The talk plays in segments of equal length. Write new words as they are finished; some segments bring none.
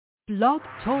Blog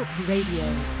Talk Radio.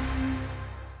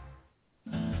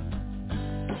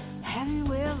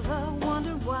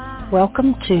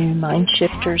 Welcome to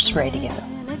MindShifters Radio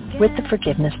with the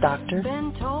Forgiveness Doctor,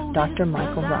 Dr.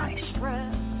 Michael Ryce.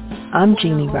 I'm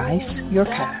Jeannie Ryce, your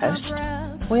co-host.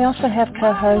 We also have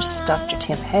co-hosts Dr.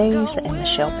 Tim Hayes and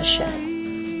Michelle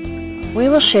Pacheco. We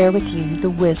will share with you the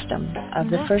wisdom of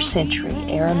the first century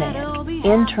Aramaic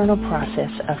internal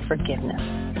process of forgiveness.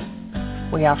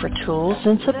 We offer tools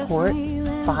and support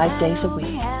 5 days a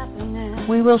week.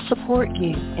 We will support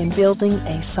you in building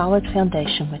a solid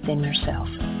foundation within yourself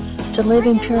to live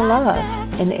in pure love,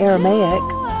 in Aramaic,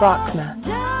 Rachna.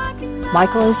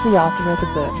 Michael is the author of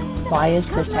the book, Why Is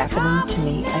This Happening to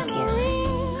Me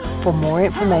Again? For more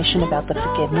information about the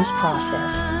forgiveness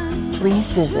process, please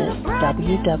visit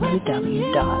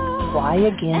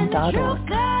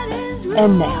www.whyagain.org.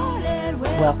 And now,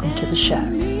 welcome to the show,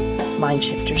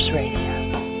 MindShifters Radio.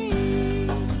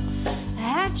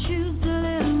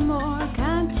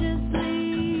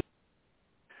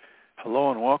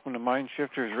 Hello and welcome to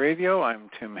MindShifters Radio. I'm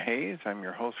Tim Hayes. I'm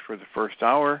your host for the first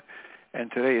hour,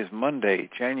 and today is Monday,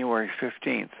 January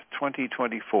 15th,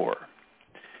 2024.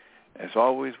 As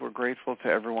always, we're grateful to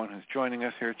everyone who's joining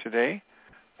us here today,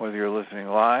 whether you're listening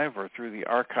live or through the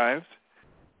archives,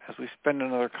 as we spend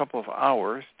another couple of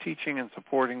hours teaching and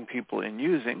supporting people in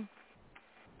using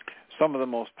some of the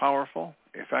most powerful,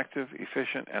 effective,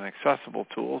 efficient, and accessible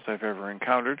tools I've ever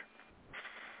encountered.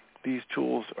 These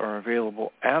tools are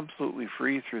available absolutely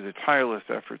free through the tireless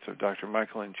efforts of Dr.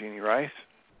 Michael and Jeanie Ryce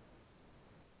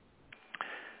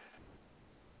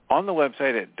on the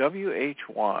website at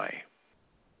whyagain.org.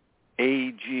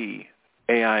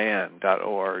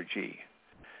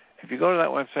 If you go to that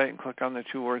website and click on the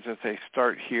two words that say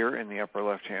Start Here in the upper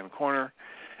left-hand corner,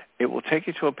 it will take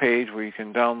you to a page where you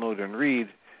can download and read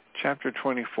Chapter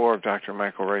 24 of Dr.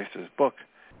 Michael Ryce's book.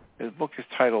 His book is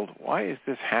titled, Why Is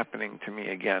This Happening to Me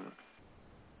Again?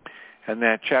 And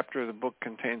that chapter of the book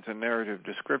contains a narrative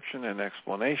description and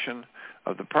explanation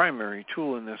of the primary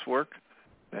tool in this work.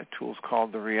 That tool is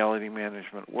called the Reality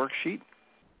Management Worksheet,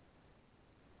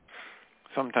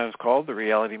 sometimes called the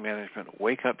Reality Management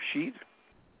Wake-Up Sheet.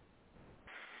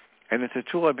 And it's a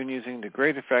tool I've been using to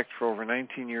great effect for over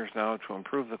 19 years now to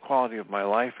improve the quality of my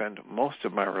life and most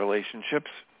of my relationships,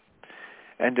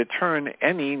 and to turn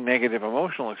any negative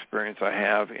emotional experience I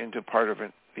have into part of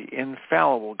the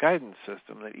infallible guidance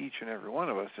system that each and every one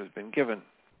of us has been given.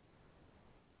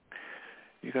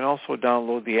 You can also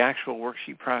download the actual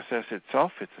worksheet process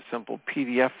itself. It's a simple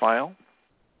PDF file.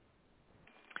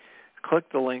 Click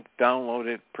the link, download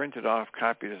it, print it off,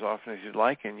 copy it as often as you'd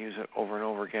like, and use it over and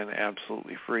over again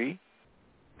absolutely free.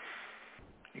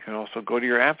 You can also go to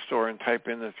your app store and type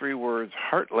in the three words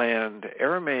Heartland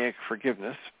Aramaic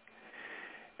Forgiveness.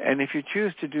 And if you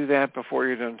choose to do that before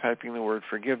you're done typing the word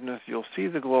forgiveness, you'll see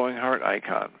the glowing heart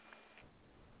icon.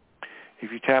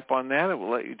 If you tap on that, it will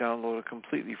let you download a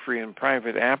completely free and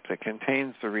private app that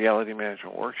contains the Reality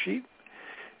Management Worksheet.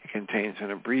 It contains an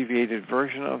abbreviated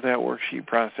version of that worksheet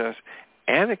process,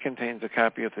 and it contains a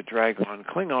copy of the Dragon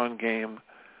Klingon game,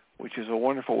 which is a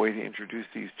wonderful way to introduce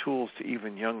these tools to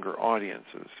even younger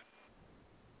audiences.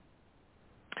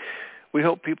 We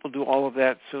hope people do all of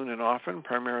that soon and often,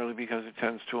 primarily because it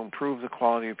tends to improve the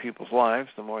quality of people's lives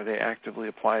the more they actively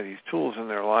apply these tools in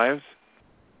their lives,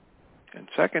 and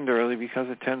secondarily because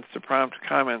it tends to prompt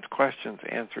comments, questions,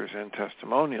 answers, and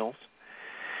testimonials.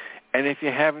 And if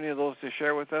you have any of those to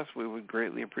share with us, we would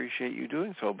greatly appreciate you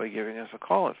doing so by giving us a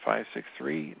call at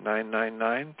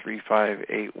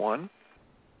 563-999-3581.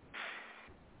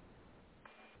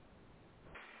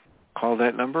 Call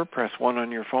that number, press 1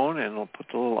 on your phone, and it'll put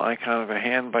the little icon of a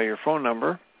hand by your phone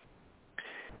number.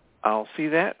 I'll see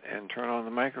that and turn on the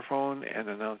microphone and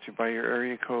announce you by your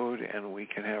area code, and we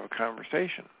can have a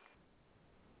conversation.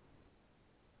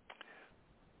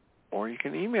 Or you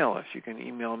can email us. You can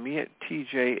email me at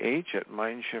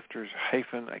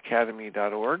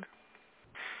tjh@mindshifters-academy.org.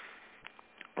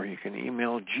 Or you can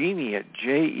email Jeanie at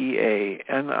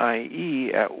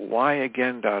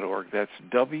jeanie@whyagain.org. That's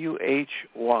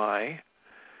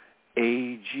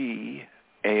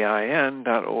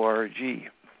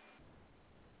whyagain.org.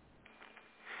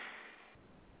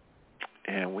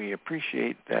 And we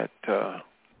appreciate that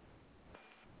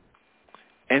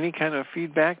any kind of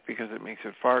feedback, because it makes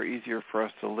it far easier for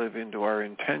us to live into our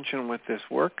intention with this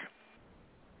work.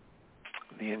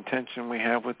 The intention we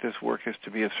have with this work is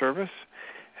to be of service.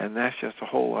 And that's just a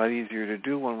whole lot easier to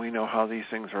do when we know how these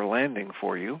things are landing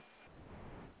for you.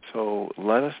 So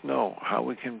let us know how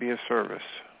we can be of service.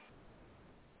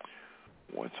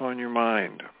 What's on your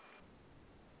mind?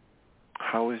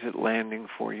 How is it landing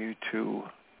for you to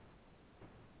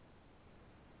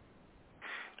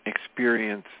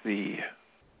experience the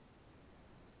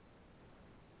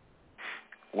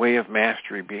Way of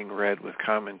Mastery being read with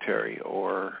commentary,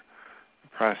 or the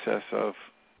process of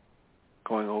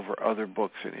going over other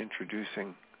books and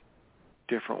introducing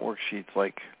different worksheets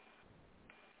like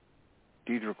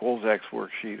Diedrich Olzak's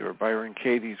worksheet or Byron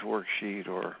Katie's worksheet,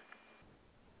 or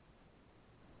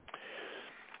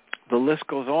the list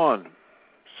goes on.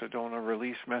 Sedona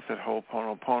Release Method,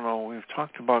 Ho'oponopono. We've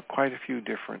talked about quite a few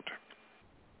different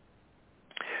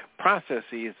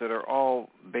processes that are all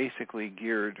basically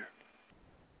geared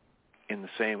in the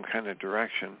same kind of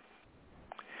direction.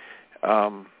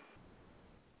 I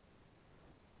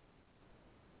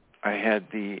had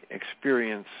the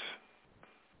experience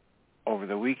over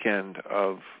the weekend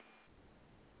of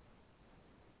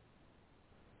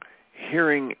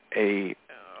hearing a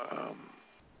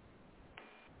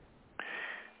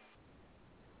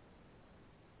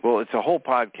it's a whole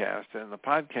podcast, and the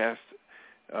podcast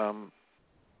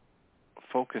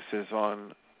focuses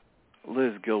on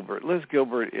Liz Gilbert. Liz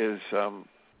Gilbert is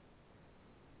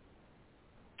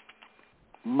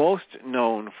most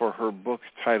known for her book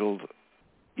titled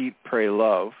Eat, Pray,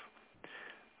 Love,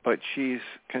 but she's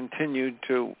continued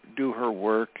to do her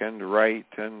work and write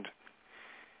and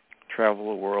travel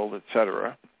the world,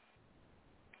 etc.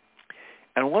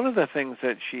 And one of the things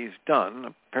that she's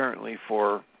done, apparently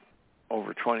for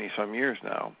over 20-some years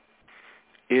now,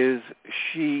 is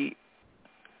she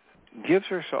gives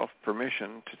herself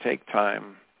permission to take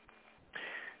time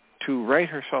to write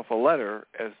herself a letter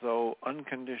as though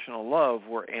unconditional love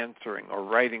were answering or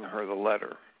writing her the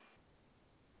letter.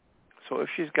 So if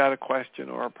she's got a question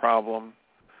or a problem,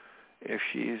 if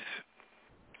she's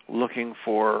looking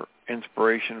for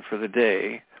inspiration for the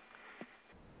day,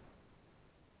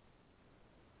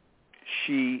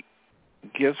 she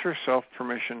gives herself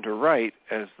permission to write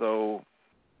as though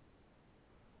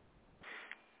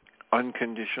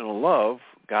unconditional love,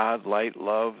 God, light,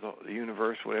 love, the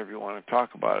universe, whatever you want to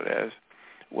talk about it as,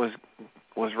 was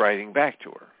writing back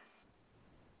to her.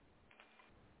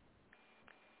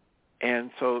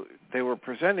 And so they were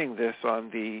presenting this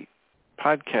on the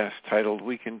podcast titled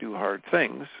We Can Do Hard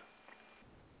Things.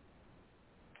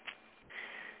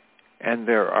 And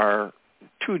there are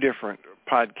two different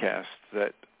podcasts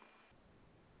that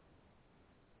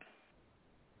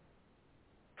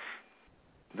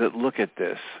look at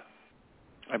this.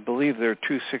 I believe they're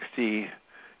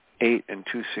 268 and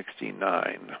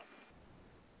 269.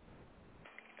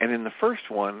 And in the first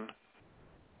one,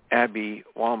 Abby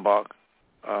Wambach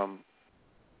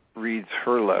reads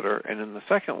her letter, and in the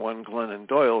second one, Glennon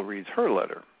Doyle reads her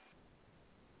letter.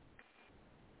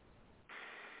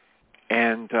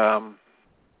 And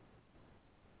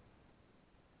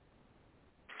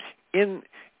in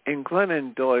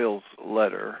Glennon Doyle's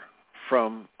letter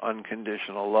from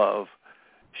Unconditional Love,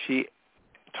 she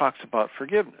talks about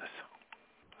forgiveness.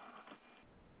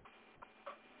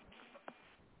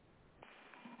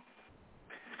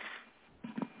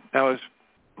 Now, as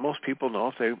most people know,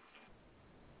 if they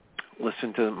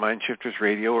listen to MindShifters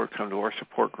Radio or come to our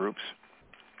support groups,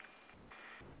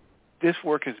 this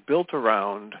work is built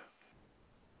around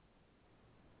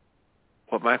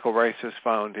what Michael Ryce has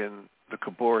found in the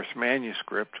Khabouris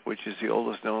manuscript, which is the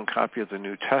oldest known copy of the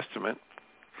New Testament,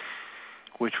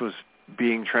 which was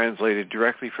being translated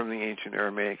directly from the ancient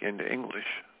Aramaic into English.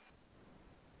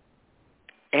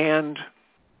 And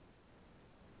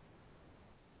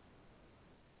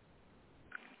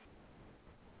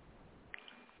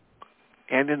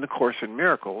in the Course in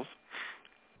Miracles,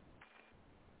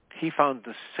 he found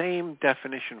the same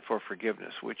definition for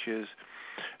forgiveness, which is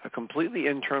a completely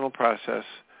internal process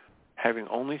having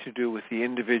only to do with the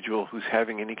individual who's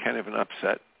having any kind of an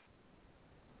upset,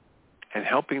 and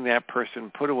helping that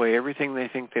person put away everything they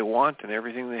think they want and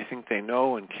everything they think they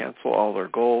know and cancel all their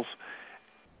goals.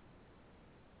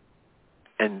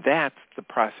 And that's the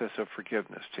process of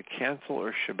forgiveness, to cancel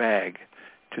or shebag,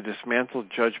 to dismantle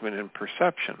judgment and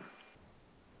perception.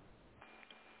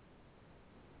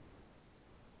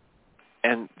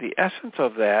 And the essence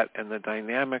of that and the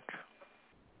dynamics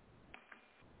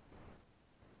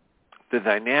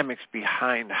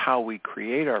behind how we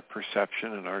create our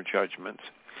perception and our judgments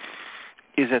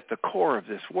is at the core of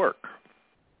this work.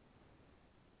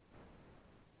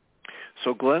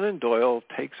 So Glennon Doyle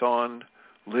takes on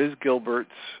Liz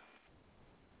Gilbert's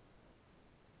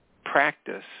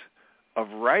practice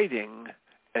of writing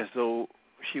as though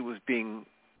she was being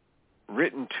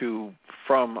written to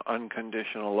from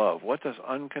unconditional love. What does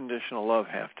unconditional love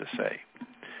have to say?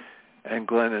 And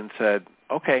Glennon said,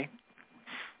 okay,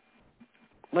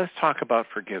 let's talk about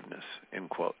forgiveness, in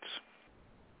quotes.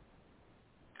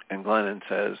 And Glennon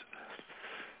says,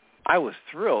 I was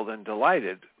thrilled and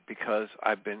delighted because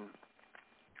I've been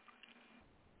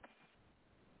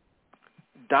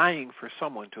dying for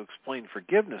someone to explain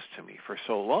forgiveness to me for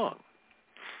so long.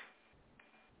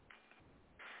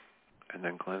 And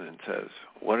then Glennon says,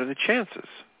 what are the chances?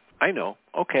 I know.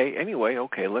 Okay, anyway,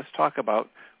 let's talk about,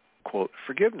 quote,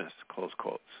 forgiveness, close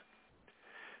quotes.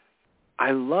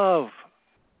 I love,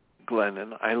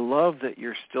 Glennon, I love that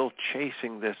you're still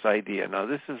chasing this idea. Now,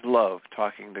 this is love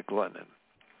talking to Glennon.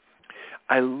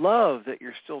 I love that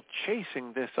you're still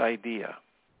chasing this idea.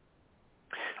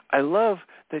 I love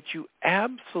that you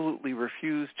absolutely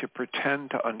refuse to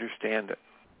pretend to understand it.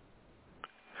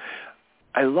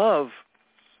 I love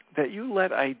that you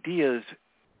let ideas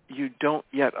you don't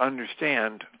yet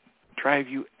understand drive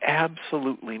you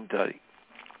absolutely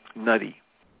nutty.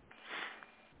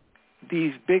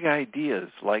 These big ideas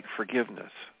like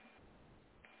forgiveness,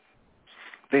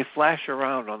 they flash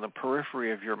around on the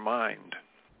periphery of your mind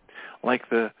like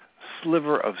the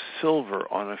sliver of silver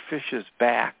on a fish's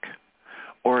back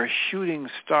or a shooting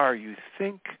star you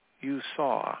think you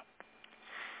saw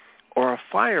or a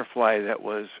firefly that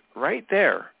was right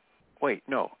there. Wait,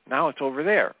 no, now it's over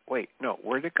there. Wait, no,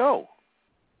 where'd it go?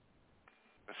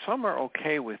 Some are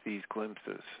okay with these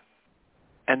glimpses,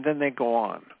 and then they go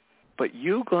on. But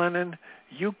you, Glennon,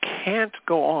 you can't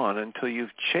go on until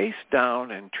you've chased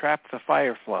down and trapped the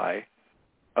firefly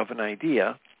of an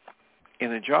idea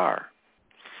in a jar.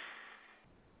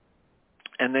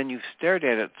 And then you've stared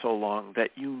at it so long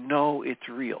that you know it's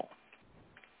real,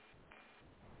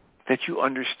 that you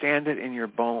understand it in your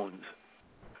bones,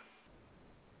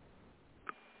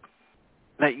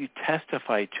 that you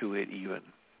testify to it even.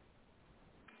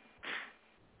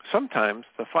 Sometimes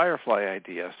the firefly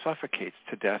idea suffocates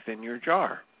to death in your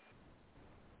jar.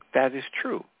 That is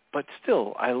true, but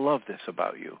still, I love this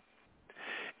about you.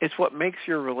 It's what makes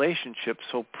your relationship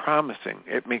so promising.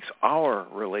 It makes our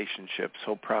relationship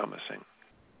so promising.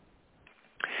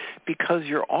 Because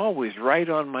you're always right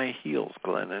on my heels,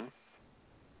 Glennon.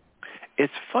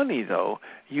 It's funny, though,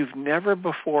 you've never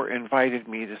before invited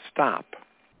me to stop.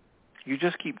 You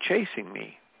just keep chasing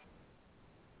me.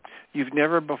 You've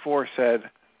never before said,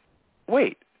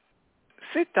 wait,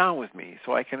 sit down with me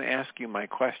so I can ask you my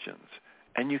questions,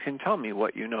 and you can tell me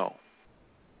what you know.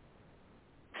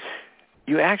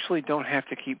 You actually don't have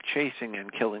to keep chasing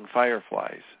and killing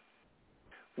fireflies.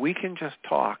 We can just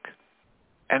talk,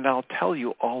 and I'll tell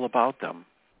you all about them.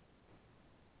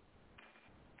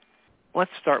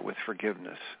 Let's start with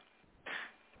forgiveness.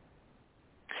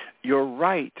 You're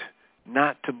right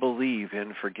not to believe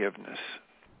in forgiveness,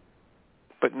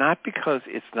 but not because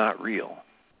it's not real.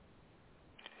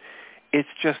 It's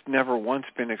just never once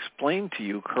been explained to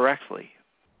you correctly.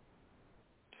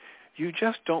 You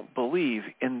just don't believe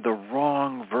in the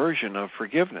wrong version of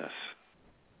forgiveness.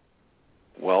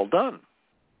 Well done.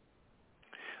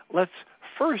 Let's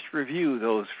first review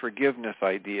those forgiveness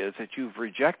ideas that you've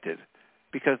rejected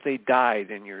because they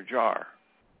died in your jar.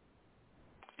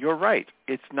 You're right.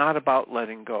 It's not about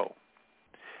letting go.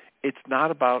 It's not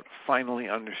about finally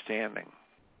understanding.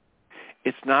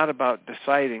 It's not about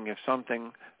deciding if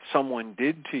something someone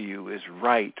did to you is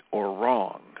right or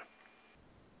wrong.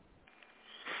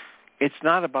 It's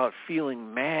not about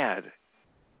feeling mad,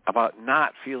 about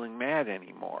not feeling mad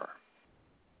anymore.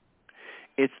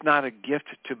 It's not a gift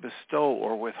to bestow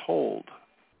or withhold.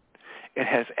 It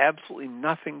has absolutely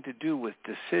nothing to do with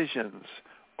decisions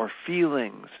or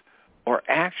feelings or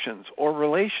actions or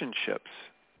relationships.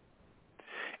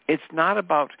 It's not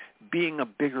about being a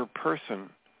bigger person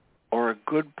or a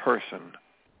good person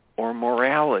or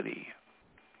morality.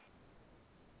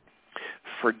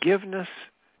 Forgiveness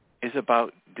is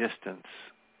about distance.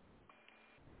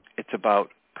 It's about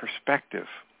perspective.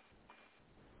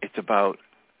 It's about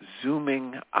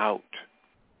zooming out.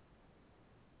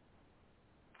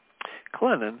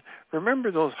 Glennon,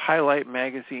 remember those highlight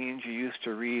magazines you used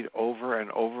to read over and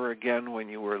over again when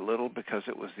you were little because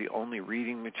it was the only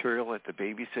reading material at the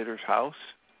babysitter's house?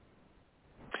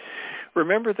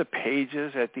 Remember the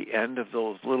pages at the end of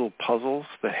those little puzzles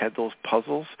that had those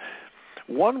puzzles?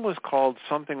 One was called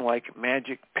something like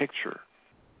Magic Picture.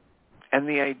 And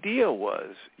the idea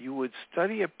was you would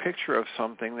study a picture of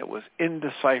something that was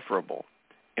indecipherable,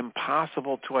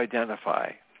 impossible to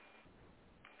identify.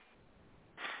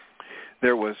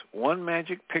 There was one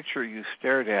magic picture you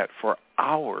stared at for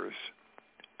hours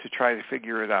to try to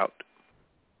figure it out.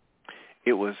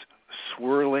 It was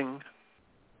swirling,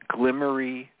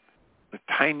 glimmery, with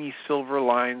tiny silver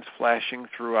lines flashing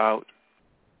throughout.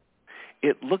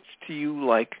 It looked to you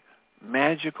like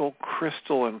magical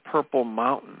crystal and purple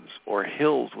mountains or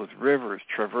hills with rivers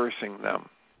traversing them.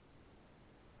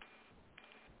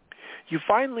 You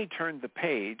finally turned the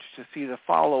page to see the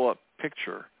follow-up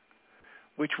picture,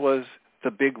 which was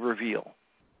the big reveal,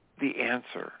 the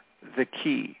answer, the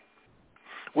key,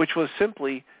 which was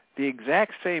simply the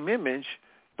exact same image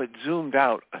but zoomed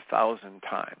out 1,000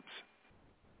 times.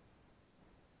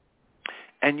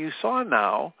 And you saw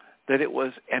now that it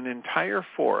was an entire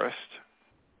forest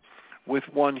with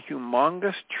one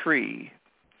humongous tree,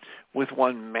 with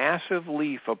one massive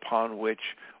leaf upon which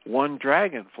one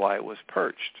dragonfly was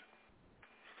perched,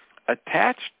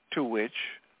 attached to which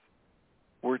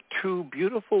were two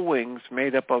beautiful wings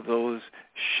made up of those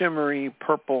shimmery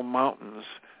purple mountains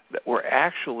that were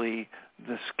actually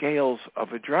the scales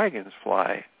of a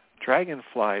dragonfly's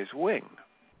wing.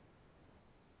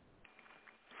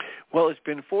 Well, it's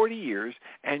been 40 years,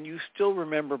 and you still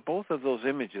remember both of those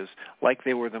images like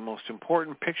they were the most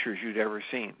important pictures you'd ever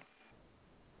seen.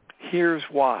 Here's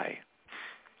why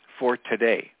for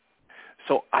today,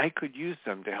 so I could use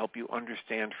them to help you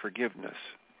understand forgiveness.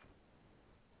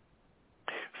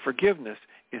 Forgiveness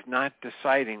is not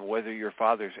deciding whether your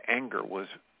father's anger was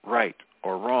right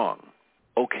or wrong,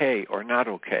 okay or not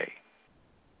okay.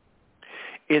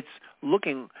 It's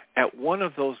looking at one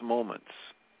of those moments.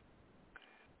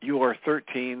 You are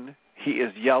 13, he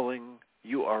is yelling,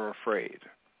 you are afraid.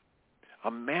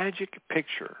 A magic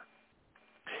picture.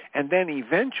 And then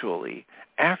eventually,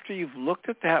 after you've looked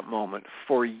at that moment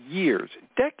for years,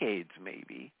 decades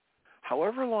maybe,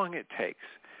 however long it takes,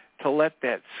 to let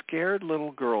that scared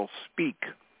little girl speak,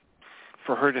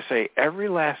 for her to say every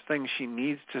last thing she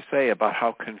needs to say about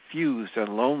how confused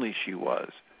and lonely she was,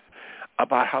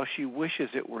 about how she wishes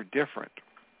it were different,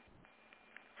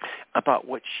 about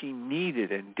what she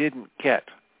needed and didn't get.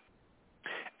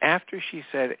 After she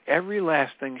said every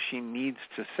last thing she needs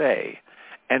to say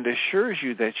and assures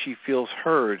you that she feels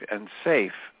heard and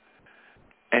safe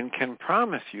and can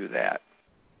promise you that,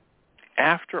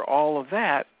 after all of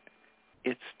that,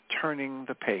 it's turning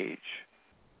the page.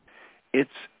 It's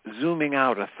zooming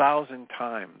out 1,000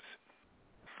 times.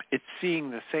 It's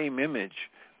seeing the same image,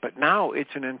 but now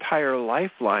it's an entire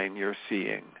lifeline you're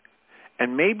seeing.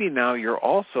 And maybe now you're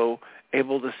also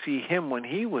able to see him when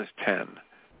he was 10.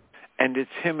 And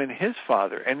it's him and his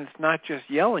father. And it's not just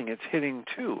yelling, it's hitting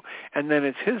too. And then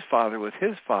it's his father with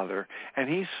his father. And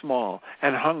he's small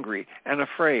and hungry and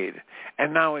afraid.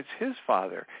 And now it's his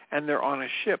father. And they're on a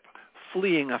ship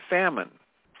fleeing a famine.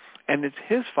 And it's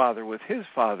his father with his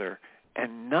father.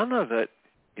 And none of it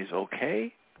is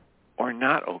okay or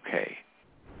not okay.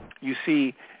 You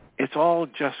see, it's all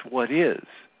just what is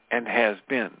and has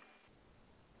been.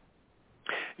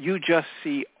 You just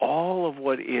see all of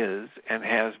what is and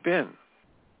has been.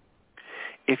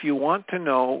 If you want to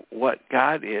know what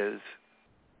God is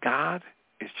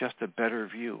just a better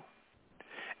view.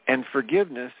 And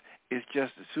forgiveness is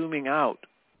just zooming out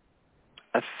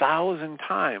 1,000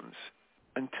 times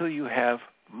until you have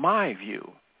my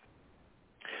view.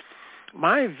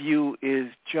 My view is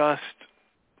just,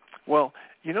 well,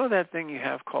 you know that thing you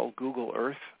have called Google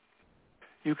Earth?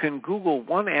 You can Google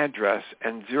one address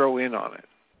and zero in on it.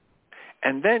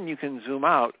 And then you can zoom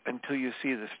out until you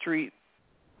see the street,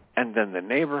 and then the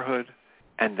neighborhood,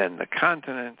 and then the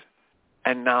continent,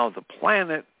 and now the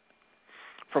planet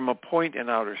from a point in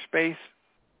outer space.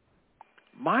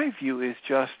 My view is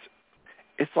just,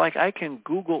 it's like I can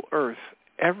Google Earth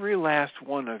every last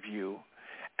one of you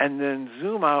and then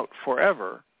zoom out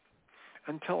forever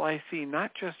until I see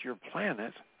not just your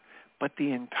planet, but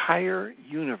the entire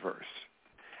universe.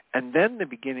 And then the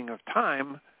beginning of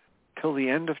time till the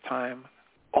end of time,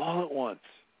 all at once.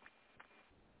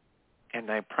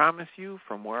 And I promise you,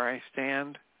 from where I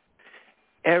stand,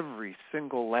 every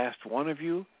single last one of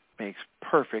you makes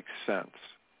perfect sense.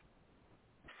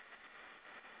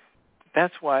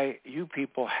 That's why you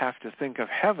people have to think of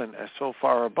heaven as so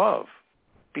far above,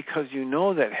 because you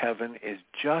know that heaven is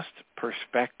just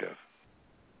perspective.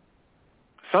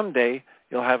 Someday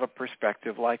you'll have a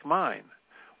perspective like mine,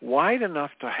 wide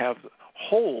enough to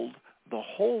hold the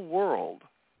whole world,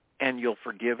 and you'll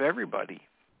forgive everybody.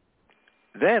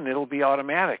 Then it'll be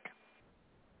automatic.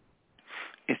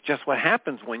 It's just what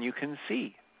happens when you can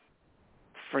see.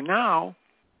 For now,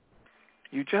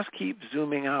 you just keep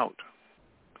zooming out.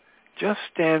 Just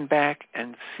stand back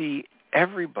and see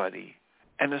everybody,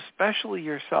 and especially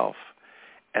yourself,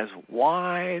 as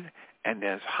wide and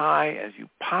as high as you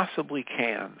possibly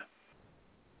can.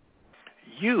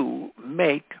 You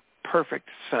make perfect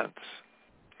sense.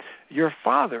 Your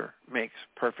father makes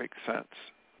perfect sense.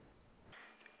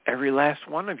 Every last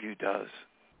one of you does.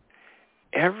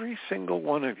 Every single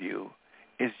one of you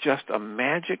is just a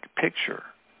magic picture,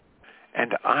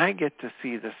 and I get to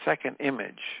see the second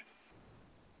image,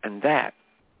 and that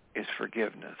is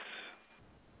forgiveness.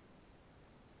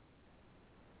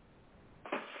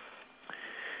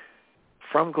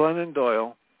 from Glennon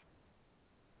Doyle,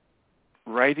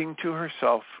 Writing to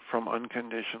Herself from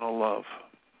Unconditional Love.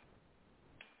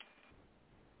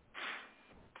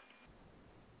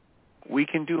 We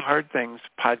Can Do Hard Things,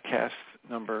 podcast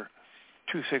number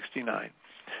 269.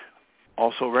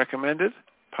 Also recommended,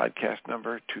 podcast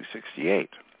number 268.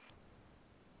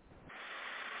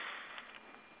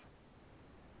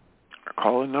 Our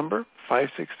call-in number,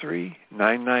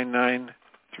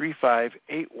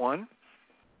 563-999-3581.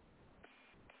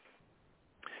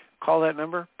 Call that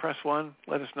number, press 1,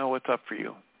 let us know what's up for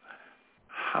you.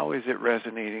 How is it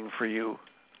resonating for you?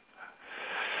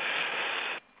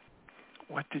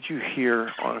 What did you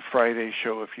hear on a Friday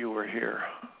show if you were here?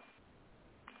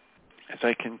 As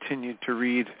I continued to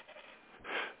read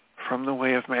from The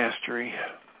Way of Mastery.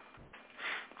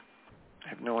 I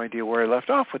have no idea where I left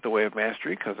off with The Way of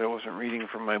Mastery because I wasn't reading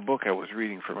from my book. I was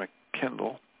reading from a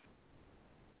Kindle.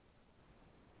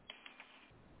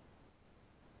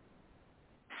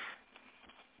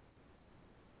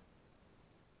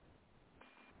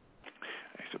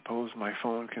 I suppose my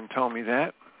phone can tell me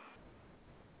that.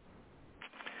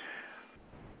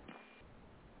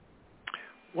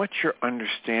 What's your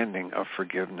understanding of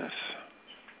forgiveness?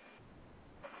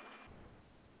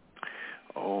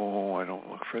 Oh, I don't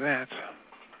look for that.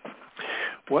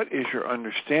 What is your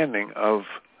understanding of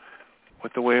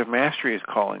what the Way of Mastery is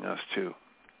calling us to?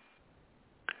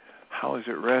 How is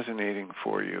it resonating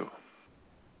for you?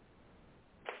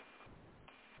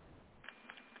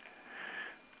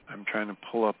 I'm trying to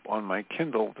pull up on my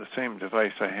Kindle the same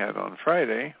device I had on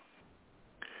Friday,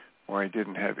 where I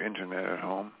didn't have internet at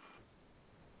home,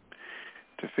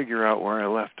 to figure out where I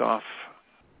left off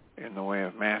in The Way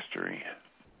of Mastery.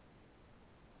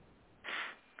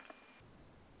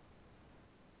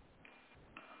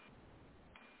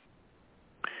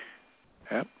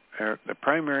 Yep, the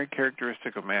primary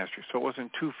characteristic of mastery. So it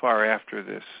wasn't too far after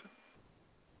this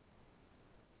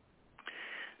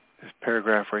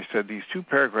paragraph where I said these two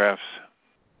paragraphs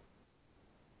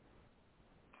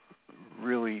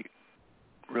really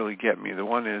get me. The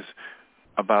one is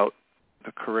about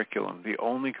the curriculum, the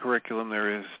only curriculum there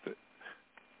is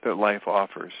that life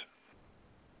offers.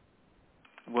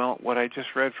 Well, what I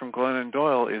just read from Glennon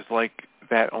Doyle is like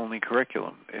that only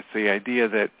curriculum. It's the idea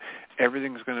that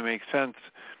everything's going to make sense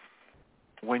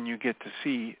when you get to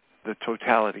see the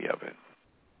totality of it.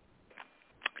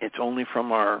 It's only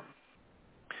from our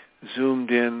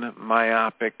zoomed-in,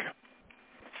 myopic,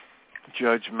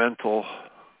 judgmental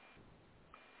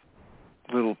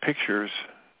little pictures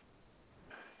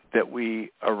that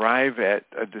we arrive at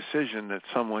a decision that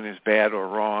someone is bad or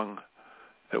wrong,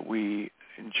 that we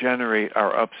generate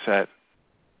our upset,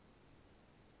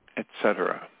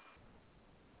 etc.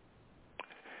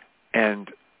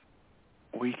 And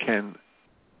we can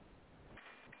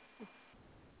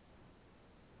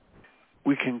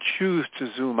choose to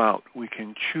zoom out. We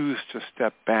can choose to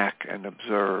step back and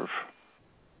observe.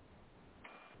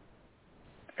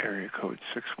 Area code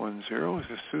 610. Is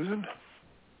this Susan?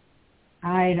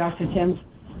 Hi, Dr. Tim.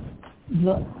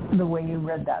 The way you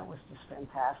read that was just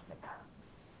fantastic.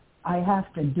 I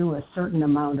have to do a certain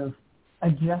amount of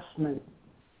adjustment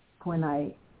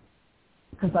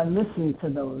because I listen to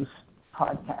those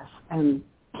podcasts, and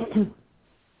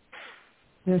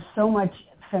there's so much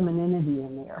femininity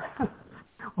in there.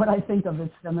 What I think of as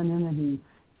femininity,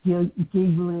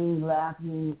 giggling,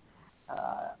 laughing,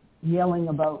 yelling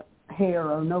about hair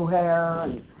or no hair,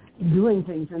 and doing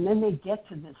things, and then they get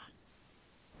to this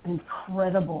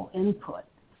incredible input.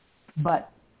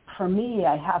 But for me,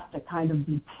 I have to kind of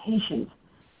be patient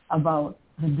about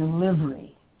the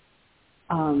delivery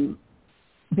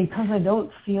because I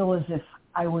don't feel as if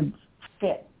I would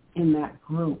fit in that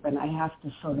group, and I have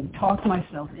to sort of talk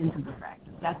myself into the fact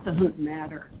that doesn't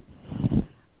matter.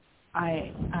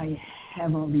 I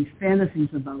have all these fantasies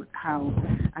about how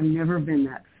I've never been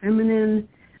that feminine.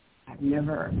 I've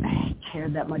never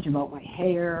cared that much about my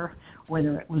hair,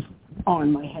 whether it was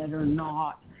on my head or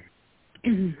not.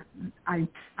 I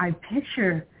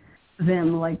picture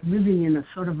them like living in a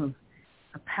sort of a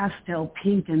pastel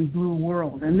pink and blue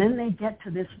world, and then they get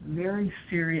to this very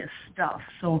serious stuff.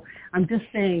 So I'm just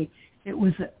saying it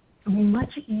was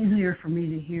much easier for me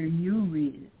to hear you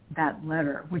read that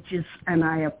letter, and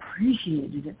I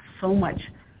appreciated it so much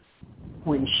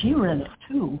when she read it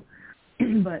too,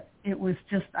 but it was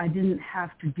just, I didn't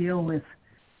have to deal with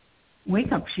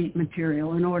wake-up sheet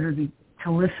material in order to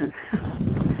listen.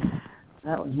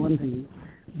 That was one thing.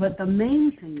 But the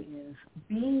main thing is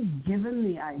being given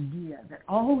the idea that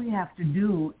all we have to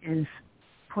do is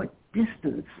put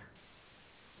distance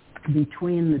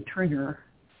between the trigger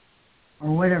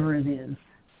or whatever it is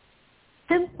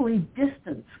simply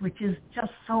distance, which is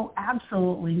just so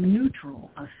absolutely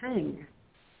neutral a thing.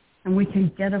 And we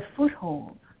can get a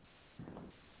foothold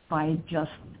by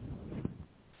just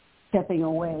stepping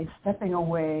away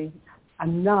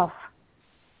enough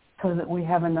so that we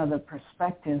have another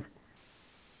perspective.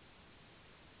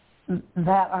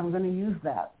 That I'm going to use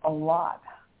that a lot.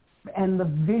 And the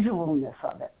visualness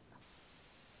of it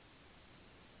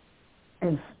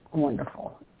is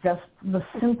wonderful. Just the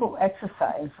simple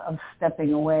exercise of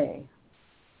stepping away.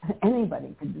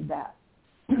 Anybody can do that.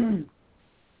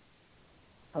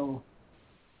 So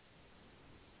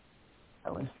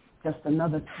that was just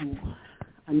another tool,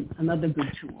 another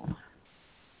good tool.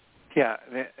 Yeah,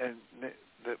 and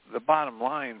the bottom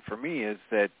line for me is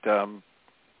that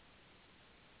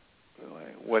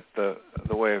what the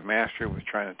Way of Mastery was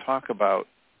trying to talk about,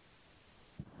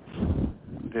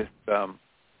 this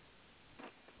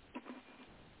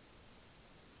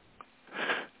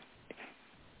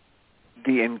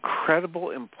the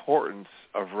incredible importance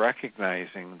of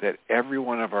recognizing that every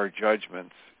one of our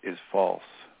judgments is false.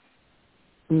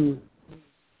 But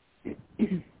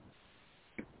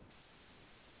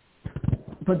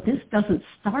this doesn't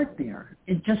start there.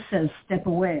 It just says step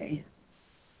away.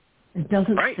 It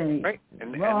doesn't say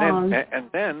wrong.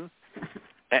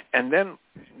 And then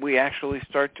we actually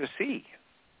start to see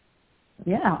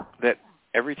that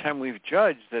every time we've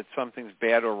judged that something's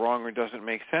bad or wrong or doesn't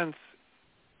make sense,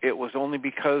 it was only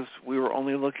because we were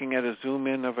only looking at a zoom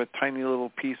in of a tiny little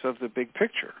piece of the big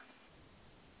picture.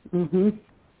 Mm-hmm.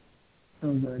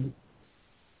 So good.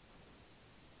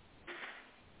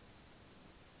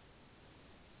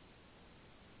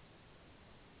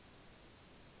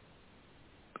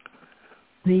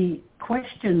 The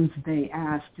questions they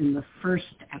asked in the first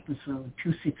episode,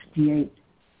 268,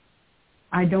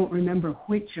 I don't remember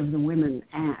which of the women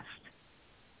asked,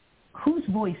 whose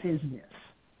voice is this?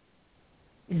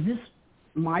 Is this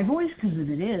my voice? Because if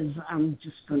it is, I'm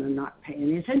just going to not pay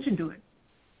any attention to it.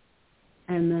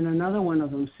 And then another one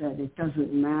of them said, it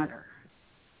doesn't matter.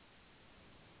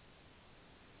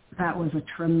 That was a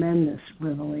tremendous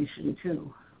revelation,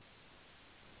 too.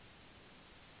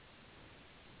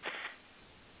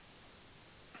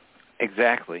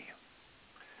 Exactly.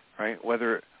 Right?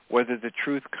 Whether the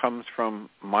truth comes from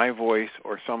my voice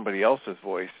or somebody else's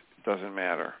voice, it doesn't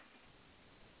matter.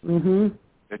 Mm-hmm.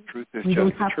 The truth is we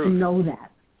just the truth. We don't have to know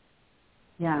that.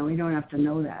 Yeah, we don't have to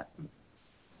know that.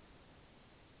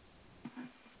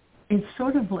 It's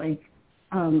sort of like,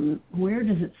 where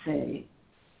does it say,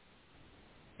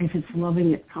 if it's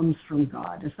loving, it comes from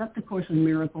God? Is that the Course in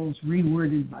Miracles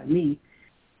reworded by me?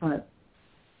 But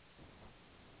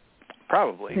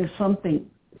probably. There's something.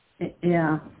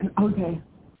 Yeah. Okay.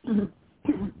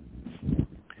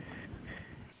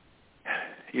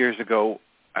 Years ago,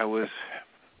 I was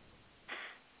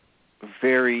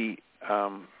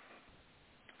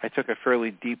I took a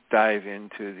fairly deep dive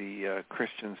into the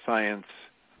Christian Science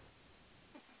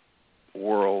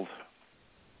world,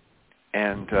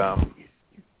 and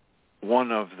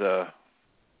one of the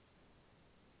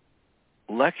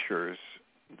lectures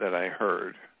that I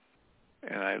heard,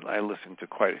 and I listened to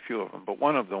quite a few of them, but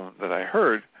one of them that I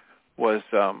heard was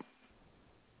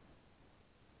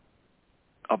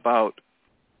about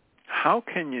how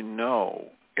can you know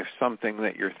if something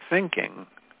that you're thinking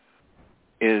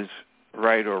is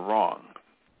right or wrong.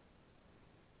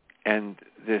 And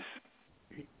this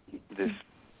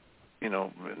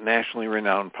nationally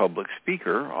renowned public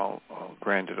speaker, I'll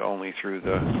granted only through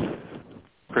the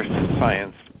Christian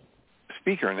Science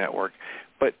Speaker Network,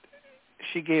 but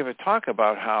she gave a talk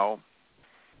about how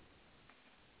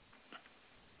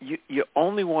you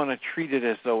only want to treat it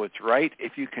as though it's right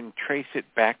if you can trace it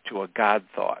back to a God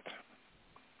thought.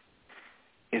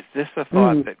 Is this a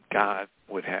thought that God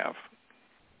would have?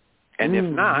 And if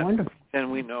not, wonderful.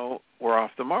 Then we know we're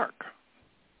off the mark.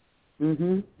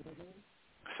 Mm-hmm.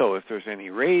 So if there's any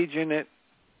rage in it,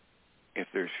 if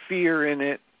there's fear in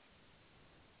it,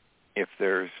 if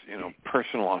there's,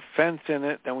 personal offense in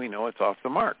it, then we know it's off the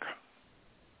mark.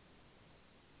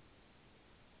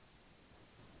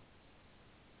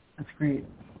 That's great.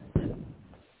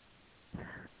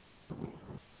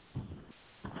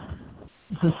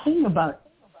 The thing about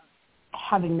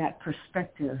having that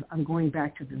perspective, I'm going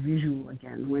back to the visual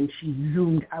again, when she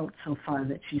zoomed out so far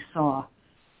that she saw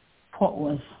what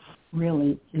was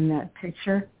really in that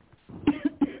picture.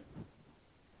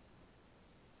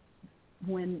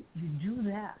 When you do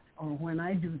that, or when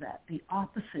I do that, the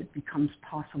opposite becomes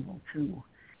possible too.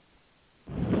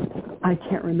 I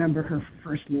can't remember her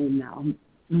first name now,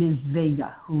 Ms.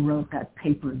 Vega, who wrote that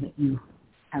paper that you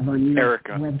have on your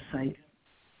website.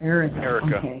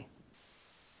 Erica. Okay.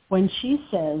 When she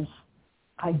says,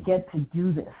 I get to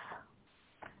do this.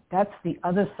 That's the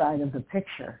other side of the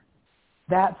picture.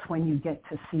 That's when you get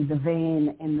to see the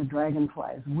vein in the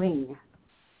dragonfly's wing.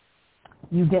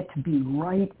 You get to be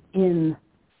right in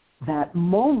that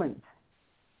moment,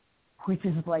 which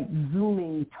is like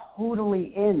zooming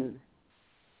totally in.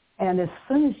 And as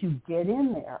soon as you get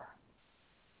in there,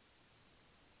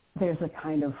 there's a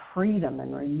kind of freedom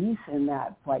and release in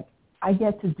that. Like, I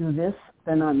get to do this,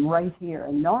 then I'm right here.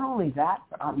 And not only that,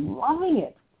 but I'm loving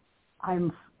it.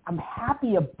 I'm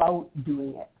happy about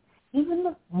doing it. Even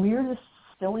the weirdest,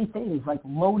 silly things, like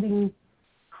loading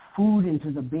food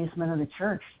into the basement of the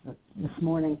church this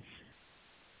morning.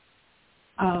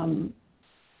 I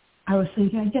was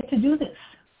thinking, I get to do this.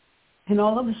 And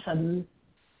all of a sudden,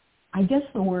 I guess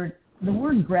the word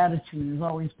gratitude has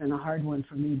always been a hard one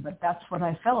for me, but that's what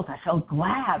I felt. I felt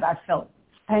glad. I felt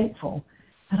thankful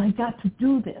that I got to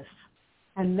do this.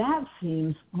 And that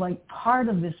seems like part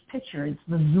of this picture. It's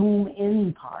the zoom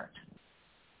in part.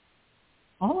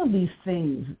 All of these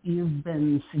things you've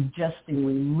been suggesting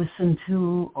we listen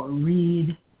to or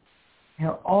read,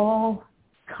 they're all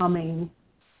coming.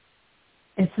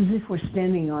 It's as if we're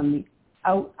standing on the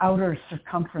outer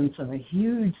circumference of a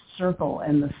huge circle,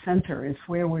 and the center is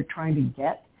where we're trying to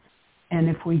get. And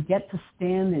if we get to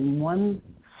stand in one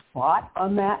spot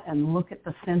on that and look at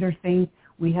the center thing,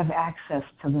 we have access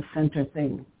to the center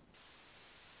thing.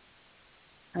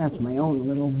 That's my own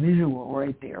little visual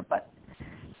right there, but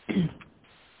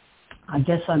I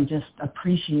guess I'm just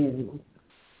appreciating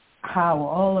how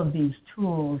all of these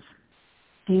tools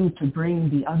seem to bring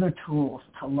the other tools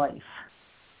to life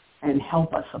and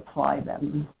help us apply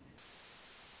them.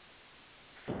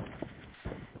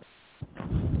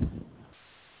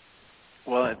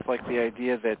 Well, it's like the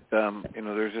idea that,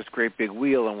 there's this great big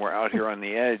wheel and we're out here on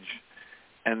the edge,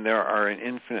 and there are an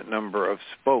infinite number of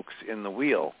spokes in the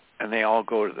wheel, and they all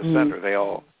go to the center. They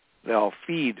all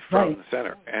feed from the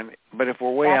center. But if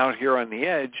we're way out here on the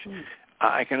edge,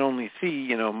 I can only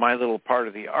see, my little part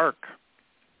of the arc.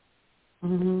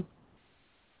 Mm-hmm.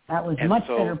 That was much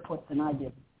better put than I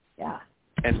did. Yeah.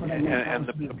 And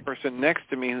the person next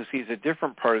to me who sees a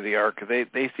different part of the arc,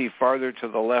 they see farther to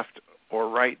the left or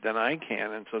right than I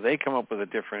can, and so they come up with a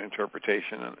different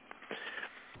interpretation.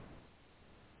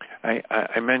 And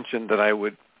I mentioned that I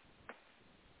would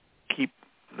keep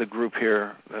the group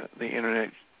here, the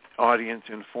internet audience,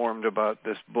 informed about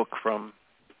this book from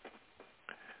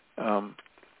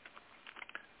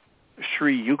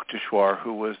Sri Yukteswar,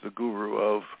 who was the guru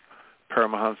of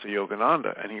Paramahansa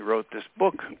Yogananda, and he wrote this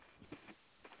book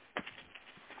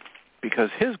because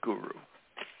his guru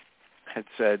had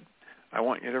said, I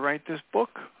want you to write this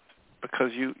book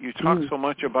because you talk so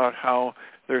much about how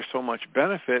there's so much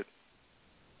benefit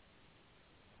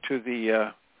to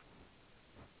the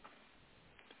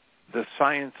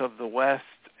science of the West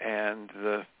and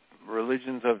the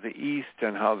religions of the East,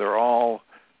 and how they're all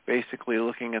basically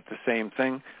looking at the same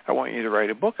thing. I want you to write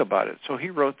a book about it. So he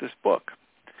wrote this book.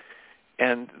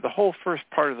 And the whole first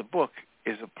part of the book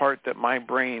is a part that my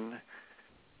brain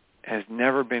has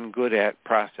never been good at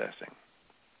processing.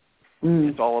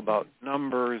 It's all about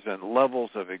numbers and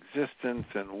levels of existence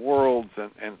and worlds,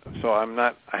 and so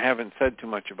I haven't said too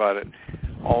much about it.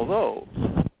 Although,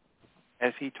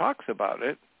 as he talks about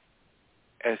it,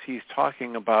 as he's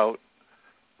talking about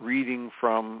reading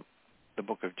from the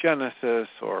book of Genesis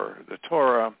or the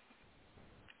Torah,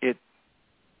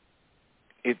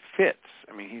 it fits.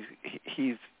 I mean,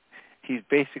 he's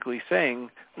basically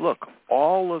saying, look,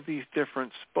 all of these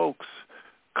different spokes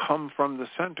come from the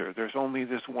center. There's only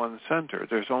this one center.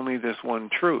 There's only this one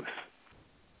truth.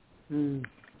 And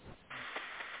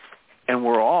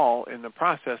we're all in the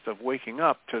process of waking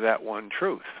up to that one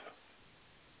truth,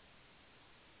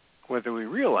 whether we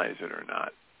realize it or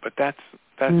not. But that's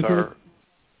our,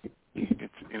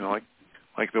 it's,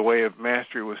 like the Way of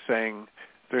Mastery was saying,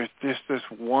 there's just this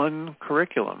one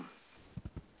curriculum.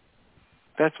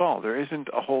 That's all. There isn't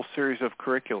a whole series of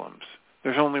curriculums.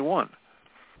 There's only one.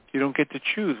 You don't get to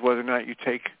choose whether or not you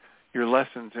take your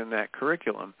lessons in that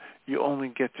curriculum. You only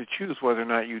get to choose whether or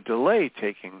not you delay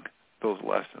taking those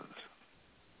lessons.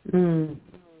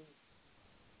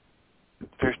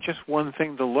 There's just one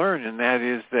thing to learn, and that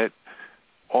is that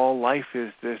all life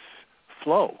is this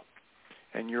flow,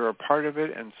 and you're a part of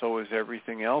it, and so is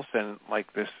everything else. And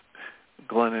like this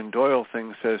Glennon Doyle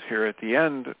thing says here at the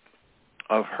end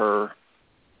of her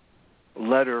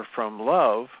letter from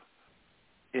love,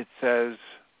 it says,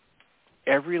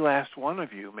 every last one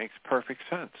of you makes perfect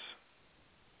sense.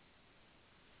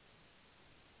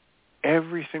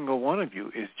 Every single one of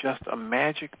you is just a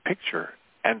magic picture.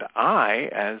 And I,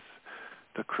 as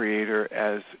the creator,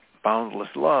 as boundless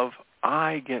love,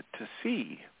 I get to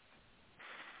see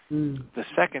the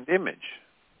second image.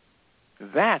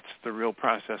 That's the real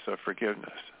process of forgiveness.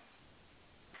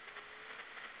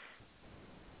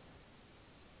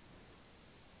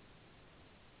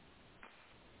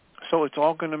 So it's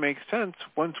all going to make sense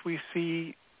once we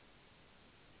see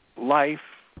life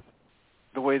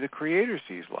the way the Creator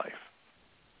sees life.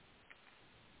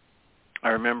 I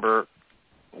remember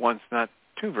once, not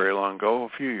too very long ago, a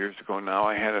few years ago now,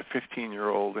 I had a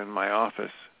 15-year-old in my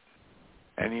office,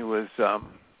 and he was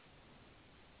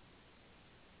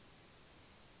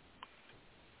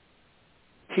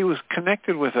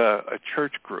connected with a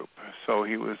church group. So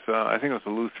he was, I think it was a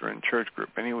Lutheran church group,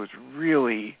 and he was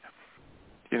really,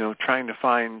 trying to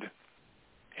find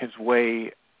his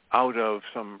way out of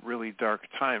some really dark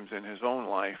times in his own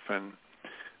life, and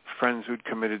friends who'd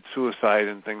committed suicide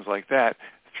and things like that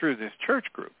through this church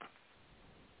group.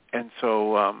 And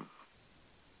so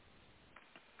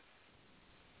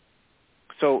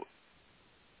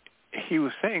he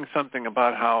was saying something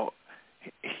about how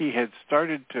he had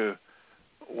started to,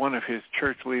 one of his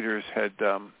church leaders had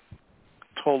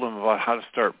told him about how to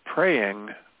start praying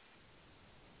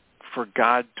for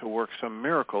God to work some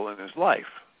miracle in his life.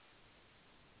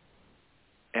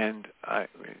 And I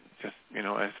just,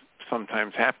 as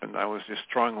sometimes happened, I was just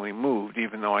strongly moved,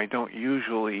 even though I don't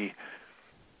usually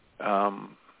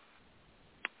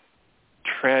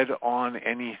tread on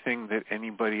anything that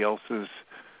anybody else's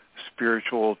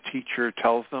spiritual teacher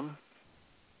tells them.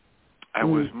 I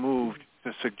was moved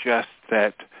to suggest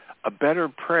that a better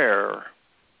prayer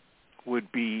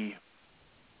would be,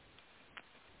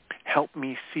 help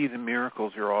me see the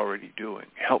miracles you're already doing.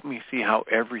 Help me see how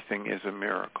everything is a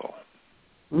miracle.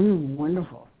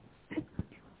 Wonderful.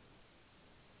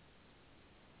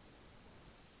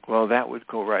 Well, that would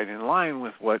go right in line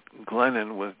with what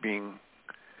Glennon was being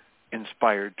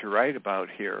inspired to write about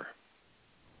here.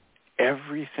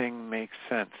 Everything makes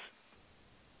sense.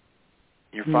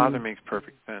 Your father makes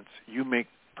perfect sense. You make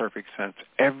perfect sense.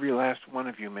 Every last one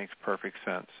of you makes perfect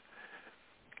sense.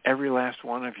 Every last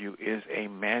one of you is a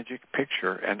magic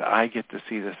picture, and I get to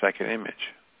see the second image.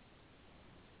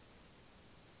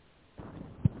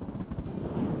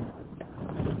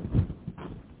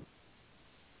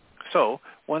 So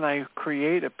when I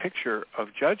create a picture of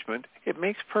judgment, it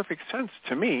makes perfect sense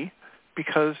to me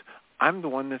because I'm the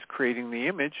one that's creating the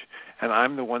image, and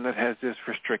I'm the one that has this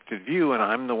restricted view, and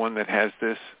I'm the one that has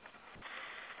this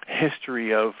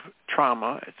history of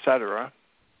trauma, etc.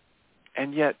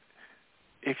 And yet,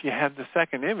 if you have the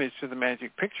second image to the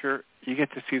magic picture, you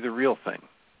get to see the real thing.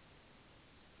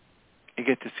 You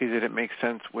get to see that it makes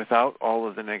sense without all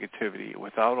of the negativity,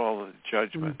 without all of the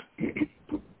judgment.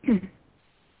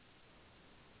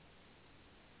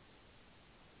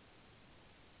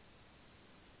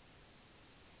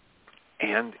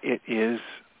 And it is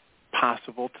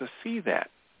possible to see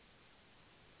that.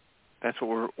 That's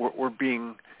what we're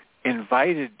being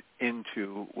invited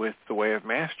into with the Way of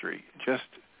Mastery. Just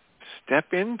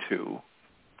step into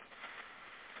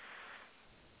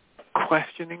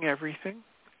questioning everything,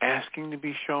 asking to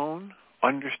be shown,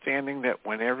 understanding that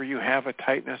whenever you have a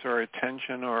tightness or a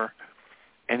tension or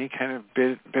any kind of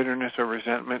bitterness or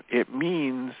resentment, it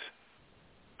means,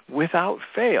 without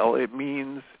fail, it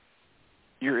means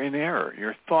you're in error.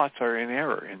 Your thoughts are in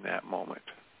error in that moment.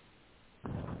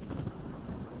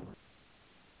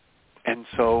 And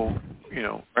so,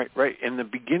 right in the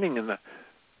beginning, in the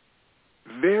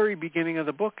very beginning of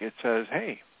the book, it says,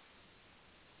 hey,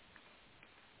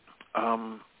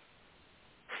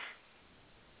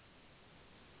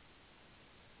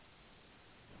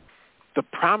 the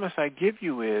promise I give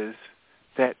you is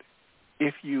that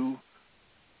if you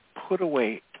put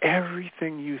away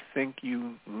everything you think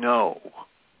you know,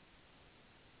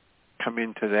 come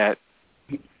into that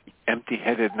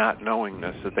empty-headed not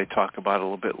knowingness that they talk about a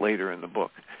little bit later in the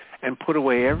book, and put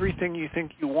away everything you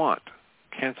think you want,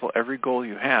 cancel every goal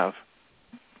you have,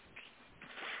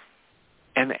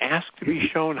 and ask to be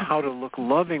shown how to look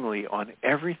lovingly on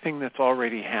everything that's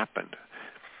already happened.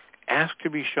 Ask to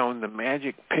be shown the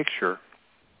magic picture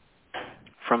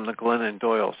from the Glennon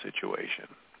Doyle situation.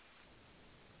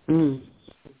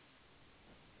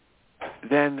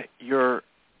 Then your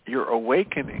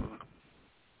awakening,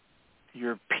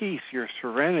 your peace, your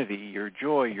serenity, your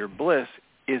joy, your bliss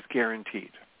is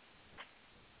guaranteed.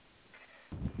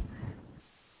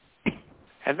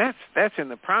 And that's in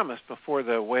the promise before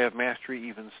the Way of Mastery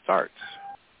even starts.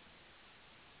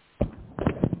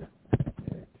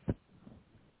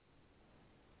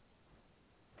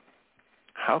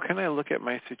 How can I look at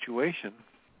my situation?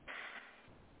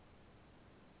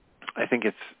 I think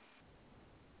it's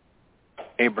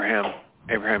Abraham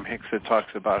Abraham Hicks that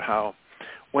talks about how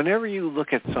whenever you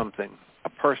look at something, a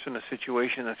person, a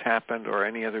situation that's happened, or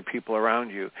any other people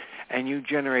around you, and you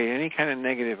generate any kind of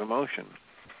negative emotion,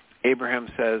 Abraham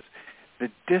says the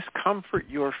discomfort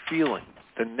you're feeling,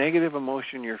 the negative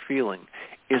emotion you're feeling,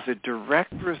 is a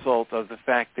direct result of the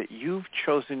fact that you've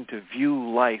chosen to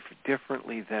view life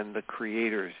differently than the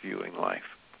Creator is viewing life,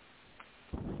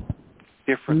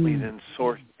 differently than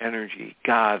source energy,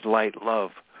 God, light,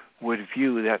 love would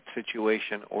view that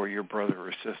situation or your brother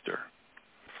or sister.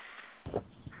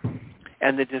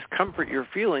 And the discomfort you're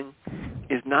feeling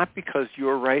is not because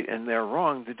you're right and they're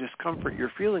wrong. The discomfort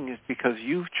you're feeling is because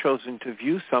you've chosen to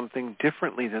view something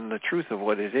differently than the truth of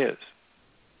what it is.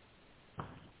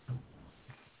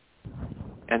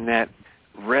 And that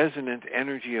resonant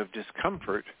energy of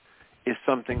discomfort is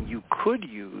something you could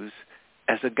use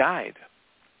as a guide,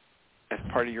 as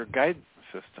part of your guidance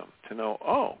system, to know,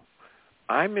 oh,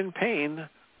 I'm in pain.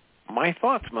 My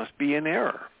thoughts must be in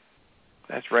error.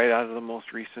 That's right out of the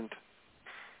most recent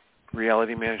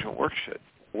reality management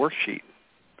worksheet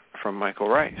from Michael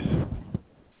Ryce.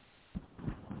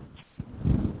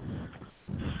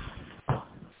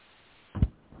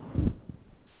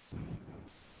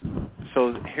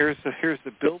 So here's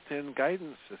the built-in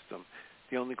guidance system.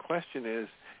 The only question is,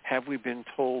 have we been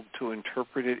told to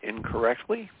interpret it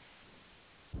incorrectly?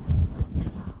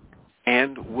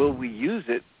 And will we use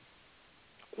it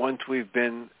once we've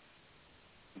been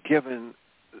given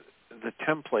the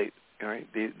template, right,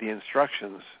 the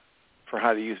instructions for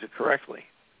how to use it correctly?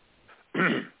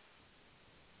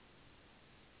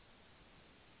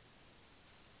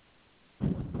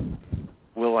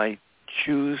 Will I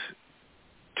choose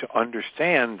to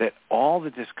understand that all the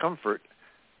discomfort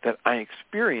that I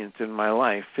experience in my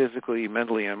life, physically,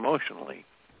 mentally, and emotionally,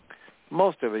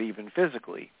 most of it even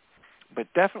physically, but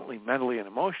definitely mentally and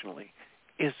emotionally,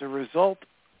 is the result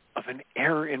of an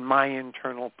error in my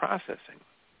internal processing?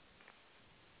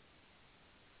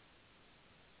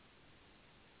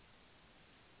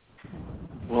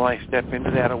 Will I step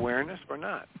into that awareness or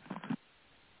not?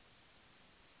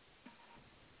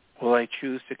 Will I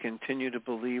choose to continue to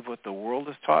believe what the world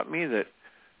has taught me, that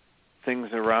things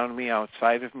around me,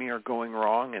 outside of me, are going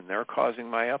wrong and they're causing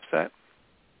my upset?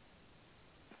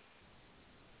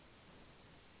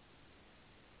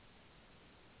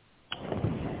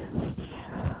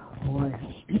 Boy.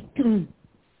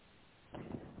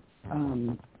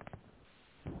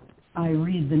 I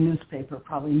read the newspaper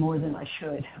probably more than I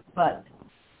should, but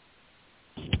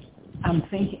I'm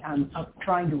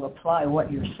trying to apply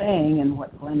what you're saying and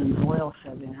what Glennon Doyle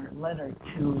said in her letter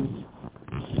to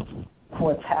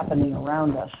what's happening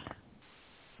around us.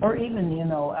 Or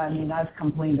even, I've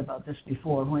complained about this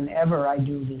before. Whenever I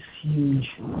do this huge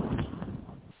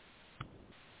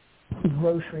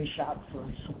grocery shop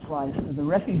for supplies for the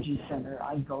refugee center,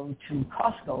 I go to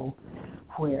Costco,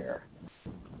 where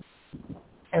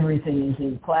everything is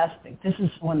in plastic. This is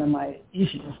one of my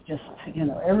issues. Just,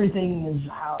 everything is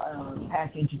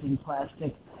packaged in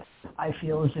plastic. I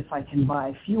feel as if I can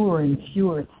buy fewer and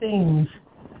fewer things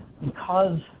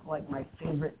because, like, my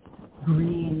favorite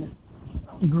greens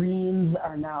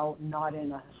are now not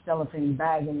in a cellophane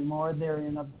bag anymore. They're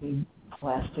in a big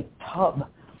plastic tub.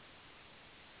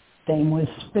 Same with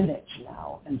spinach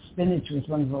now. And spinach was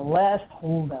one of the last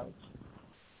holdouts.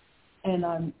 And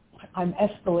I'm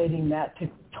escalating that to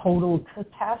total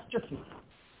catastrophe.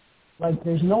 Like,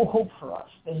 there's no hope for us.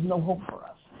 There's no hope for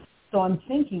us. So I'm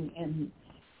thinking in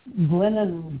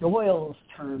Glennon Doyle's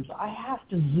terms, I have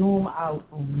to zoom out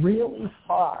really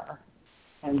far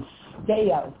and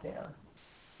stay out there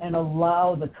and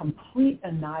allow the complete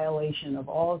annihilation of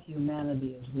all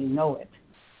humanity as we know it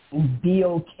and be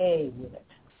okay with it.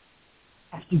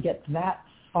 I have to get that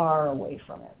far away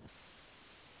from it.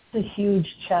 It's a huge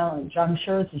challenge. I'm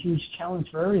sure it's a huge challenge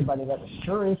for everybody, but it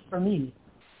sure is for me.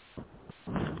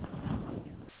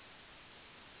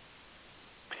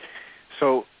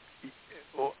 So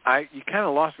you kind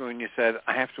of lost me when you said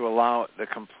I have to allow the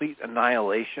complete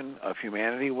annihilation of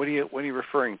humanity. What are you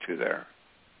referring to there?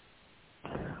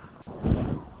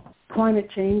 Climate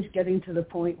change, getting to the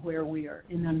point where we are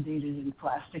inundated in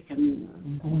plastic,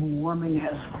 and global warming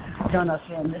has done us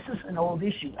in. This is an old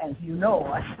issue. As you know,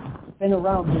 I've been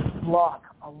around this block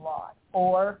a lot.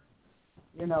 Or,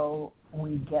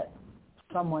 we get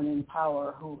someone in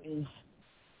power who is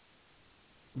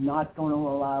not going to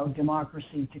allow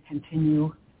democracy to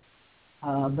continue,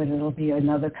 but it'll be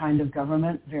another kind of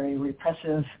government, very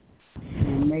repressive,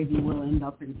 and maybe we'll end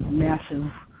up in massive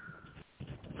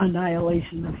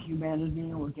annihilation of humanity.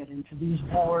 We'll get into these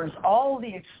wars, all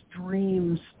the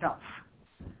extreme stuff.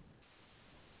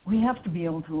 We have to be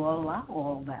able to allow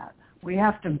all that. We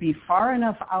have to be far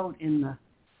enough out in the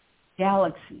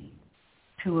galaxy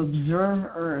to observe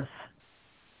Earth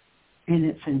in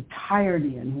its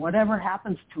entirety and whatever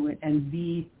happens to it and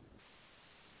be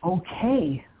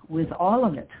okay with all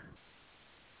of it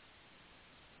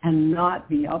and not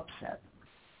be upset.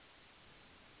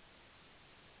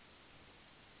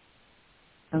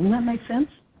 Doesn't that make sense?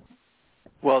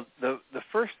 Well, the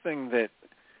first thing that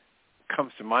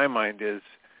comes to my mind is,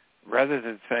 rather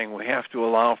than saying we have to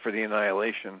allow for the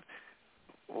annihilation,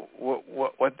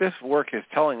 what this work is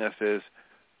telling us is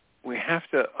we have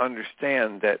to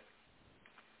understand that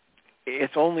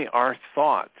it's only our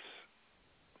thoughts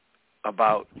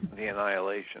about the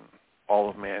annihilation, all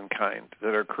of mankind,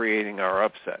 that are creating our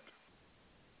upset.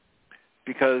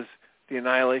 Because the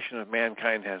annihilation of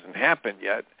mankind hasn't happened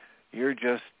yet, you're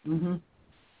just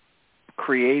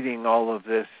creating all of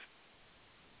this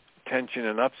tension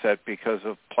and upset because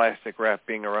of plastic wrap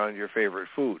being around your favorite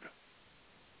food.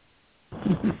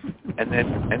 and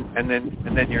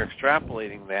then you're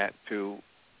extrapolating that to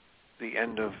the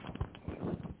end of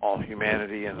all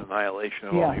humanity and annihilation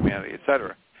of all humanity,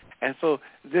 etc. And so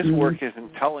this work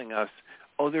isn't telling us,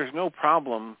 oh, there's no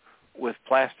problem with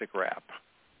plastic wrap.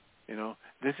 You know,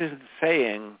 this isn't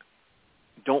saying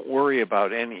don't worry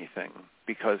about anything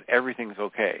because everything's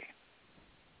okay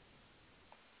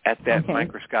at that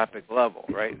microscopic level,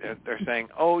 right? They're saying,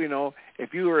 oh, you know,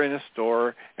 if you were in a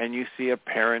store and you see a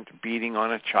parent beating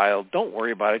on a child, don't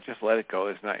worry about it. Just let it go.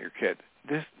 It's not your kid.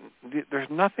 There's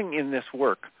nothing in this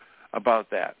work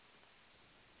about that.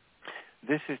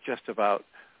 This is just about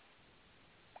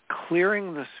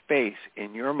clearing the space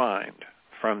in your mind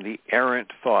from the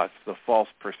errant thoughts, the false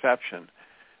perception,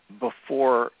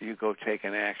 before you go take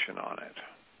an action on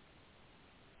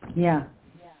it. Yeah.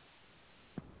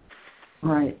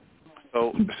 Right.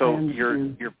 So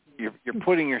you're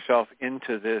putting yourself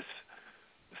into this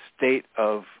state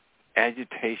of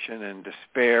agitation and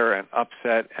despair and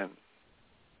upset and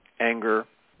anger,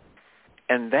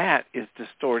 and that is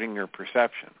distorting your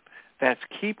perception. That's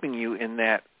keeping you in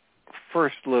that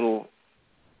first little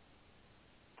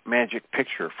magic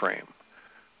picture frame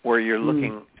where you're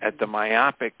looking at the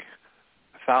myopic,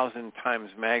 1,000 times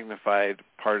magnified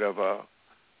part of a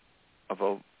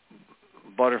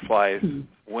butterfly's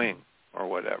wing or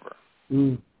whatever.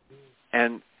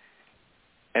 And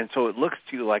so it looks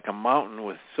to you like a mountain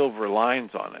with silver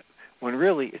lines on it, when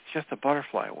really it's just a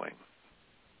butterfly wing.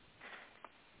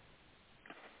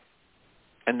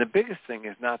 And the biggest thing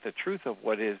is not the truth of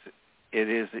what it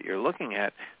is that you're looking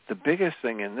at. The biggest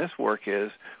thing in this work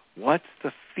is, what's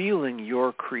the feeling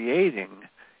you're creating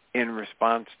in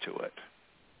response to it?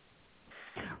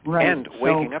 Right. And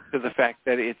waking up to the fact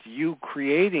that it's you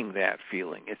creating that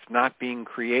feeling. It's not being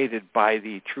created by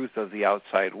the truth of the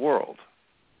outside world.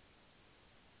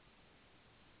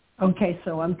 Okay,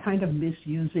 so I'm kind of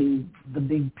misusing the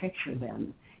big picture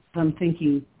then. I'm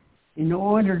thinking, in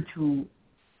order to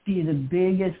see the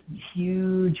biggest,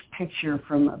 huge picture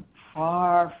from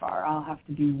far, far, I'll have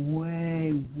to be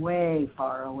way, way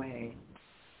far away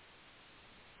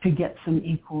to get some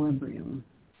equilibrium.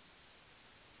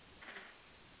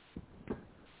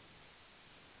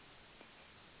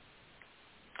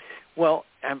 Well,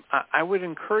 I would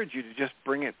encourage you to just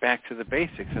bring it back to the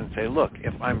basics and say, look,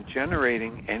 if I'm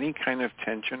generating any kind of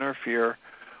tension or fear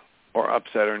or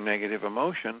upset or negative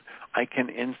emotion, I can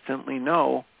instantly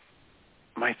know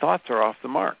my thoughts are off the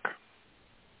mark.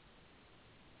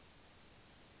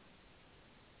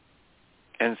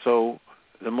 And so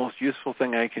the most useful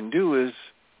thing I can do is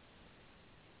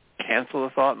cancel the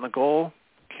thought and the goal,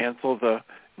 cancel the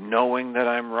knowing that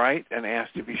I'm right, and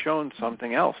ask to be shown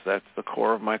something else. That's the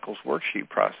core of Michael's worksheet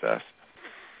process.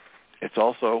 It's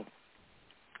also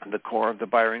the core of the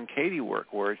Byron Katie work,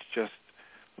 where it's just,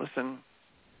 listen,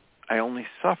 I only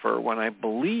suffer when I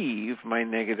believe my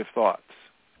negative thoughts.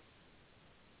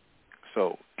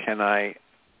 So can I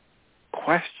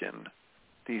question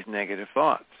these negative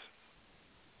thoughts?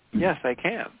 Yes, I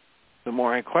can. The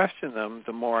more I question them,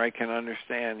 the more I can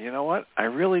understand, you know what, I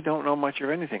really don't know much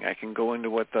of anything. I can go into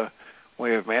what the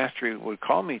way of mastery would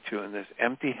call me to, in this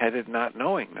empty-headed not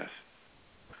knowingness.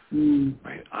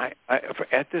 Right? I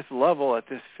at this level, at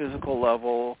this physical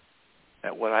level,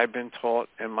 at what I've been taught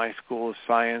in my school of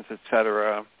science,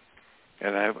 etc.,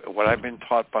 and what I've been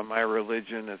taught by my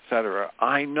religion, etc.,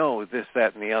 I know this,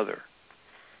 that, and the other.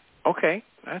 Okay,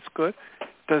 that's good.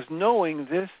 Does knowing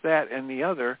this, that, and the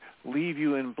other leave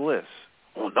you in bliss?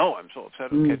 Oh, no, I'm so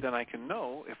upset. Okay, then I can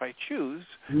know, if I choose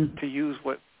to use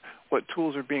what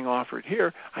tools are being offered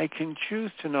here, I can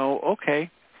choose to know, okay,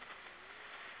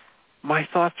 my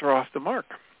thoughts are off the mark.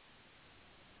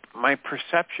 My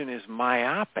perception is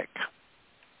myopic.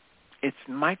 it's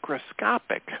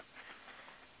microscopic.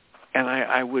 And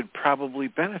I would probably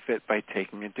benefit by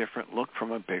taking a different look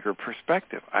from a bigger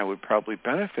perspective. I would probably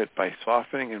benefit by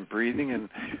softening and breathing and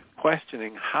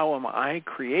questioning, how am I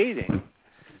creating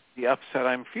the upset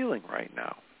I'm feeling right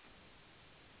now?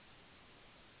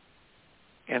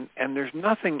 And there's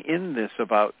nothing in this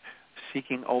about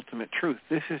seeking ultimate truth.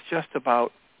 This is just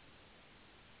about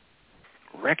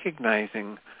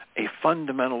recognizing a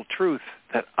fundamental truth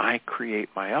that I create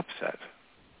my upset.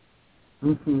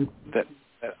 Mm-hmm. That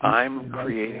I'm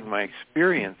creating my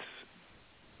experience.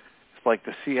 It's like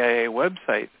the CIA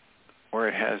website where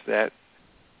it has that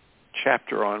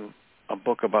chapter on a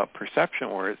book about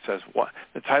perception where it says, what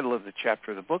the title of the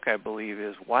chapter of the book, I believe,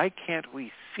 is Why Can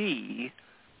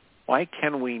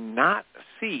we not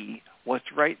see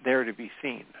what's right there to be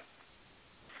seen?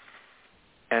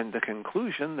 And the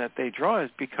conclusion that they draw is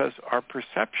because our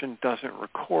perception doesn't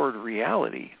record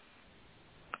reality.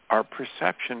 Our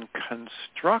perception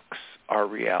constructs our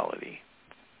reality.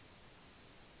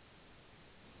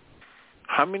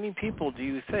 How many people do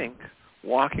you think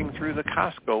walking through the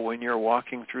Costco when you're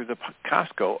walking through the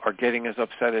Costco are getting as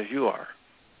upset as you are?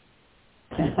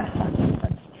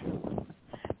 That's true.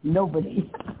 Nobody.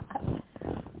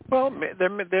 Well,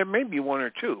 there may be one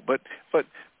or two, but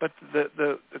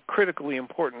the critically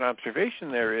important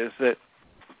observation there is that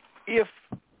if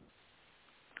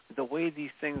the way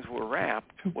these things were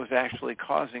wrapped was actually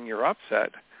causing your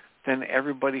upset, then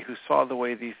everybody who saw the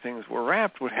way these things were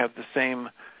wrapped would have the same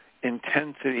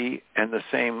intensity and the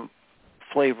same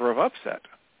flavor of upset.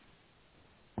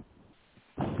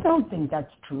 I don't think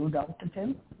that's true, Dr.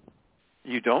 Tim.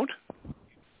 You don't?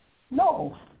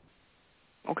 No.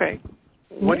 Okay.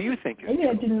 What do you think is Maybe true?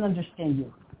 I didn't understand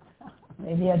you.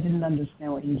 Maybe I didn't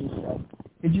understand what you just said.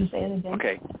 Could you say it again?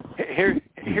 Okay.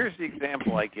 Here's the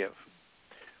example I give.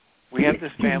 We had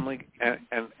this family,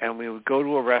 and we would go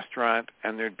to a restaurant,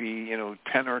 and there'd be,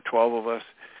 10 or 12 of us.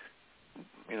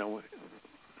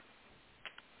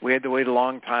 We had to wait a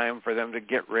long time for them to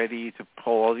get ready to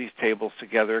pull all these tables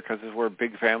together because we're a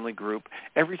big family group.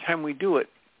 Every time we do it,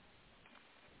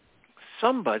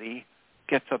 somebody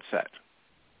gets upset.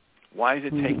 Why is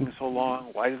it taking so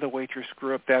long? Why did the waitress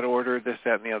screw up that order, this,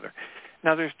 that, and the other?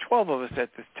 Now, there's 12 of us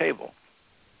at this table.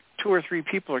 2 or 3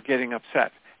 people are getting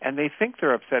upset. And they think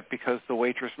they're upset because the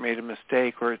waitress made a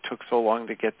mistake, or it took so long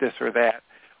to get this or that,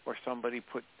 or somebody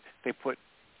put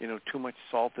too much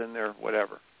salt in there,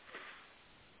 whatever.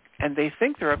 And they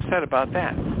think they're upset about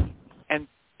that. And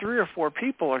 3 or 4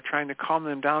 people are trying to calm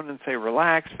them down and say,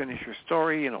 relax, finish your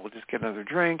story, we'll just get another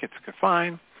drink, it's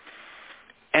fine.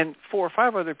 And 4 or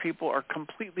 5 other people are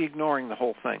completely ignoring the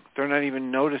whole thing. They're not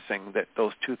even noticing that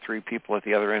those 2, 3 people at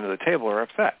the other end of the table are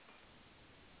upset.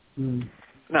 Mm.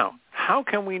 Now, how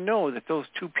can we know that those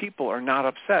 2 people are not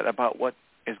upset about what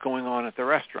is going on at the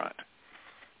restaurant?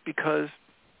 Because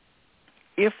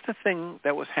if the thing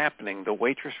that was happening, the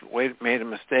waitress made a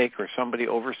mistake or somebody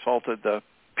oversalted the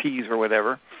peas or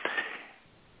whatever,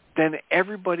 then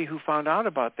everybody who found out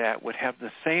about that would have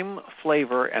the same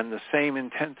flavor and the same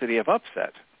intensity of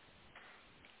upset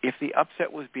if the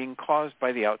upset was being caused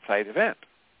by the outside event.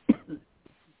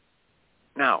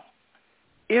 Now,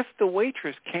 if the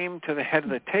waitress came to the head of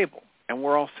the table and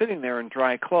we're all sitting there in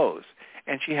dry clothes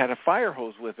and she had a fire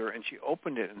hose with her and she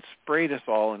opened it and sprayed us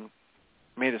all and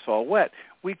made us all wet,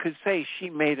 we could say she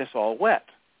made us all wet.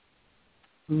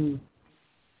 Mm.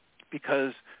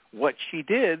 Because what she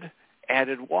did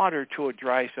added water to a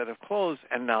dry set of clothes,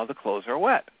 and now the clothes are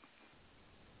wet.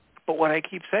 But what I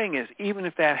keep saying is, even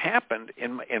if that happened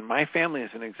in my family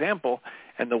as an example,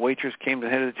 and the waitress came to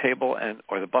the head of the table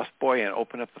or the busboy and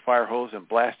opened up the fire hose and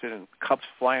blasted and cups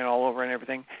flying all over and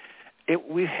everything,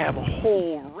 we have a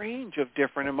whole range of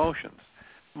different emotions.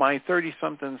 My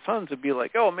 30-something sons would be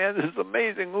like, oh, man, this is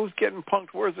amazing. Who's getting punked?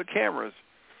 Where's the cameras?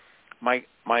 My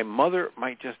mother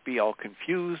might just be all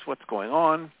confused. What's going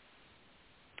on?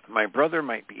 My brother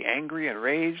might be angry and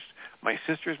enraged. My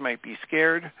sisters might be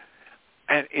scared.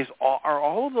 And are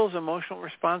all of those emotional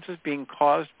responses being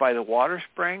caused by the water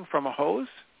spraying from a hose?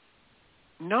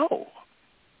 No.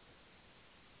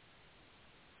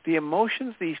 The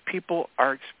emotions these people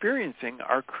are experiencing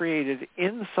are created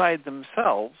inside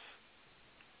themselves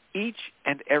each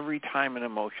and every time an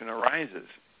emotion arises.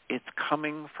 It's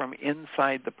coming from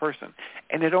inside the person.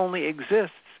 And it only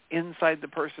exists inside the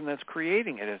person that's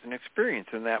creating it as an experience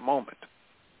in that moment.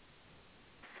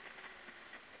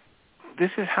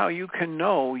 This is how you can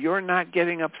know you're not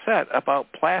getting upset about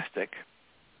plastic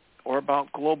or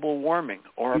about global warming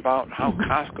or about how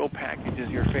Costco packages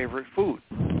your favorite food.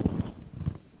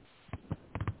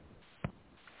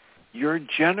 You're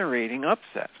generating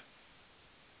upset.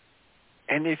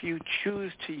 And if you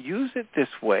choose to use it this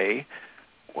way,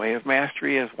 Way of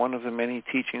Mastery, as one of the many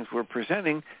teachings we're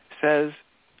presenting, says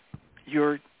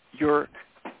you're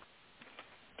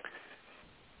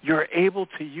able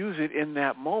to use it in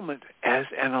that moment as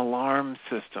an alarm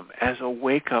system, as a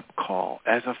wake-up call,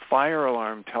 as a fire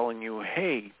alarm telling you,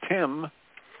 hey, Tim,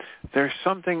 there's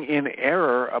something in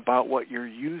error about what you're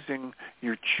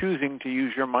choosing to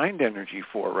use your mind energy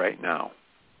for right now.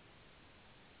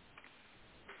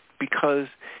 Because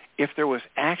if there was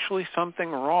actually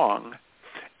something wrong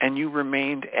and you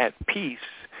remained at peace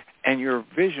and your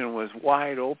vision was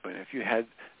wide open, if you had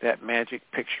that magic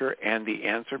picture and the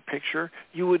answer picture,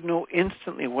 you would know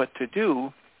instantly what to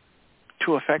do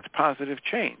to affect positive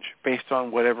change based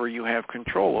on whatever you have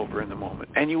control over in the moment.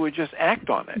 And you would just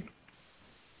act on it.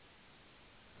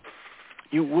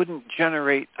 You wouldn't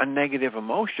generate a negative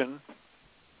emotion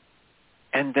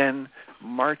and then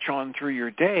march on through your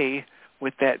day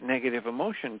with that negative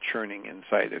emotion churning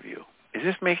inside of you. Is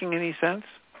this making any sense?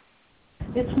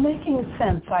 It's making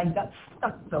sense. I got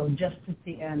stuck, though, just at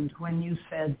the end when you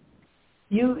said,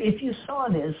 if you saw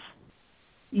this,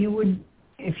 you would,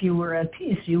 if you were at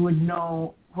peace, you would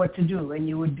know what to do, and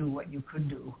you would do what you could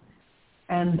do.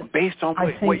 And based on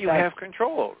what you have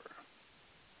control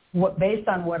over. Based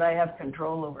on what I have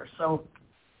control over. So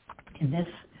in this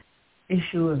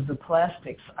issue of the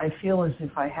plastics, I feel as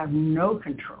if I have no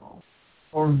control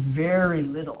or very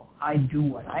little. I do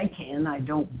what I can. I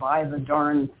don't buy the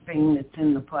darn thing that's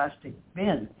in the plastic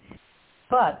bin.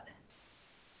 But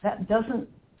that doesn't,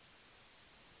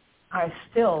 I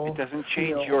still It doesn't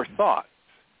change your thoughts.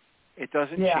 It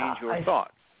doesn't change your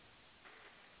thoughts.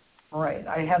 Right.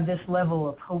 I have this level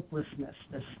of hopelessness,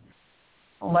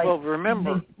 well,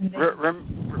 remember,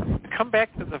 come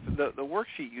back to the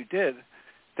worksheet you did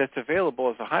that's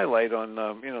available as a highlight on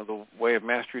the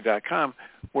wayofmastery.com,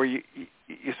 where you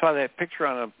saw that picture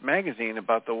on a magazine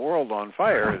about the world on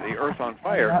fire, the earth on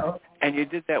fire, and you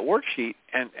did that worksheet,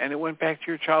 and it went back to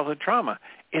your childhood trauma.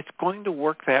 It's going to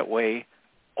work that way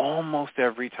almost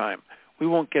every time. We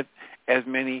won't get as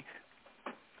many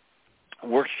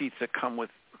worksheets that come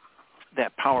with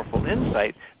that powerful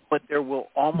insight, but there will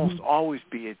almost always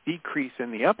be a decrease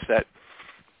in the upset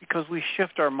because we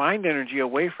shift our mind energy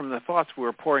away from the thoughts we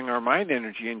were pouring our mind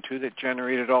energy into that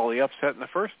generated all the upset in the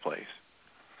first place.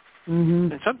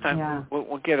 Mm-hmm. And sometimes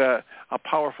we'll get a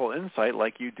powerful insight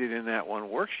like you did in that one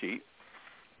worksheet,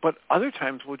 but other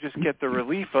times we'll just get the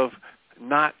relief of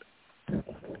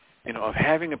of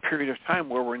having a period of time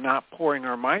where we're not pouring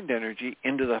our mind energy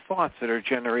into the thoughts that are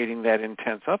generating that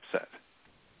intense upset.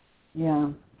 Yeah,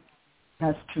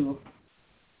 that's true.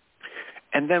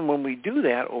 And then when we do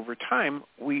that over time,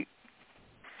 you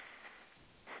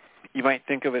might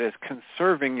think of it as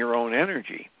conserving your own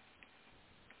energy,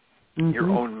 your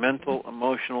own mental,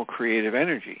 emotional, creative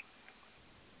energy.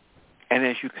 And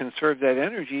as you conserve that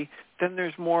energy, then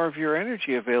there's more of your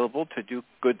energy available to do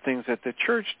good things at the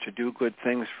church, to do good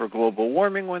things for global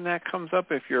warming when that comes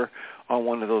up. If you're on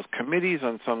one of those committees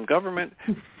on some government,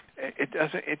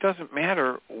 it doesn't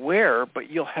matter where, but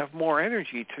you'll have more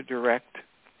energy to direct.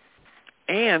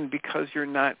 And because you're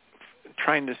not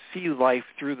trying to see life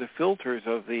through the filters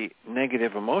of the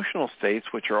negative emotional states,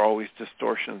 which are always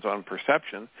distortions on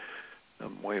perception, the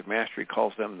Way of Mastery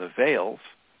calls them the veils.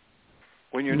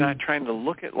 When you're not trying to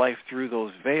look at life through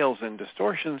those veils and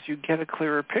distortions, you get a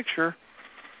clearer picture,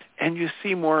 and you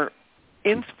see more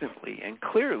instantly and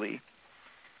clearly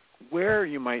where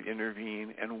you might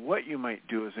intervene and what you might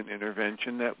do as an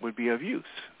intervention that would be of use.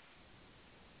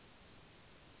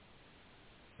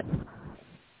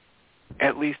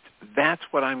 At least that's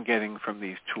what I'm getting from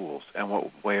these tools and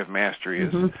what Way of Mastery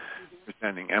is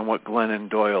presenting and what Glennon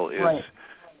Doyle is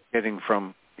getting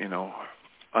from,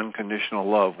 unconditional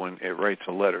love when it writes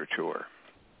a letter to her.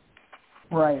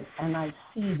 Right, and I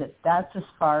see that that's as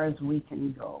far as we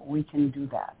can go. We can do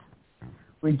that.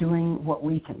 We're doing what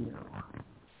we can do.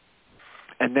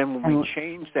 And then when we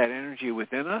change that energy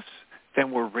within us,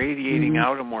 then we're radiating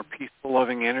out a more peaceful,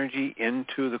 loving energy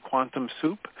into the quantum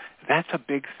soup. That's a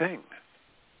big thing.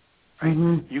 Right?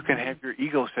 Mm-hmm. You can have your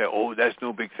ego say, oh, that's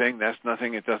no big thing, that's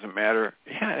nothing, it doesn't matter.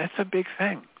 Yeah, that's a big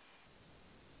thing.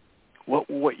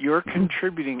 What you're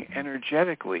contributing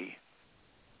energetically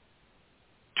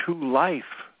to life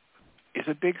is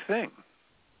a big thing.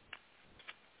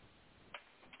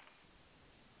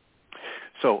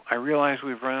 So I realize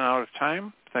we've run out of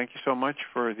time. Thank you so much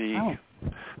for the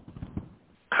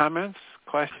comments,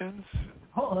 questions.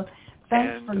 Oh,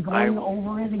 thanks for going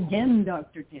over it again,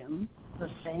 Dr. Tim. The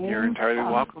same. You're entirely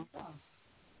welcome.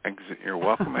 You're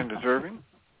welcome and deserving.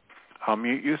 I'll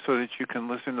mute you so that you can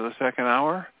listen to the second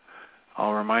hour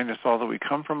I'll remind us all that we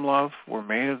come from love. We're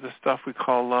made of the stuff we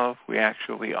call love. We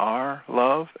actually are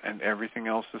love, and everything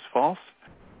else is false.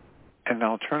 And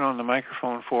I'll turn on the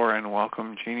microphone for and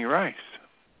welcome Jeanie Ryce.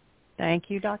 Thank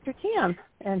you, Dr. Kim.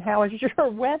 And how is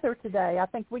your weather today? I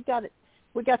think we got it.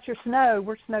 We got your snow.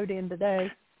 We're snowed in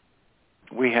today.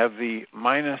 We have the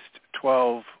minus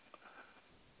 12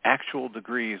 actual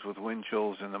degrees with wind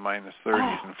chills in the minus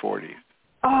 30s and 40s.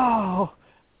 Oh,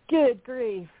 good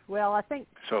grief. Well, I think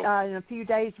so, in a few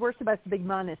days we're supposed to be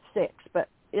minus 6, but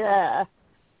yeah.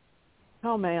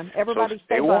 Oh, man. Everybody so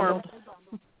stay warm.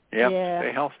 Yep, yeah.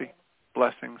 Stay healthy.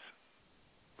 Blessings.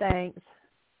 Thanks.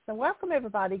 So welcome,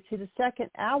 everybody, to the second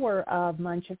hour of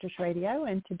MindShifters Radio,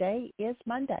 and today is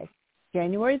Monday,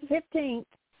 January the 15th,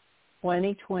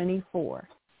 2024.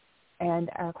 And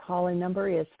our calling number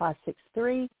is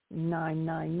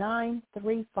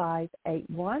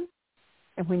 563-999-3581.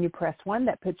 And when you press 1,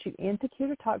 that puts you into queue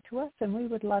to talk to us, and we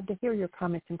would love to hear your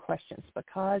comments and questions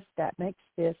because that makes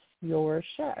this your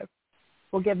show.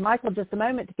 We'll give Michael just a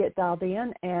moment to get dialed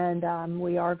in, and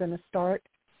we are going to start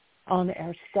on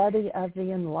our study of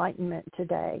the Enlightenment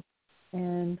today.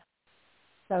 And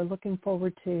so looking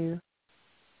forward to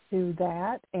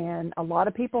that. And a lot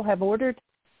of people have ordered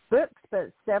books,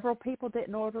 but several people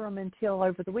didn't order them until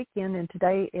over the weekend, and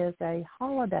today is a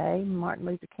holiday, Martin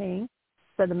Luther King,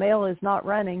 so the mail is not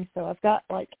running. So I've got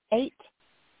like 8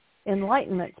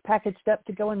 Enlightenments packaged up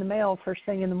to go in the mail first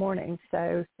thing in the morning.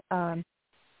 So,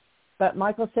 but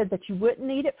Michael said that you wouldn't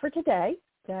need it for today,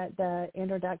 that the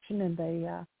introduction and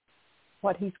the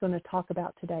what he's going to talk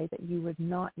about today, that you would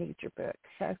not need your book.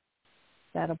 So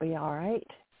that'll be all right.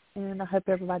 And I hope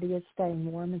everybody is staying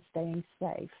warm and staying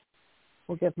safe.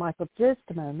 We'll give Michael just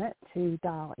a moment to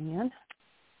dial in.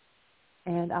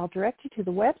 And I'll direct you to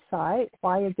the website,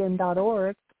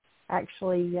 whyagain.org.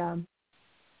 Actually,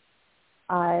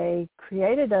 I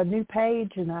created a new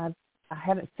page, and I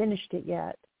haven't finished it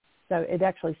yet. So it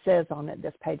actually says on it,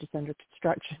 this page is under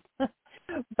construction.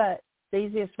 But the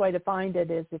easiest way to find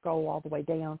it is to go all the way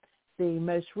down. The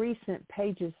most recent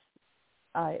pages,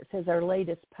 it says our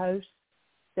latest posts.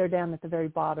 They're down at the very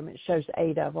bottom. It shows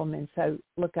 8 of them. And so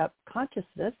look up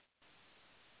consciousness.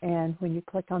 And when you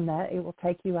click on that, it will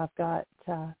take you. I've got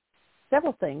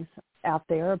several things out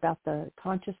there about the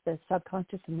conscious, the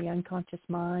subconscious, and the unconscious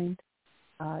mind.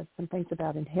 Some things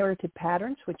about inherited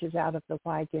patterns, which is out of the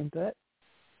Why Again book.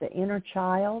 The inner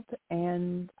child,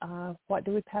 and what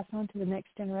do we pass on to the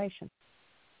next generation.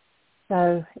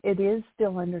 So it is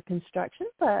still under construction,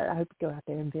 but I hope you go out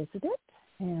there and visit it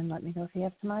and let me know if you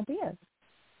have some ideas.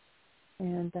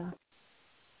 And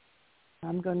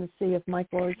I'm going to see if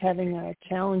Michael is having a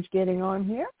challenge getting on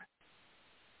here.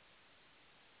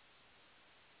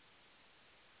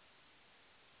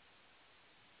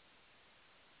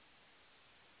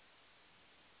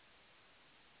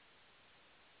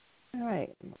 All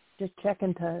right, just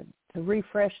checking to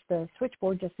refresh the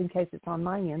switchboard just in case it's on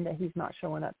my end that he's not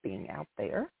showing up being out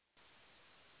there.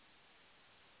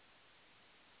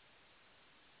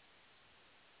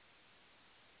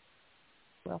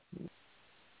 Welcome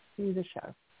to the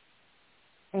show.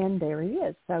 And there he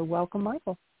is. So welcome,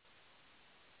 Michael.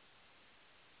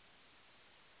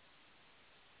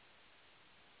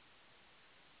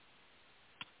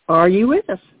 Are you with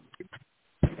us?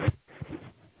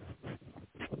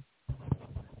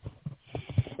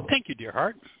 Thank you, dear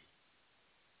heart.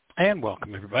 And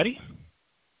welcome, everybody.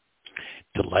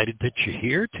 Delighted that you're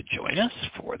here to join us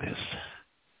for this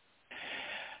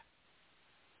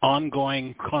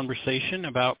ongoing conversation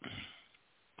about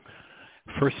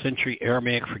first century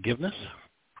Aramaic forgiveness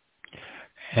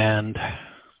and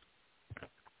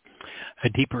a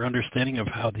deeper understanding of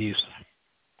how these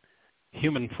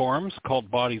human forms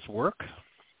called bodies work,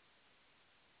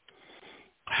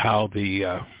 how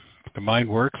the mind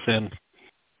works, and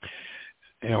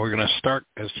we're going to start,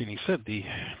 as Jeannie said, the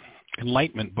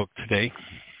Enlightenment book today.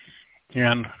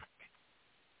 And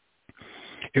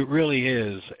it really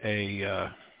is a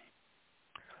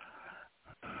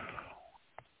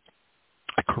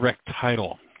correct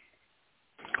title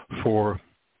for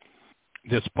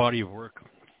this body of work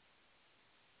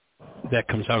that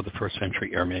comes out of the first century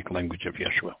Aramaic language of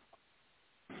Yeshua.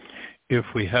 If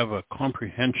we have a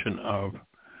comprehension of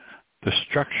the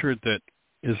structure that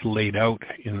is laid out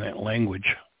in that language,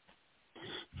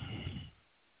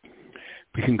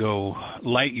 we can go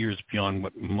light years beyond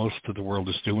what most of the world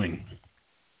is doing.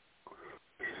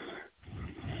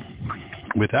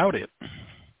 Without it,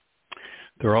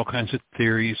 there are all kinds of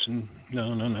theories and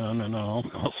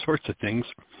all sorts of things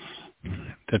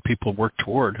that people work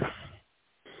toward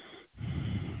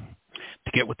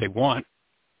to get what they want,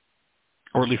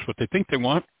 or at least what they think they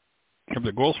want, have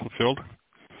their goals fulfilled.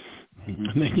 And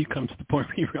then you come to the point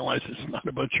where you realize it's not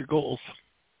about your goals.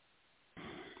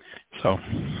 So,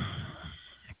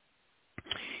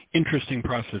 interesting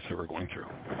process that we're going through.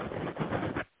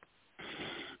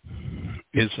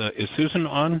 Is Susan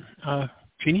on,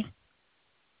 Jeanie?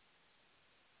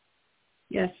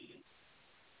 Yes.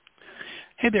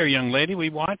 Hey there, young lady. We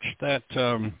watched that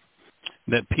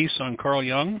that piece on Carl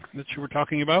Jung that you were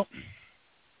talking about.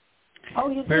 Oh,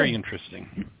 you did? Very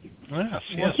interesting. Yes,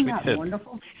 Wasn't we that did.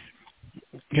 Wonderful?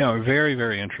 Yeah, very,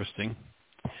 very interesting.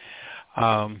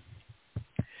 I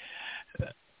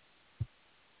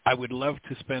would love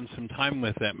to spend some time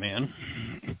with that man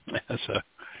as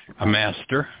a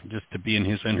master, just to be in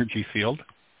his energy field.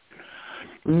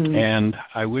 Mm. And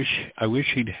I wish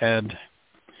he'd had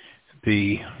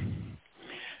the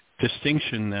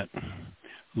distinction that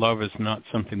love is not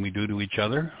something we do to each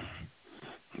other,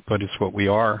 but it's what we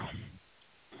are.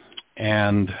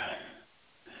 And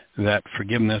that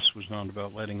forgiveness was not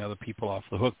about letting other people off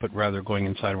the hook, but rather going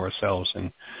inside of ourselves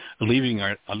and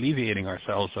alleviating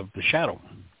ourselves of the shadow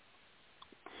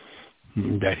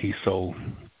that he so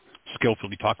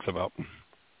skillfully talks about.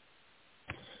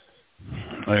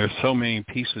 There are so many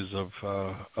pieces of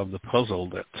the puzzle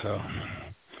that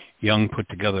Jung put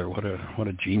together. What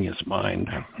a genius mind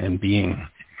and being.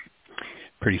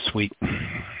 Pretty sweet. So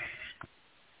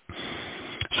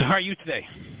how are you today?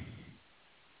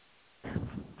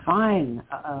 Fine.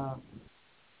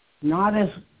 Not as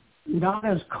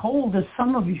cold as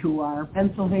some of you are.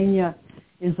 Pennsylvania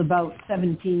is about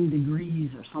 17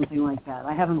 degrees or something like that.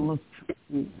 I haven't looked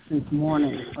since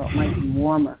morning, so it might be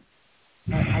warmer.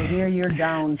 But I hear you're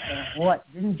down to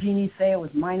what? Didn't Jeanie say it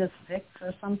was -6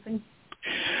 or something?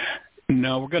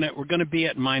 No, we're gonna be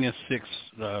at -6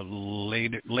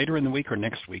 later in the week or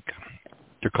next week.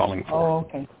 They're calling for. Oh,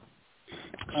 okay.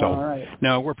 So all right.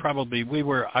 No, I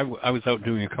was out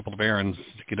doing a couple of errands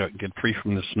to get free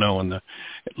from the snow, and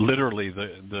literally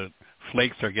the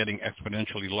flakes are getting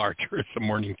exponentially larger as the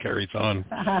morning carries on.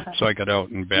 So I got out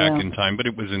and back in time, but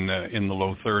it was in the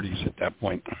low 30s at that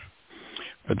point.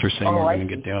 But they're saying we're going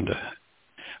to get down to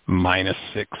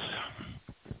 -6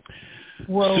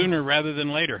 sooner rather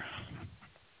than later.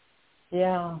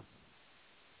 Yeah.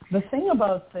 The thing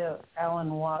about the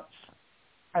Alan Watts,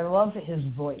 I love his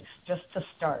voice, just to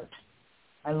start.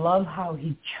 I love how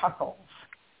he chuckles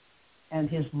and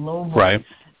his low voice. Right.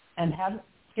 And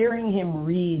hearing him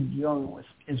read Jung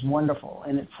is wonderful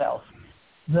in itself.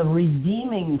 The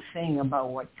redeeming thing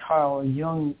about what Carl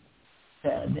Jung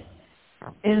said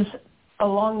is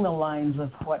along the lines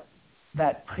of what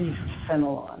that priest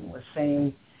Fenelon was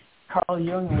saying. Carl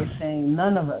Jung was saying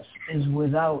none of us is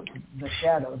without the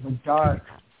shadow, the dark,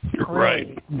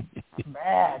 gray,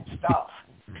 bad stuff.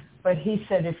 But he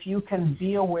said if you can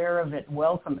be aware of it,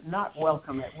 not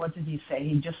welcome it. What did he say?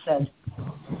 He just said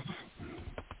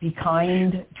be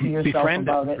kind to yourself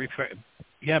about it. Befriend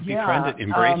it,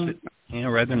 embrace it,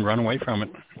 rather than run away from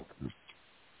it.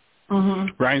 Mm-hmm.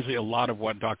 Reminds me a lot of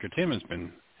what Dr. Tim has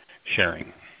been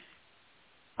sharing.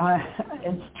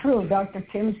 It's true. Dr.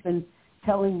 Tim's been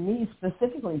telling me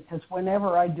specifically, because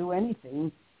whenever I do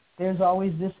anything, there's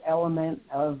always this element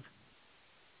of,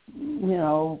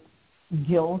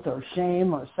 guilt or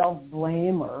shame or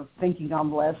self-blame or thinking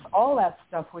I'm less, all that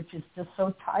stuff, which is just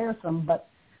so tiresome, but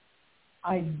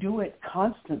I do it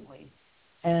constantly.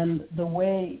 And the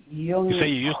way Jung... You say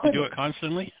you used to do it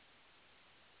constantly?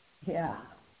 Yeah.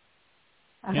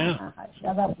 Yeah.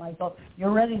 Shut up, Michael.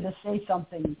 You're ready to say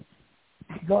something.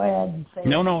 Go ahead and say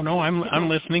No, I'm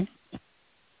listening.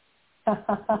 I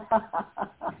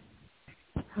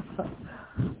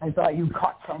thought you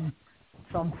caught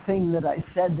something that I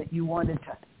said that you wanted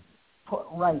to put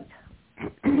right.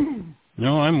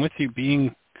 No, I'm with you,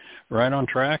 being right on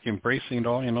track, embracing it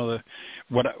all.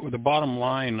 The bottom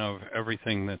line of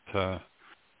everything that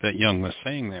Jung was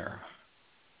saying there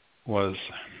was,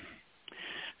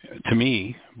 to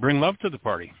me, bring love to the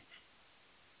party.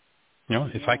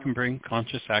 If I can bring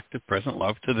conscious, active, present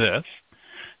love to this,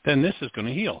 then this is going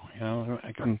to heal.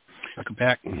 I can go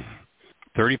back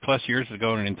 30 plus years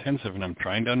ago in an intensive, and I'm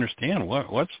trying to understand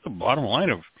what's the bottom line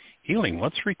of healing.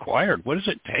 What's required? What does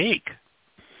it take?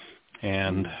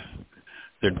 And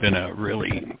there'd been a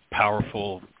really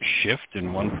powerful shift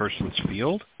in one person's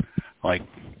field, like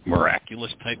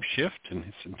miraculous type shift in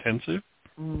his intensive.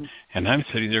 Mm. And I'm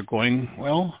sitting there going,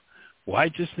 well, why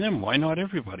just them? Why not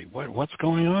everybody? What's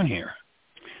going on here?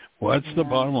 What's the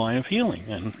bottom line of healing?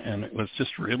 And it was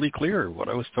just really clear what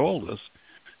I was told was,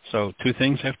 so two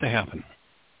things have to happen.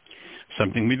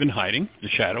 Something we've been hiding, the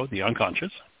shadow, the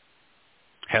unconscious,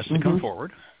 has to come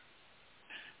forward.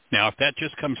 Now, if that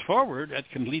just comes forward, that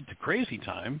can lead to crazy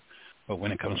time. But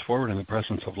when it comes forward in the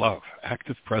presence of love,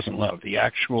 active present love, the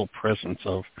actual presence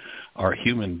of our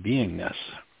human beingness,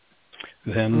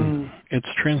 then it's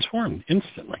transformed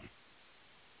instantly.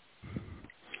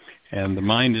 And the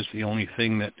mind is the only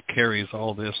thing that carries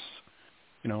all this,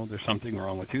 there's something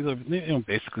wrong with you,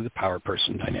 basically the power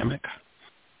person dynamic.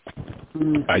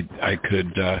 I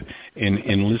could,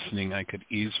 in listening, I could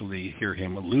easily hear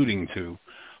him alluding to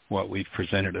what we've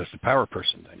presented as the power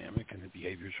person dynamic and the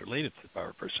behaviors related to the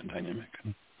power person dynamic.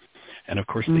 And of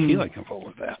course, the healing involved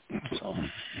with that. So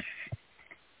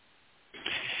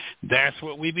that's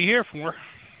what we'd be here for.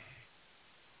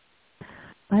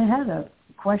 I had a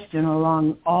question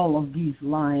along all of these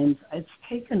lines. It's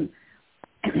taken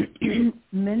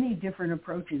many different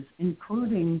approaches,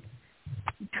 including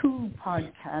 2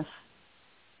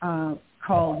 podcasts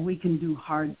called We Can Do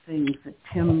Hard Things that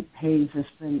Tim Hayes has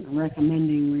been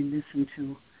recommending we listen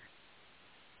to.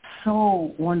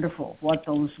 So wonderful what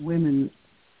those women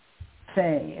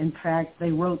say. In fact,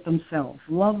 they wrote themselves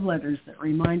love letters that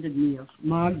reminded me of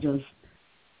Magda's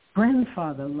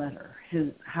grandfather letter,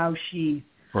 how she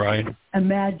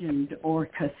imagined or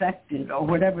cathected or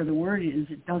whatever the word is.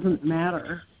 It doesn't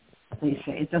matter, they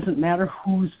say. It doesn't matter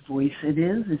whose voice it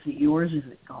is. Is it yours? Is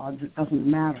it God's? It doesn't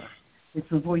matter. It's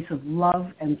the voice of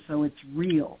love, and so it's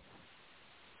real.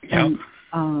 Yep.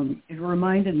 And it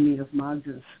reminded me of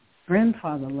Magda's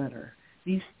grandfather letter.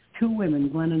 These 2 women,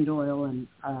 Glennon Doyle and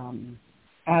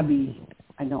Abby,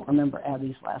 I don't remember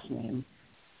Abby's last name,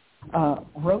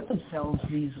 wrote themselves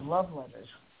these love letters.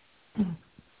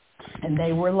 And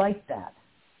they were like that.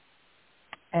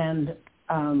 And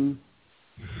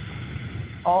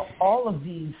all of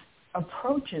these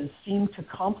approaches seem to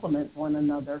complement one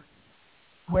another.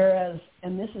 Whereas,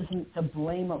 and this isn't to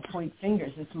blame or point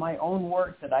fingers, it's my own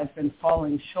work that I've been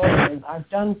falling short with. I've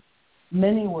done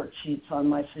many worksheets on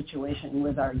my situation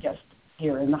with our guest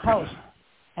here in the house.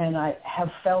 And I have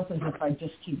felt as if I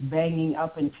just keep banging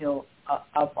up on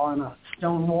a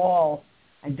stone wall.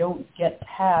 I don't get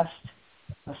past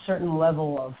a certain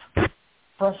level of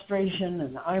frustration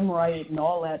and I'm right and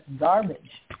all that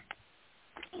garbage.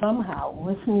 Somehow,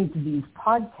 listening to these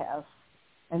podcasts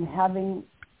and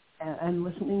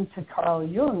listening to Carl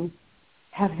Jung,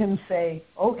 have him say,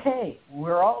 okay,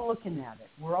 we're all looking at it.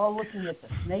 We're all looking at the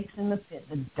snakes in the pit,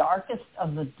 the darkest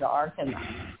of the dark, and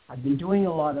I've been doing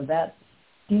a lot of that.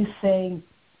 He's saying,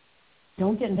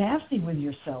 don't get nasty with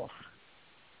yourself.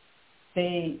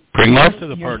 Bring love to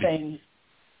the party. Saying,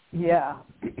 yeah.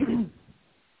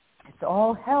 It's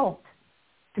all helped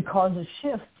to cause a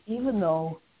shift, even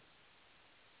though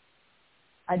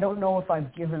I don't know if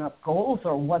I've given up goals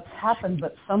or what's happened,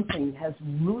 but something has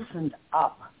loosened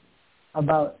up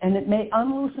and it may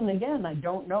unloosen again. I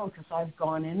don't know, because I've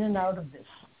gone in and out of this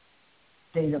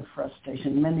state of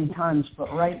frustration many times.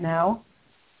 But right now,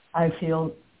 I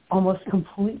feel almost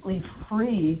completely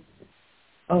free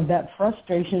of that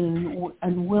frustration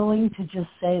and willing to just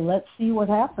say, let's see what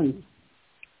happens.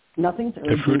 Nothing's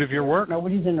urgent. The fruit of your work.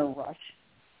 Nobody's in a rush.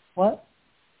 What?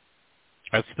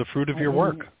 That's the fruit of your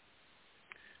work.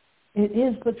 It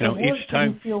is, but the work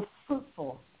doesn't feel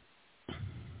fruitful.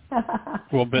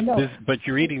 Well, but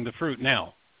you're eating the fruit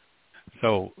now,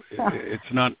 so it's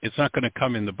not going to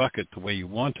come in the bucket the way you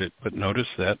want it. But notice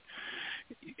that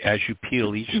as you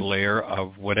peel each layer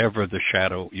of whatever the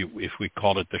shadow, if we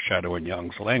call it the shadow in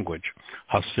Jung's language,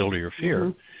 hostility or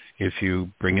fear, if you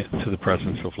bring it to the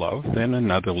presence of love, then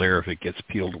another layer of it gets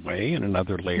peeled away, and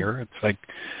another layer. It's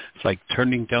like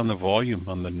turning down the volume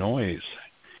on the noise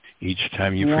each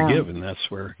time you forgive, and that's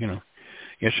where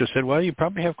Yeshua said, well, you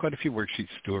probably have quite a few worksheets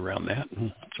to do around that,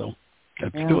 so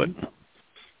let's do it.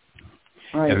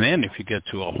 Right. And then if you get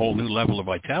to a whole new level of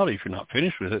vitality, if you're not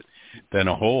finished with it, then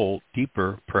a whole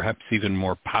deeper, perhaps even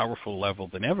more powerful level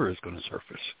than ever is going to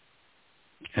surface.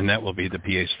 And that will be the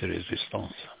pièce de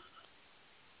résistance.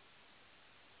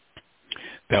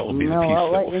 That will be the piece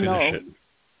that will finish it.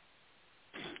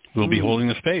 We'll be holding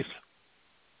the space.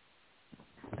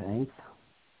 Thanks.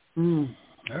 All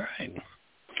right.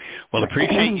 Well,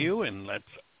 appreciate you, and let's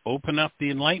open up the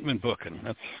Enlightenment book, and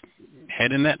let's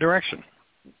head in that direction.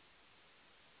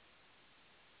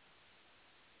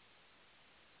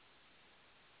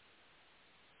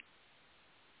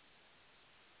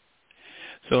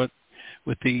 So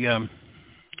with the,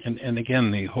 and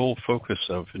again, the whole focus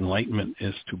of Enlightenment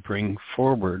is to bring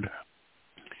forward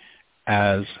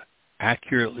as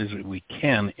accurately as we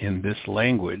can in this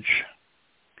language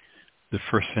the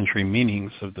first century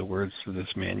meanings of the words of this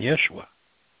man, Yeshua.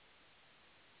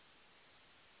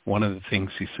 One of the things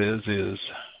he says is,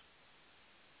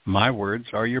 my words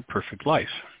are your perfect life.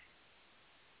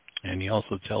 And he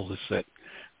also tells us that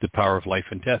the power of life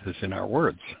and death is in our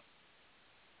words.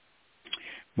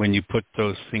 when you put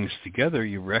those things together,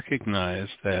 you recognize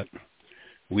that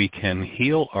we can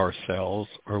heal ourselves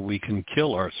or we can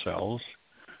kill ourselves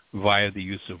via the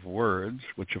use of words,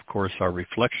 which of course are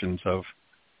reflections of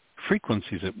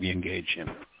frequencies that we engage in.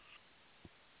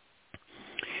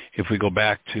 If we go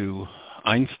back to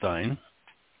Einstein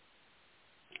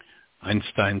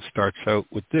starts out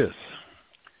with this: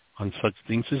 on such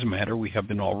things as matter, we have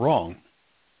been all wrong.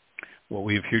 What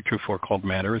we have heretofore called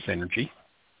matter is energy,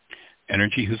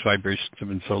 energy whose vibrations have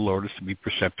been so low as to be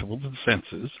perceptible to the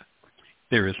senses.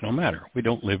 There is no matter. We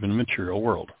don't live in a material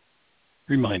world.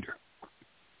 Reminder: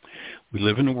 we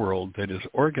live in a world that is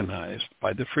organized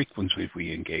by the frequencies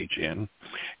we engage in,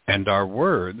 and our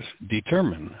words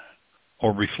determine,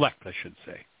 or reflect, I should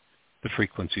say, the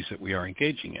frequencies that we are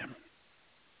engaging in.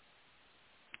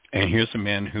 And here's a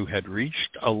man who had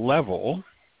reached a level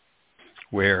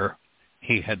where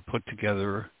he had put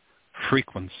together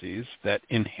frequencies that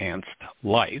enhanced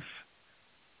life,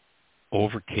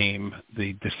 overcame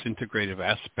the disintegrative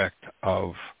aspect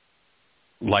of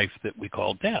life that we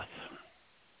call death,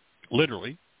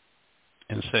 literally,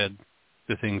 and said,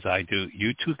 the things I do,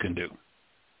 you too can do.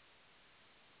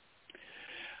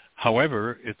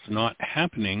 However, it's not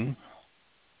happening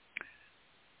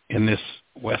in this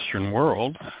Western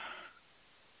world.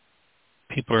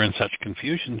 People are in such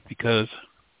confusion because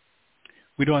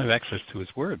we don't have access to his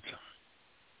words.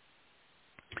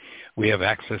 We have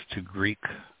access to Greek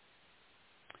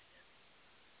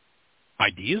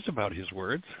ideas about his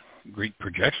words, Greek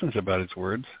projections about his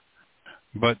words,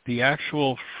 but the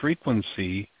actual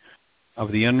frequency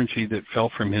of the energy that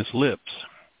fell from his lips,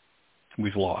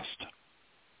 we've lost.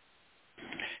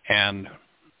 And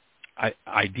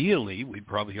ideally, we'd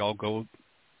probably all go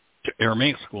to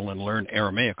Aramaic school and learn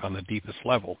Aramaic on the deepest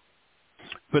level.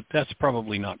 But that's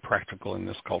probably not practical in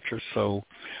this culture, so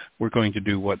we're going to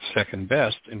do what's second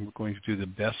best, and we're going to do the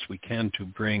best we can to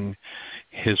bring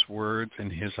his words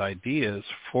and his ideas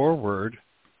forward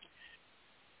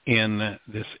in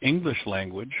this English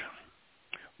language.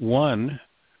 One,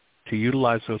 to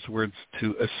utilize those words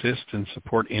to assist and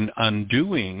support in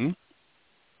undoing,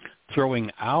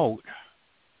 throwing out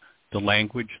the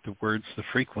language, the words, the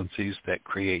frequencies that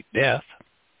create death,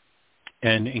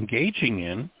 and engaging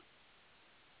in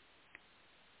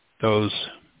those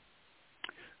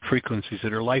frequencies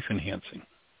that are life-enhancing.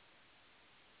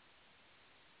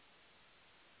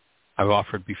 I've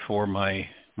offered before my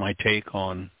take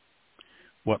on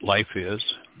what life is,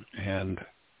 and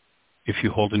if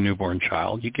you hold a newborn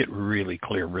child, you get really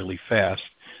clear really fast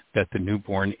that the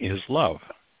newborn is love.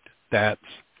 That's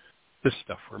the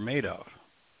stuff we're made of.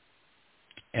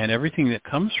 And everything that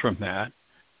comes from that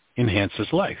enhances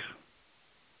life.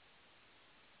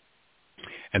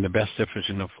 And the best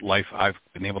definition of life I've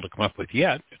been able to come up with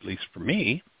yet, at least for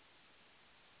me,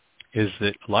 is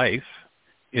that life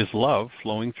is love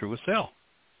flowing through a cell.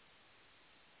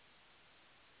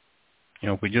 You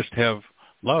know, if we just have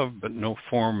love but no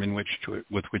form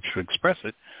with which to express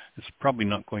it, it's probably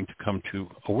not going to come to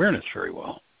awareness very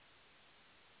well.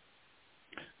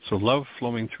 So love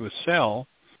flowing through a cell,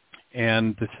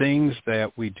 and the things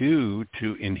that we do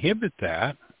to inhibit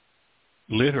that,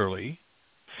 literally,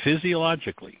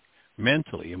 physiologically,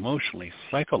 mentally, emotionally,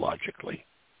 psychologically,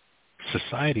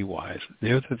 society-wise,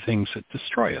 they're the things that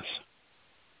destroy us.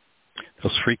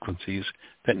 Those frequencies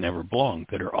that never belong,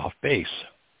 that are off base.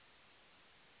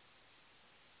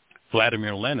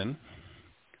 Vladimir Lenin,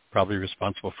 probably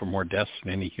responsible for more deaths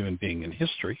than any human being in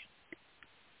history,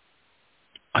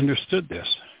 understood this.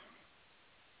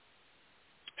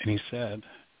 And he said,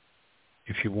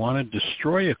 if you want to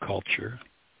destroy a culture,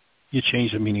 you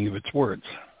change the meaning of its words.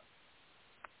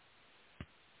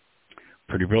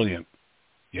 Pretty brilliant.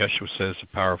 Yeshua says the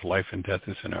power of life and death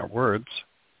is in our words.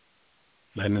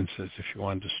 Lenin says if you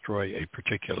want to destroy a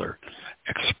particular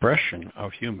expression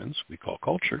of humans, we call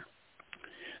culture,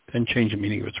 then change the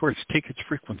meaning of its words. Take its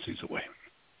frequencies away.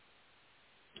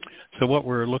 So what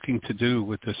we're looking to do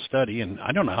with this study, and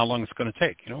I don't know how long it's going to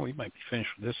take. You know, we might be finished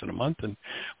with this in a month, and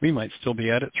we might still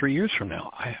be at it 3 years from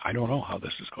now. I don't know how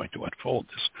this is going to unfold,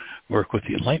 this work with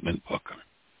the Enlightenment book.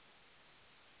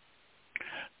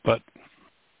 But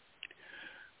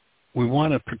we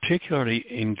want to particularly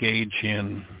engage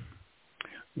in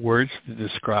words to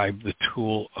describe the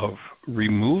tool of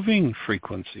removing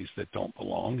frequencies that don't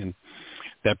belong, and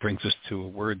that brings us to a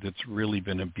word that's really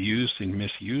been abused and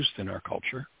misused in our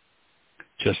culture,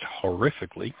 just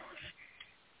horrifically.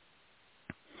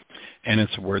 And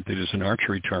it's a word that is an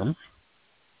archery term.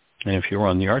 And if you're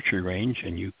on the archery range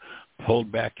and you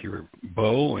pulled back your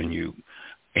bow and you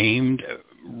aimed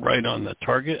right on the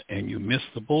target and you missed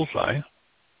the bullseye,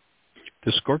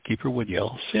 the scorekeeper would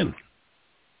yell, sin.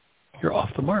 you're off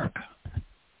the mark.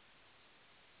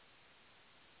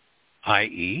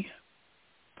 I.e.,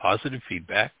 positive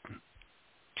feedback,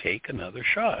 take another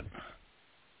shot.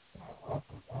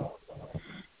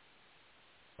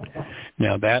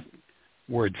 Now that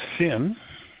word sin,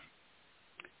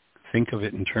 think of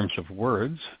it in terms of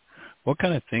words. What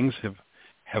kind of things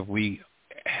have we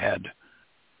had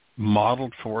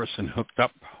modeled for us and hooked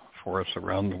up for us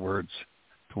around the word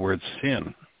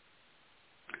sin?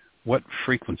 What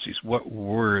frequencies, what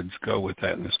words go with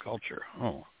that in this culture?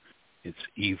 Oh, it's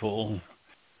evil,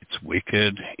 it's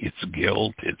wicked, it's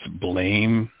guilt, it's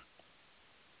blame.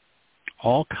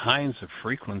 All kinds of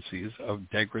frequencies of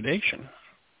degradation.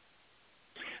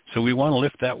 So we want to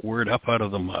lift that word up out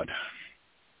of the mud,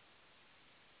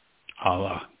 a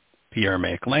la the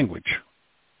Aramaic language.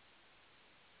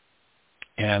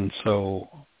 And so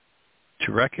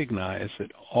to recognize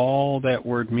that all that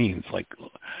word means, like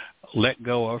let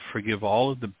go of, forgive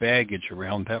all of the baggage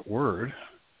around that word,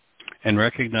 and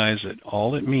recognize that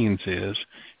all it means is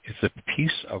it's a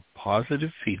piece of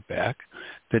positive feedback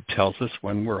that tells us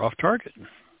when we're off target.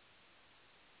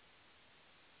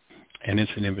 And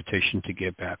it's an invitation to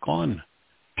get back on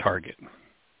target.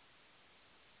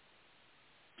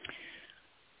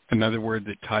 Another word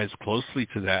that ties closely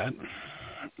to that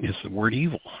is the word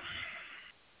evil.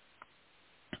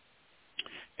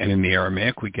 And in the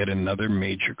Aramaic, we get another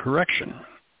major correction.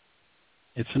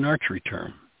 It's an archery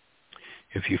term.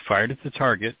 If you fired at the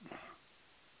target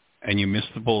and you missed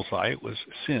the bullseye, it was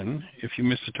sin. If you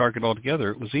missed the target altogether,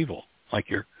 it was evil, like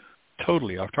you're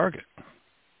totally off target.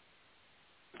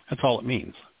 That's all it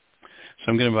means. So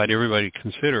I'm going to invite everybody to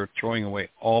consider throwing away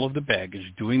all of the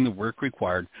baggage, doing the work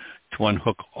required to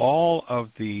unhook all of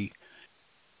the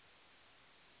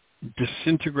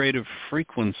disintegrative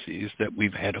frequencies that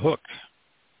we've had hooked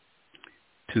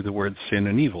to the word sin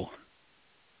and evil.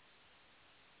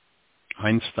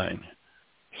 Einstein,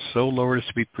 so lower as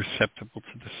to be perceptible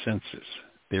to the senses,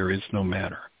 there is no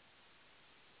matter.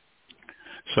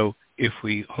 So if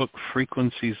we hook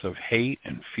frequencies of hate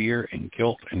and fear and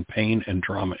guilt and pain and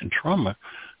drama and trauma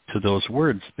to those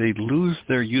words, they lose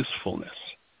their usefulness,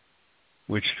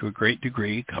 which to a great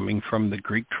degree, coming from the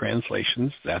Greek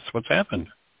translations, that's what's happened.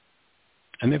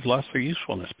 And they've lost their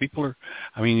usefulness. People are,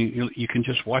 I mean, you can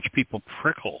just watch people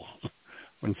prickle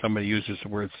when somebody uses the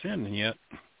word sin, and yet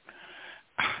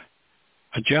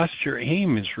adjust your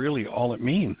aim is really all it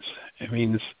means. It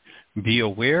means be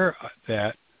aware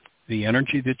that the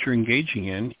energy that you're engaging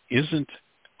in isn't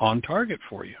on target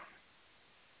for you.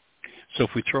 So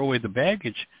if we throw away the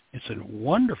baggage, it's a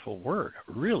wonderful word,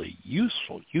 a really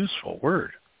useful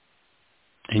word.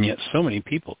 And yet so many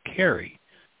people carry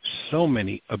so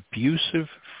many abusive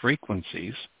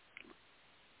frequencies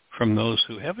from those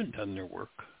who haven't done their work.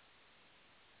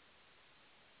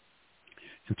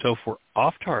 And so if we're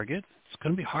off target, it's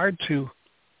going to be hard to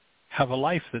have a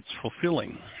life that's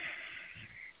fulfilling.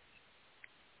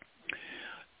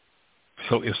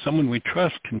 So if someone we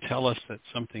trust can tell us that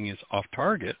something is off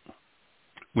target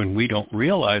when we don't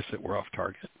realize that we're off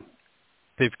target,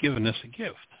 they've given us a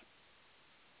gift.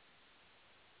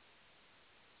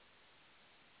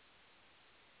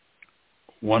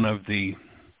 One of the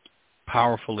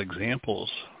powerful examples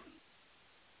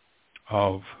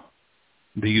of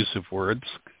the use of words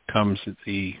comes at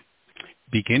the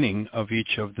beginning of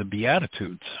each of the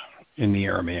Beatitudes in the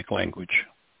Aramaic language.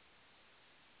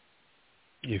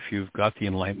 If you've got the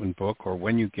Enlightenment book, or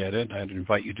when you get it, I'd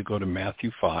invite you to go to Matthew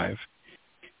 5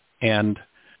 and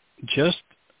just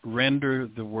render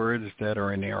the words that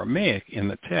are in Aramaic in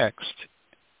the text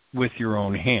with your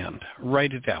own hand.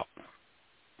 Write it out.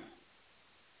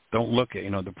 Don't look at,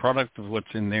 the product of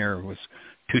what's in there was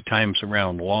 2 times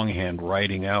around longhand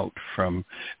writing out from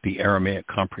the Aramaic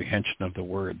comprehension of the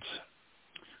words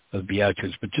of the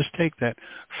Beatitudes. But just take that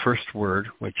first word,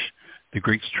 which the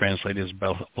Greeks translate as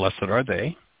blessed are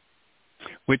they,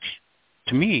 which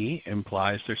to me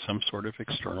implies there's some sort of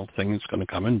external thing that's going to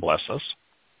come and bless us.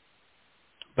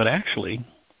 But actually,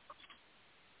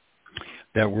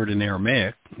 that word in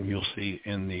Aramaic, you'll see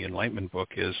in the Enlightenment book,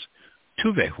 is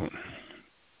tuvehun.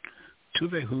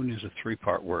 Tuvehun is a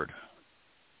 3-part word.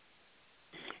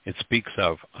 It speaks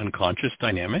of unconscious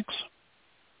dynamics.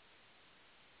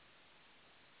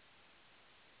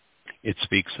 It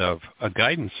speaks of a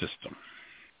guidance system.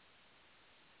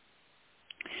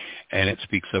 And it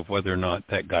speaks of whether or not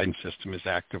that guidance system is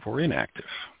active or inactive.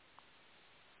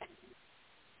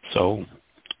 So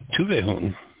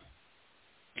tuvehun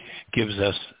gives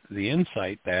us the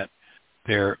insight that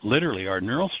there literally are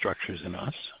neural structures in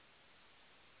us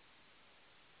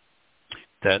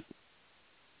that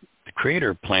the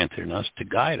Creator planted in us to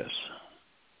guide us.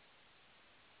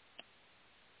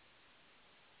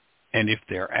 And if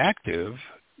they're active,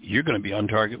 you're going to be on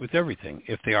target with everything.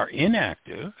 If they are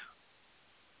inactive,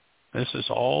 this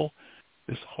whole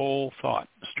thought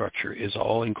structure is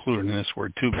all included in this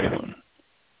word tubular.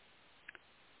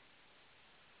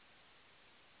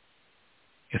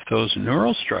 If those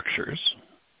neural structures,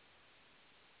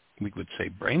 we would say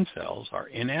brain cells, are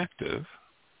inactive,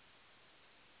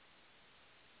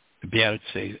 the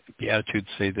Beatitudes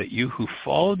say that you who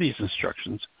follow these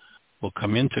instructions will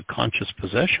come into conscious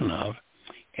possession of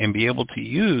and be able to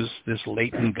use this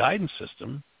latent guidance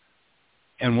system.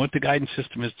 And what the guidance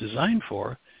system is designed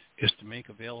for is to make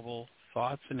available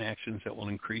thoughts and actions that will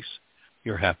increase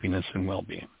your happiness and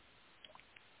well-being.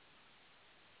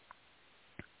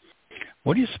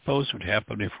 What do you suppose would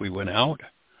happen if we went out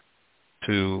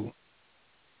to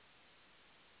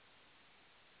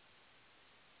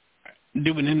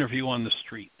do an interview on the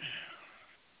street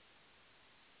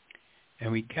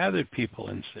and we gathered people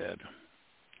and said,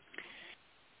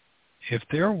 if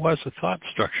there was a thought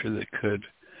structure that could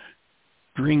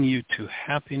bring you to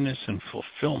happiness and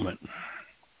fulfillment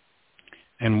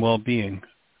and well-being,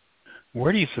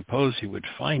 where do you suppose you would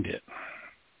find it?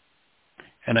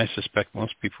 And I suspect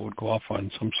most people would go off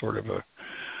on some sort of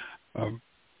a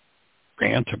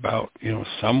rant about,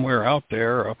 somewhere out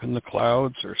there up in the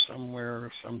clouds or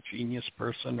somewhere, some genius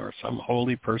person or some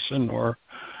holy person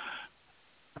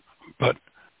but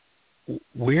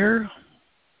where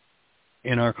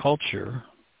in our culture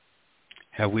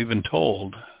have we been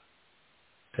told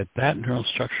that neural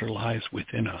structure lies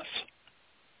within us?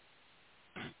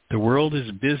 The world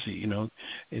is busy.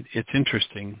 It's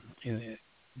interesting.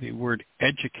 The word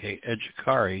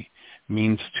educare,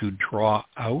 means to draw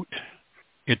out.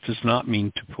 It does not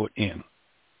mean to put in.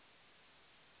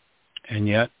 And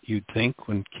yet you'd think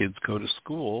when kids go to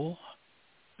school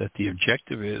that the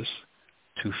objective is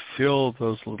to fill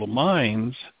those little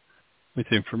minds with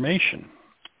information,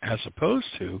 as opposed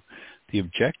to the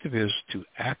objective is to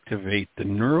activate the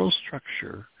neural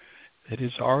structure that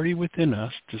is already within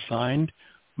us, designed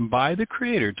by the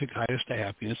Creator to guide us to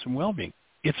happiness and well-being.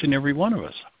 It's in every one of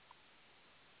us.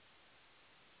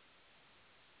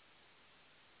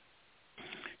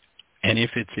 And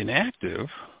if it's inactive,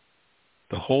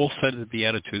 the whole set of the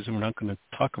Beatitudes, and we're not going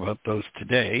to talk about those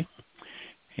today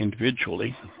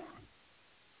individually,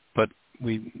 but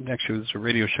there's a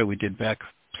radio show we did back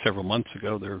several months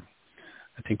ago.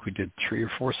 I think we did 3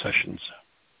 or 4 sessions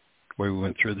where we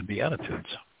went through the Beatitudes.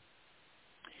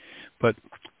 But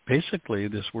basically,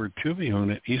 this word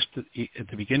tuviyun at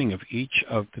the beginning of each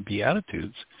of the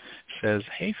Beatitudes says,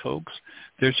 hey, folks,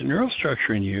 there's a neural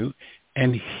structure in you,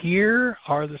 and here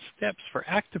are the steps for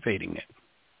activating it.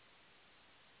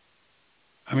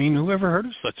 I mean, who ever heard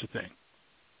of such a thing?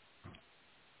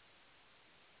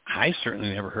 I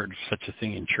certainly never heard of such a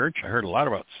thing in church. I heard a lot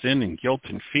about sin and guilt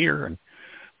and fear and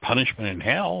punishment and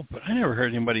hell, but I never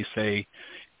heard anybody say,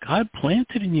 God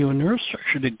planted in you a neural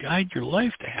structure to guide your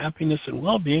life to happiness and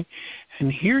well-being,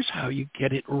 and here's how you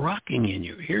get it rocking in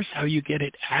you. Here's how you get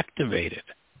it activated.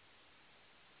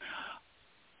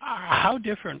 How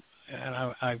different, and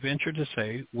I venture to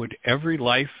say, would every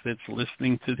life that's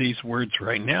listening to these words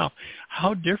right now,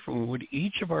 how different would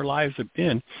each of our lives have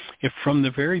been if from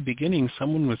the very beginning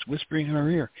someone was whispering in our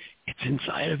ear, it's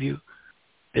inside of you.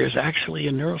 There's actually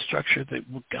a neural structure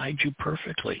that will guide you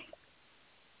perfectly.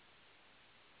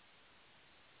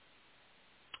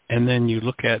 And then you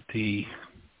look at the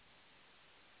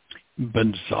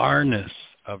bizarreness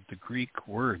of the Greek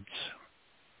words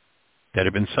that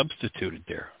have been substituted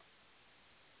there.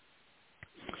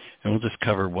 And we'll just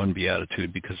cover one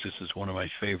beatitude because this is one of my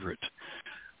favorite,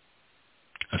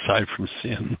 aside from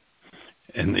sin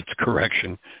and its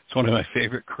correction. It's one of my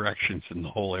favorite corrections in the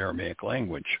whole Aramaic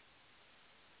language.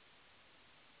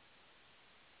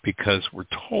 Because we're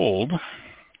told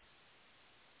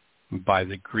by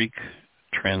the Greek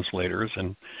translators,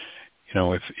 and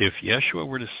if Yeshua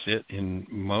were to sit in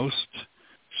most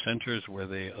centers where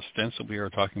they ostensibly are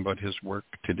talking about his work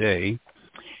today,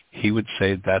 he would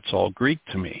say that's all Greek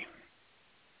to me.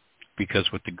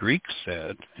 Because what the Greeks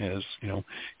said is,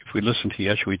 if we listen to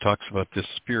Yeshua, he talks about this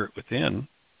spirit within,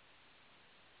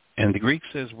 and the Greek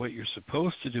says what you're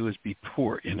supposed to do is be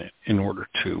poor in it in order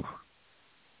to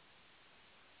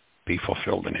be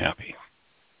fulfilled and happy.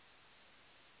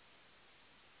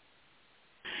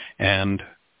 And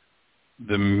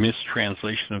the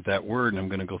mistranslation of that word, and I'm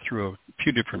going to go through a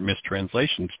few different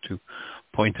mistranslations to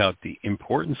point out the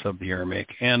importance of the Aramaic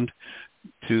and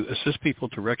to assist people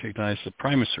to recognize the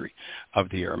primacy of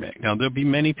the Aramaic. Now, there'll be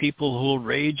many people who will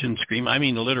rage and scream. I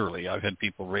mean, literally, I've had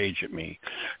people rage at me.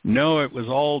 No, it was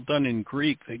all done in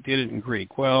Greek. They did it in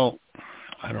Greek. Well,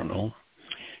 I don't know.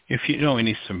 if you know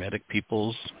any Semitic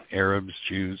peoples, Arabs,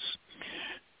 Jews,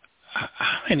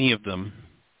 how many of them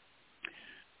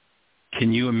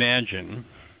can you imagine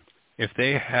if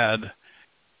they had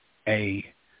a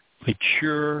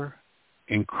mature,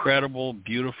 incredible,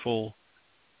 beautiful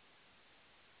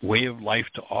way of life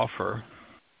to offer?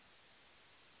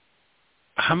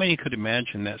 How many could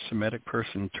imagine that Semitic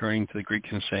person turning to the Greek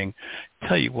and saying,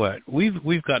 "Tell you what,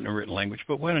 we've gotten a written language,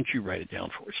 but why don't you write it down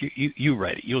for us? You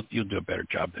write it. You'll do a better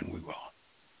job than we will."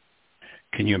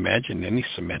 Can you imagine any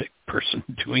Semitic person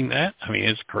doing that? I mean,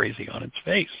 it's crazy on its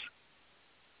face.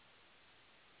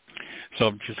 So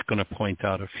I'm just going to point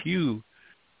out a few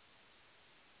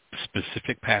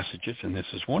specific passages, and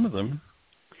this is one of them,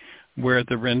 where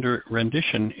the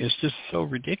rendition is just so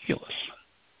ridiculous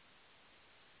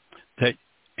that,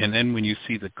 and then when you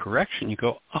see the correction, you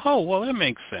go, "Oh, well, that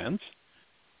makes sense."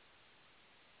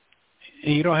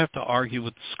 And you don't have to argue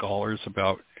with the scholars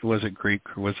about was it Greek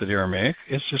or was it Aramaic.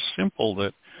 It's just simple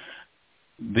that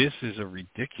this is a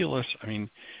ridiculous. I mean,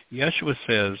 Yeshua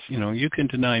says, you can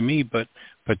deny me, but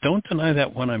don't deny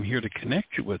that one I'm here to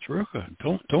connect you with, Rucha.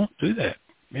 Don't do that.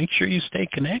 Make sure you stay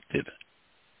connected.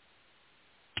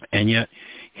 And yet,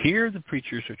 here the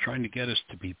preachers are trying to get us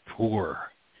to be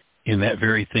poor in that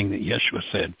very thing that Yeshua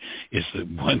said is the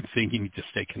one thing you need to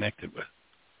stay connected with.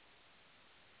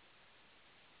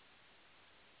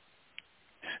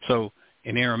 So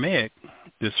in Aramaic,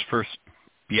 this first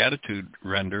beatitude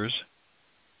renders,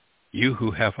 "You who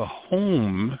have a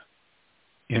home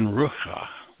in Rucha,"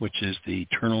 which is the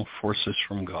eternal forces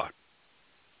from God.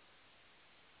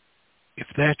 If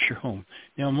that's your home.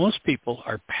 Now, most people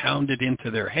are pounded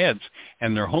into their heads,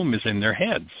 and their home is in their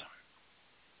heads.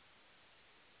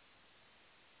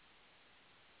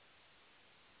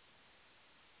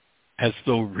 As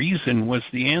though reason was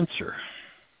the answer.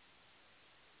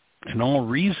 And all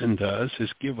reason does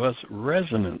is give us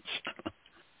resonance.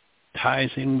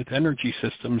 Ties in with energy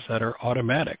systems that are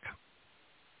automatic.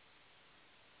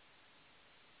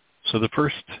 So the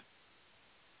first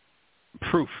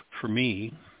proof for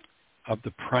me of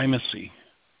the primacy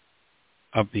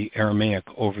of the Aramaic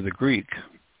over the Greek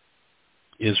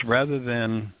is rather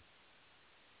than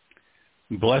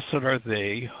 "Blessed are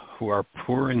they who are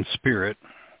poor in spirit,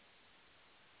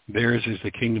 theirs is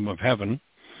the kingdom of heaven."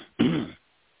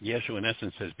 Yeshua, in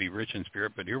essence, says be rich in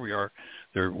spirit, but here we are.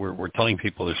 We're telling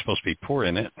people they're supposed to be poor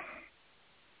in it,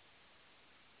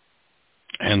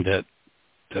 and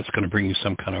that's going to bring you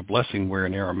some kind of blessing, where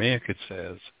in Aramaic it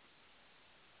says,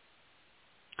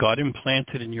 God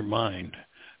implanted in your mind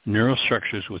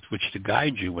neurostructures with which to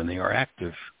guide you when they are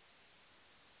active.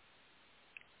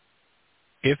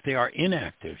 If they are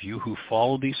inactive, you who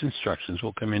follow these instructions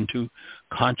will come into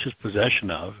conscious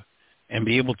possession of and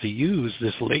be able to use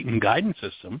this latent guidance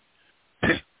system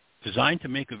designed to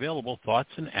make available thoughts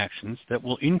and actions that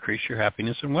will increase your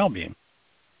happiness and well-being.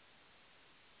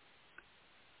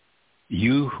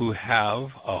 You who have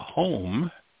a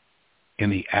home in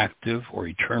the active or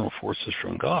eternal forces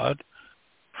from God,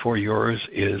 for yours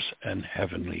is an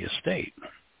heavenly estate.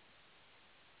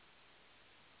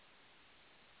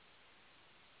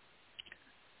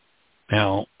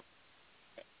 Now,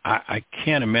 I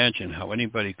can't imagine how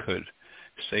anybody could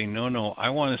say, no, I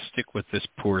want to stick with this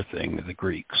poor thing, the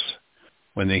Greeks.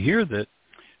 When they hear that,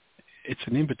 it's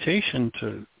an invitation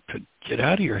to get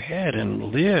out of your head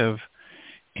and live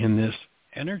in this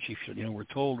energy field. We're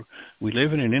told we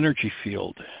live in an energy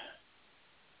field.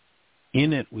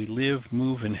 In it, we live,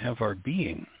 move, and have our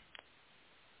being.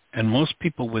 And most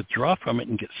people withdraw from it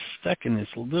and get stuck in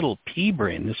this little pea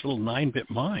brain, this little 9-bit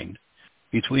mind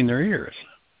between their ears.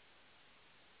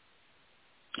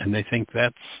 And they think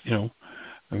that's,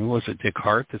 was it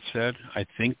Descartes that said, "I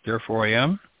think, therefore I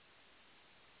am"?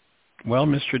 Well,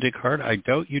 Mr. Descartes, I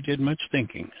doubt you did much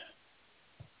thinking.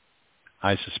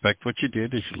 I suspect what you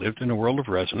did is you lived in a world of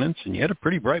resonance, and you had a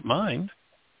pretty bright mind.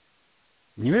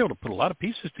 And you were able to put a lot of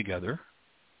pieces together.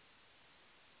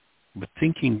 But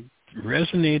thinking,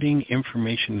 resonating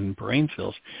information in brain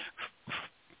cells,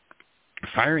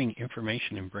 firing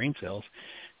information in brain cells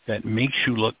that makes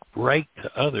you look bright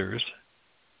to others,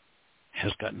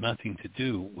 has got nothing to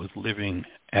do with living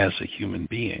as a human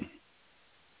being.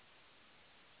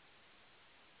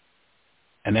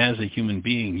 And as a human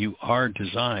being, you are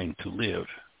designed to live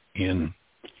in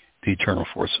the eternal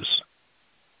forces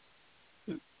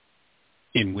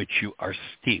in which you are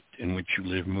steeped, in which you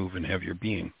live, move, and have your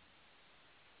being.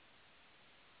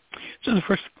 So the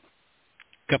first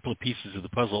couple of pieces of the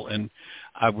puzzle, and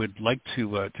I would like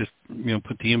to just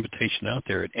put the invitation out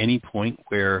there at any point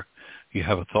where you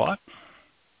have a thought,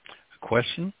 a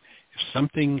question, If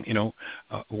something,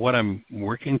 what I'm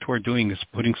working toward doing is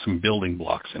putting some building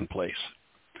blocks in place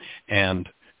and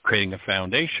creating a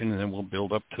foundation, and then we'll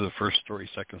build up to the first story,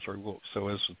 second story. So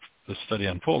as the study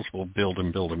unfolds, we'll build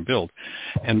and build and build.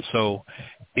 And so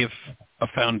if a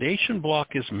foundation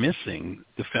block is missing,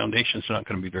 the foundation is not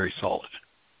going to be very solid.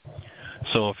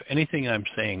 So if anything I'm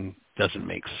saying doesn't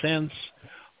make sense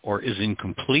or is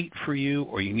incomplete for you,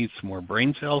 or you need some more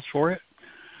brain cells for it,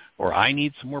 or I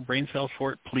need some more brain cells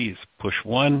for it, please push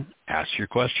 1, ask your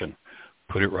question.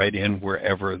 Put it right in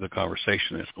wherever the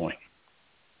conversation is going.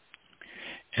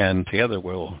 And together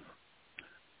we'll,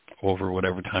 over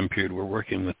whatever time period we're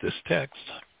working with this text,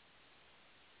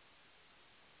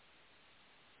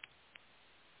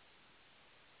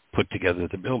 put together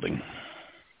the building.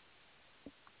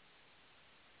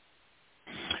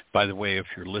 By the way, if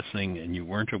you're listening and you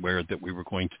weren't aware that we were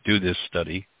going to do this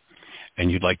study and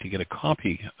you'd like to get a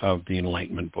copy of the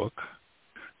Enlightenment book,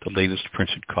 the latest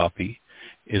printed copy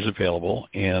is available,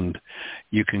 and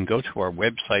you can go to our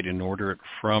website and order it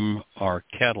from our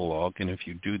catalog, and if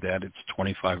you do that, it's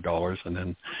 $25, and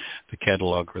then the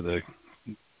catalog or the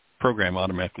program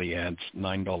automatically adds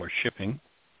 $9 shipping.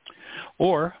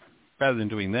 Or, rather than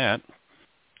doing that,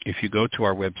 if you go to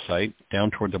our website,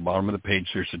 down toward the bottom of the page,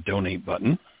 there's a donate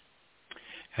button.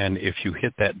 And if you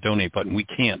hit that donate button, we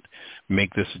can't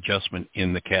make this adjustment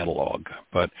in the catalog.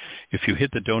 But if you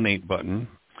hit the donate button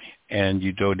and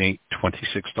you donate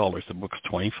 $26, the book's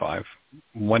 $25,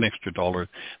 $1 extra,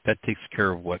 that takes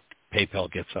care of what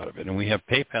PayPal gets out of it. And we have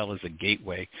PayPal as a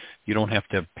gateway. You don't have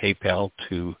to have PayPal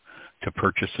to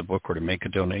purchase a book or to make a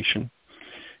donation.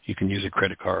 You can use a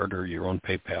credit card or your own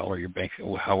PayPal or your bank,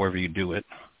 however you do it.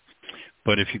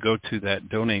 But if you go to that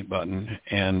donate button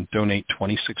and donate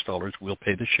 $26, we'll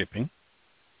pay the shipping.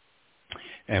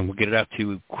 And we'll get it out to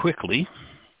you quickly.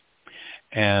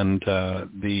 And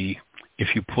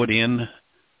if you put in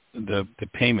the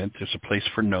payment, there's a place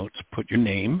for notes. Put your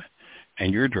name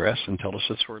and your address and tell us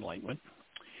it's for Enlightenment.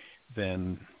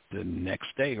 Then the next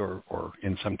day, or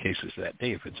in some cases that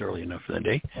day, if it's early enough for that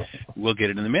day, we'll get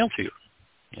it in the mail to you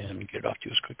and get it off to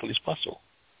you as quickly as possible.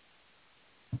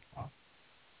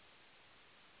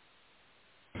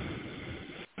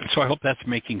 So I hope that's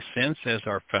making sense as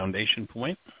our foundation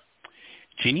point.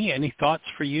 Jeanie, any thoughts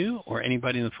for you or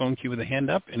anybody in the phone queue with a hand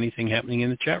up? Anything happening in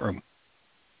the chat room?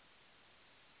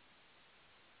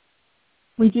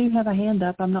 We do have a hand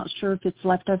up. I'm not sure if it's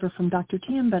left over from Dr.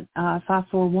 Tim, but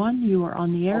 541, you are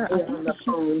on the air. I think it's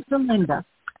from Linda.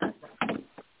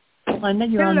 Linda,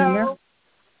 you're on the air.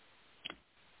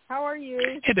 How are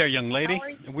you? Hey there, young lady.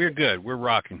 We're good. We're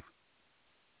rocking.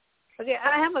 Okay,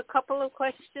 I have a couple of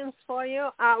questions for you.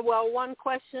 One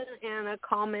question and a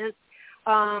comment,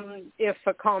 if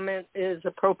a comment is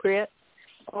appropriate.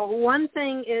 One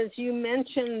thing is you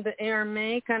mentioned the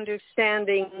Aramaic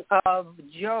understanding of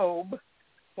Job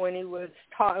when he was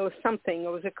taught. It was something.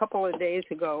 It was a couple of days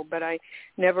ago, but I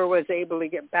never was able to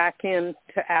get back in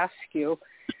to ask you.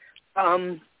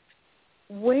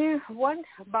 What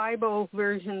Bible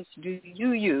versions do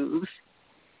you use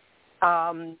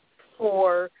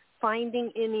for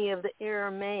finding any of the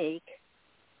Aramaic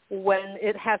when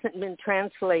it hasn't been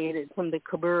translated from the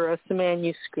Kibburis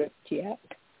manuscript yet?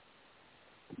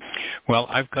 Well,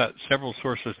 I've got several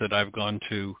sources that I've gone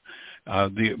to.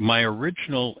 My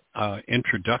original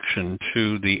introduction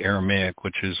to the Aramaic,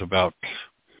 which is about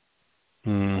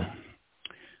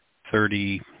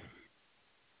 30,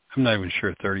 I'm not even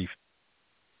sure,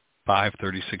 35,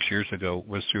 36 years ago,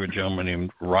 was through a gentleman named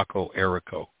Rocco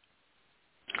Errico.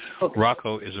 Okay.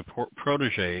 Rocco is a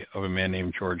protege of a man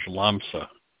named George Lamsa.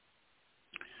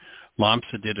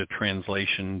 Lamsa did a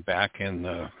translation back in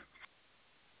the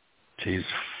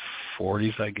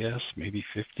 40s, I guess, maybe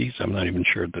 50s. I'm not even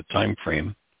sure the time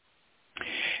frame.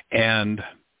 And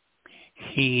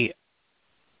he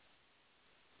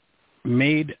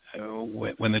made,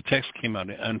 when the text came out,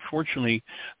 unfortunately,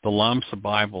 the Lamsa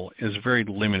Bible is very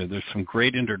limited. There's some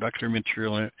great introductory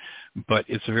material in it, but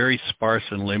it's very sparse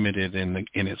and limited in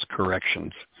its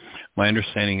corrections. My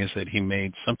understanding is that he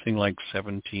made something like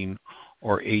 17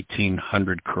 or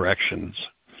 1,800 corrections.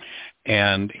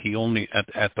 And he only,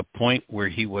 at the point where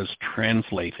he was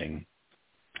translating,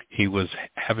 he was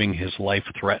having his life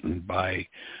threatened by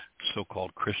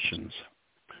so-called Christians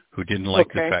who didn't like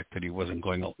the fact that he wasn't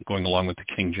going along with the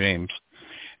King James.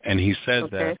 And he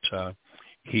said that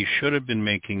he should have been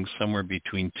making somewhere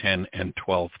between 10 and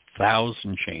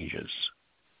 12,000 changes.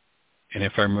 And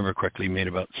if I remember correctly, he made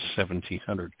about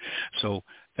 1,700. So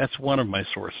that's one of my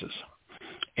sources.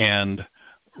 And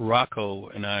Rocco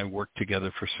and I worked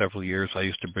together for several years. I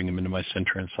used to bring him into my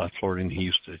center in South Florida, and he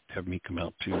used to have me come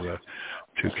out to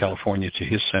California to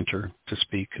his center to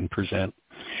speak and present.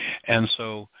 And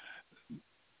so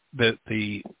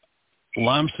the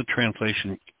Lamsa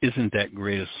translation isn't that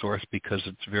great a source because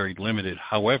it's very limited.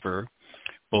 However,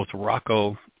 both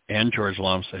Rocco and George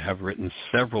Lamsa have written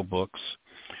several books,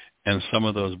 and some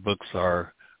of those books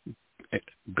are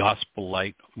gospel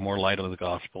light, more light of the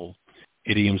gospel,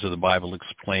 idioms of the Bible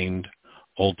explained,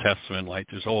 Old Testament light.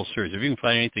 There's a whole series. If you can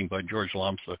find anything by George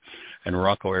Lamsa and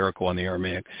Rocco Errico on the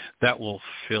Aramaic, that will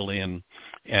fill in.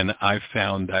 And I've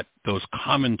found that those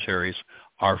commentaries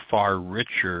are far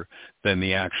richer than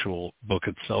the actual book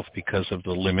itself because of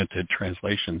the limited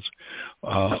translations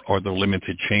or the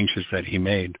limited changes that he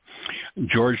made.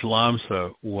 George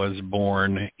Lamsa was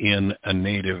born in a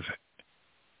native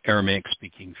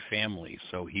Aramaic-speaking family,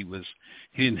 so he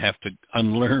didn't have to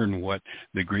unlearn what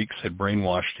the Greeks had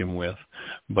brainwashed him with,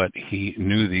 but he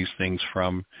knew these things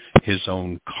from his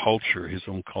own culture, his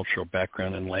own cultural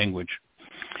background and language.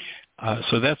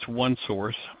 So that's one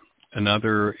source.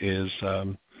 Another is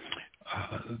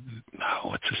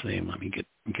what's his name? Let me get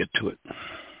to it.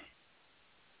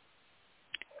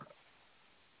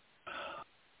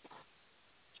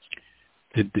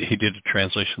 He did a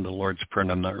translation of the Lord's Prayer,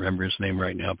 and I'm not remembering his name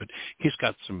right now, but he's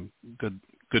got some good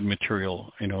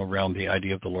material, around the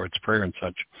idea of the Lord's Prayer and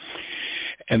such.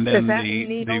 And then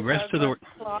the rest of the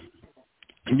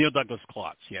Neil Douglas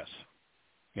Klotz, yes.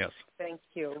 Thank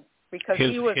you, because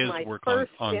he was my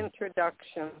first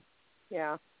introduction.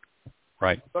 Yeah.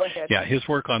 Right. Go ahead. Yeah, his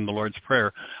work on the Lord's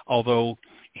Prayer, although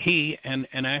he and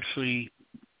actually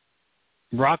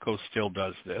Rocco still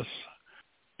does this,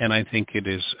 and I think it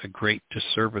is a great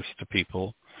disservice to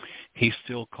people. He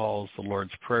still calls the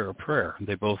Lord's Prayer a prayer.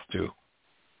 They both do.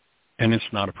 And it's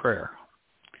not a prayer.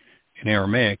 In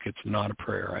Aramaic, it's not a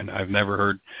prayer. And I've never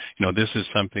heard, this is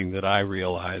something that I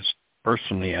realized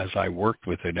personally as I worked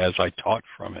with it, as I taught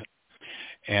from it.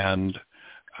 And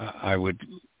I would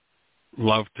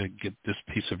love to get this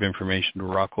piece of information to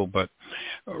Rocco, but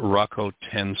Rocco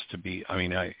tends to be,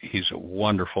 he's a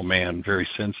wonderful man, very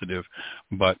sensitive,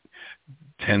 but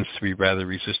tends to be rather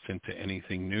resistant to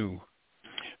anything new.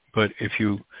 But if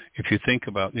you think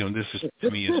about, this is,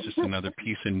 to me, is just another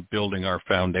piece in building our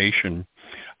foundation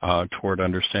toward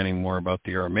understanding more about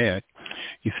the Aramaic.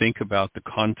 You think about the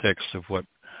context of what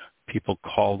people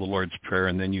call the Lord's Prayer,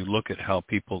 and then you look at how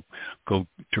people go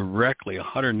directly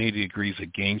 180 degrees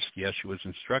against Yeshua's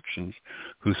instructions,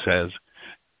 who says,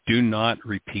 do not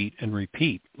repeat and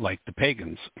repeat like the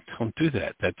pagans. Don't do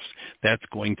that. That's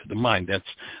going to the mind.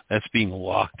 That's being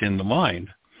locked in the mind.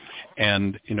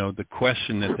 And, the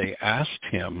question that they asked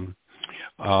him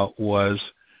was,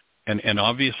 and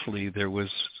obviously there was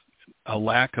a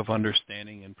lack of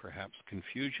understanding and perhaps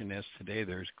confusion, as today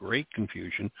there's great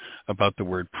confusion about the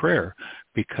word prayer,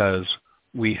 because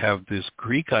we have this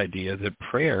Greek idea that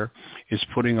prayer is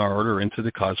putting our order into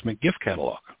the cosmic gift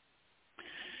catalog.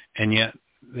 And yet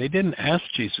they didn't ask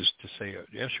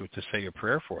Yeshua to say a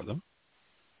prayer for them.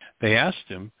 They asked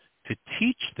him to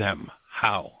teach them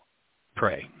how to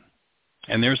pray.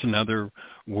 And there's another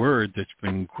word that's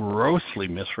been grossly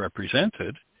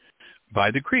misrepresented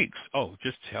by the Greeks. Oh,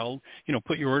 just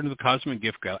put your word in the cosmic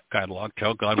gift catalog,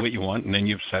 tell God what you want, and then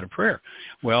you've said a prayer.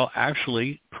 Well,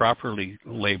 actually, properly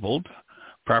labeled,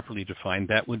 properly defined,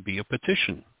 that would be a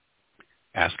petition.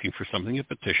 Asking for something, a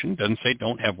petition. Doesn't say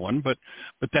don't have one, but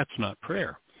that's not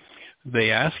prayer.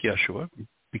 They asked Yeshua,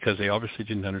 because they obviously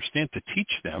didn't understand, to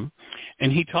teach them,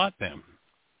 and he taught them.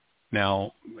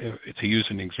 Now, to use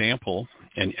an example,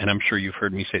 and I'm sure you've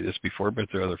heard me say this before, but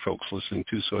there are other folks listening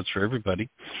too, so it's for everybody.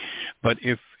 But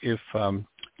if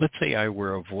let's say I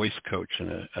were a voice coach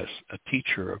and a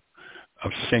teacher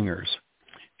of singers,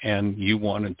 and you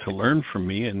wanted to learn from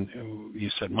me, and you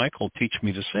said, Michael, teach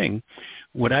me to sing,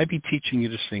 would I be teaching you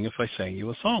to sing if I sang you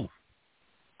a song?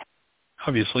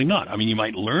 Obviously not. You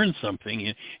might learn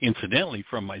something incidentally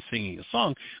from my singing a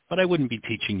song, but I wouldn't be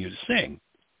teaching you to sing.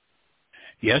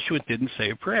 Yeshua didn't say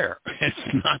a prayer. It's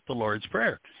not the Lord's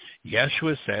Prayer.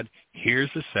 Yeshua said, here's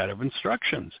a set of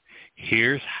instructions.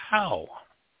 Here's how.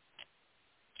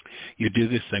 You do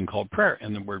this thing called prayer.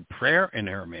 And the word prayer in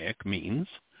Aramaic means,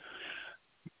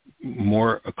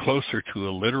 closer to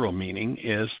a literal meaning,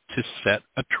 is to set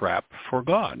a trap for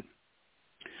God,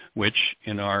 which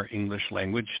in our English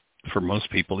language, for most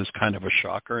people, is kind of a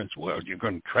shocker. It's, well, you're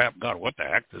going to trap God. What the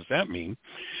heck does that mean?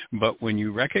 But when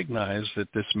you recognize that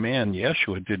this man,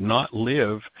 Yeshua, did not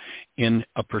live in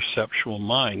a perceptual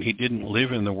mind, he didn't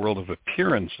live in the world of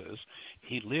appearances,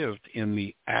 he lived in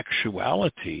the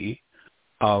actuality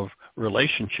of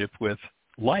relationship with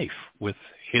life with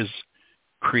his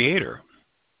creator.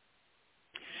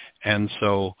 And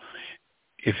so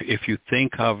if you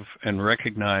think of and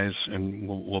recognize, and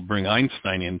we'll bring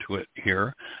Einstein into it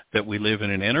here, that we live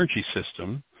in an energy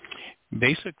system,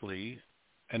 basically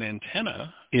an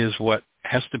antenna is what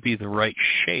has to be the right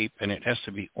shape, and it has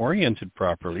to be oriented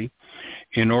properly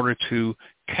in order to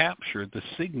capture the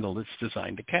signal it's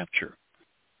designed to capture.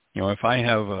 You know, if I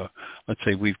have let's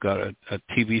say we've got a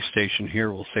TV station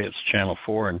here, we'll say it's Channel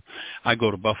 4, and I go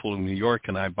to Buffalo, New York,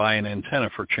 and I buy an antenna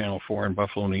for Channel 4 in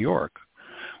Buffalo, New York.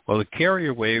 Well, the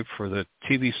carrier wave for the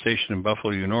TV station in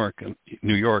Buffalo,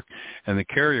 New York, and the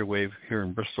carrier wave here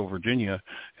in Bristol, Virginia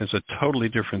is a totally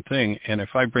different thing. And if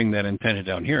I bring that antenna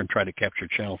down here and try to capture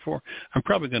Channel 4, I'm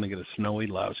probably going to get a snowy,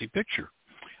 lousy picture.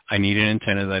 I need an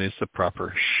antenna that is the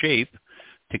proper shape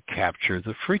to capture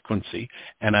the frequency,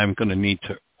 and I'm going to need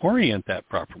to orient that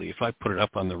properly. If I put it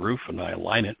up on the roof and I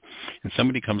align it, and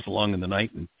somebody comes along in the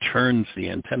night and turns the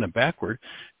antenna backward,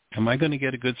 am I going to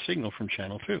get a good signal from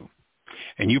Channel 2?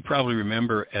 And you probably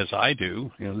remember, as I do,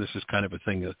 you know, this is kind of a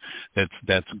thing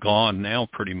that's gone now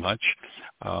pretty much.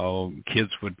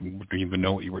 Kids wouldn't even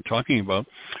know what you were talking about.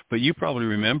 But you probably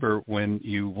remember when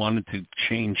you wanted to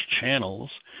change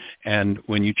channels, and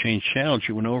when you changed channels,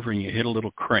 you went over and you hit a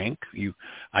little crank.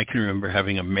 I can remember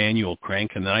having a manual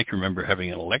crank, and then I can remember having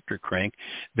an electric crank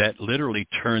that literally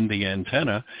turned the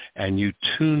antenna, and you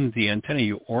tuned the antenna.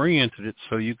 You oriented it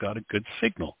so you got a good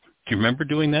signal. Do you remember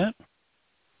doing that?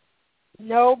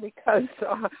 No, because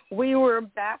we were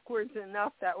backwards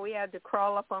enough that we had to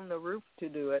crawl up on the roof to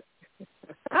do it.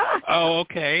 Oh,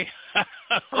 okay.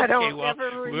 I don't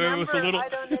ever remember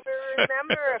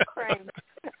a crank.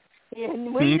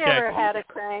 And we never had a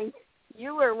crank.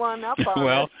 You were one up on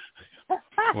it.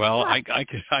 Well, I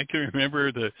can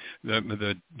remember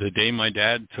the day my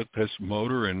dad took this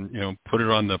motor and, you know, put it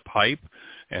on the pipe,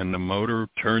 and the motor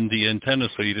turned the antenna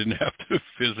so you didn't have to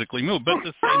physically move. But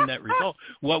the same net result.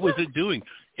 What was it doing?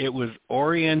 It was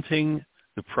orienting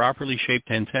the properly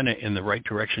shaped antenna in the right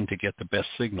direction to get the best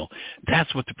signal.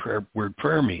 That's what the word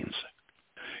prayer means.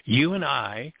 You and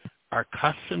I are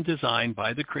custom designed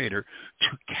by the Creator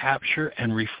to capture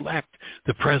and reflect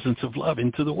the presence of love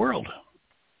into the world.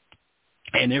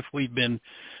 And if we've been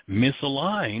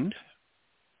misaligned,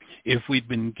 if we've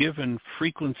been given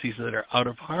frequencies that are out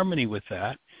of harmony with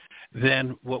that,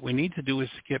 then what we need to do is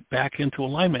get back into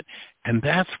alignment. And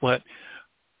that's what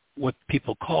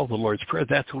people call the Lord's Prayer.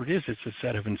 That's what it is. It's a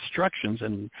set of instructions,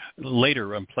 and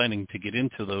later I'm planning to get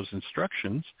into those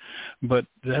instructions. But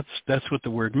that's what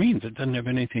the word means. It doesn't have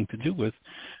anything to do with,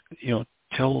 you know,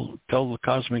 tell the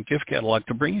cosmic gift catalog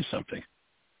to bring you something.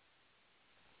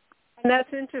 And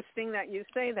that's interesting that you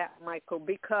say that, Michael,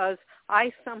 because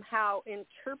I somehow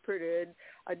interpreted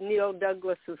Neil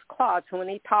Douglas's clause when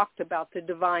he talked about the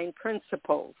divine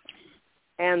principles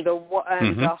and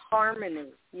the harmony,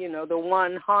 you know, the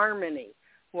one harmony.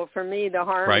 Well, for me, the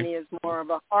harmony is more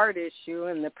of a heart issue,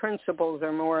 and the principles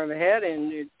are more of a head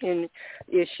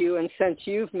issue. And since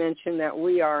you've mentioned that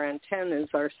we are antennas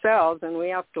ourselves and we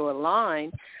have to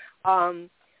align,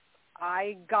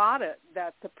 I got it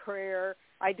that the prayer,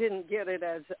 I didn't get it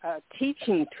as a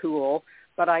teaching tool,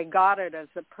 but I got it as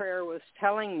the prayer was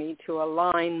telling me to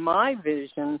align my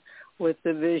vision with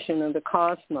the vision of the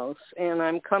cosmos. And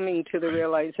I'm coming to the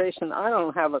realization I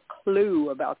don't have a clue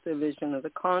about the vision of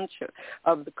the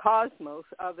cosmos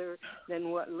other than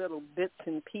what little bits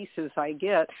and pieces I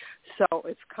get. So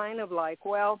it's kind of like,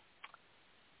 well,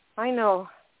 I know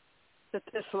that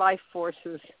this life force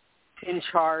is in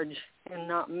charge and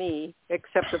not me,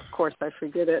 except of course I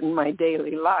forget it in my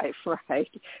daily life, right?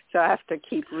 So I have to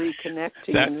keep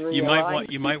reconnecting and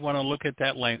realigning. You might want to look at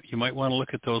that you might want to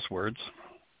look at those words.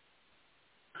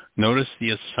 Notice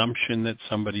the assumption that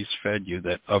somebody's fed you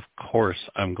that of course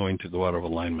I'm going to go out of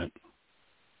alignment.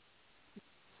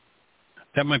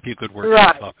 That might be a good word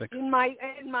for the topic. In my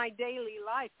daily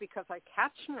life, because I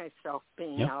catch myself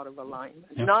being out of alignment,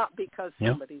 not because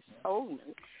somebody's told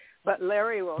me. But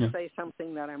Larry will say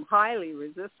something that I'm highly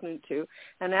resistant to,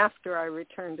 and after I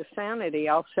return to sanity,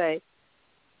 I'll say,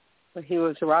 well, he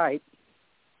was right.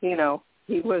 You know,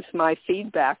 he was my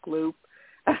feedback loop,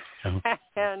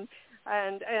 and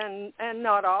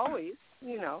not always,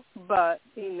 you know, but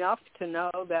enough to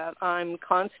know that I'm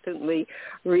constantly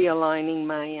realigning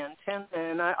my antenna,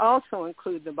 and I also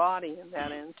include the body in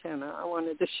that antenna. I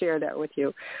wanted to share that with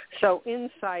you. So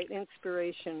insight,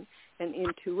 inspiration, and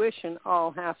intuition all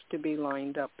have to be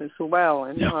lined up as well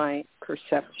in my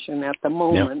perception at the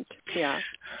moment. Yeah.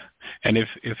 And if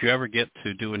you ever get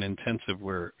to do an intensive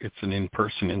where it's an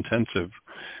in-person intensive,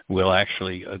 we'll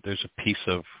actually, there's a piece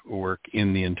of work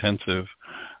in the intensive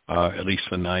at least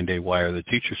the 9-day Wire the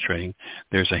Teacher's Training,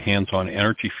 there's a hands-on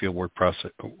energy field work process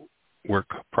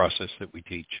that we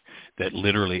teach that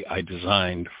literally I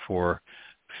designed for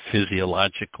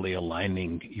physiologically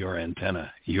aligning your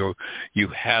antenna. You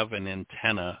have an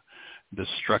antenna. The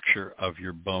structure of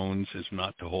your bones is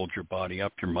not to hold your body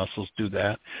up. Your muscles do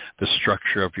that. The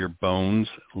structure of your bones,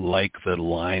 like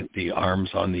the arms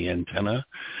on the antenna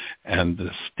and the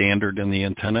standard in the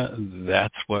antenna,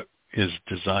 that's what is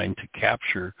designed to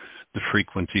capture the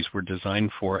frequencies we're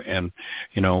designed for. And,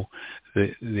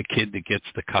 the kid that gets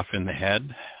the cuff in the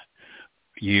head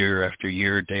year after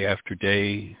year, day after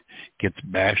day, gets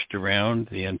bashed around,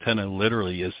 the antenna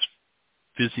literally is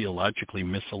physiologically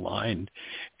misaligned,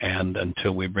 and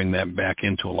until we bring that back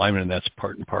into alignment, and that's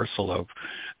part and parcel of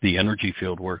the energy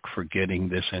field work for getting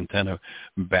this antenna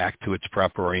back to its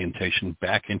proper orientation,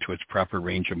 back into its proper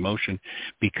range of motion,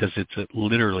 because it's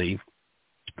literally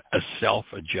a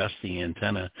self-adjusting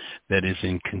antenna that is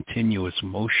in continuous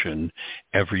motion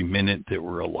every minute that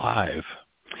we're alive.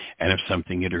 And if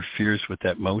something interferes with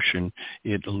that motion,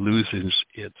 it loses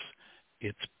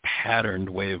its patterned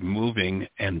way of moving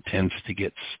and tends to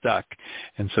get stuck.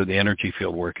 And so the energy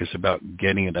field work is about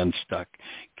getting it unstuck,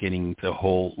 getting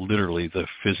literally the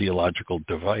physiological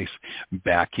device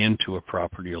back into a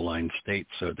properly aligned state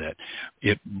so that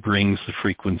it brings the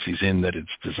frequencies in that it's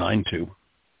designed to.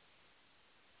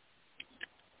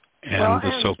 And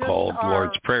the so-called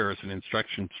Lord's Prayer is an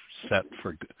instruction set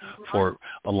for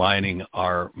aligning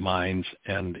our minds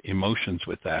and emotions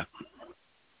with that.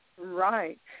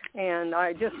 Right. And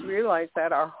I just realized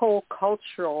that our whole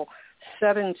cultural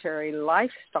sedentary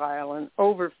lifestyle and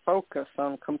over-focus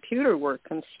on computer work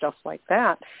and stuff like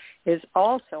that is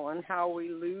also on how we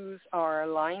lose our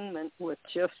alignment with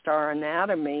just our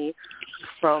anatomy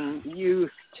from youth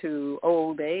to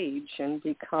old age and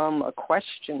become a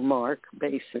question mark,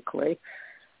 basically,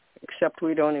 except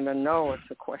we don't even know it's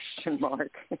a question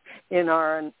mark in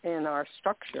our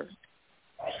structure.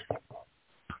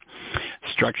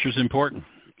 Structure's important.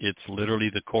 It's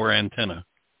literally the core antenna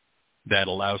that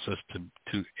allows us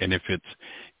to, and if it's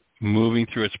moving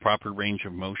through its proper range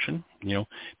of motion,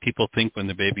 people think when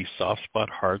the baby's soft spot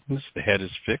hardens, the head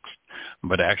is fixed.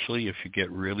 But actually, if you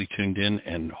get really tuned in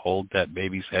and hold that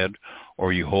baby's head,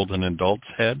 or you hold an adult's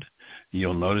head,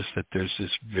 you'll notice that there's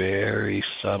this very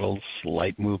subtle,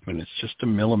 slight movement. It's just a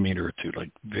millimeter or two,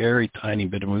 like very tiny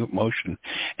bit of motion.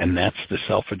 And that's the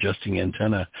self-adjusting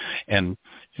antenna. And,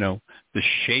 the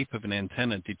shape of an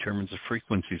antenna determines the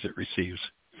frequencies it receives.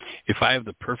 If I have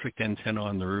the perfect antenna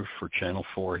on the roof for channel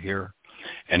 4 here,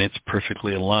 and it's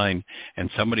perfectly aligned, and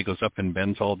somebody goes up and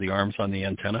bends all the arms on the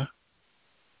antenna,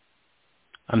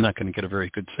 I'm not going to get a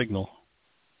very good signal.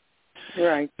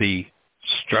 Right. The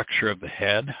structure of the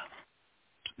head,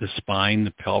 the spine,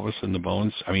 the pelvis, and the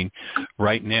bones. I mean,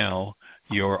 right now,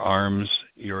 your arms,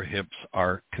 your hips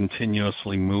are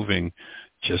continuously moving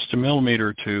just a millimeter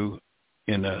or two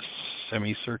in a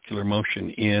semicircular motion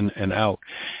in and out.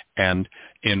 And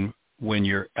when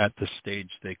you're at the stage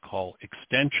they call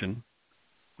extension,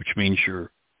 which means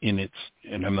you're in its,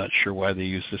 and I'm not sure why they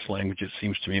use this language. It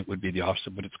seems to me it would be the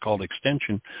opposite, but it's called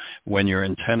extension when your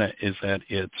antenna is at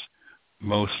its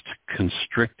most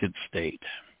constricted state.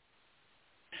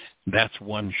 That's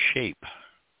one shape.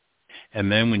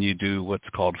 And then when you do what's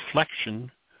called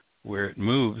flexion, where it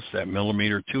moves that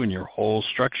millimeter or two, and your whole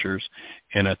structure's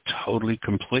in a totally,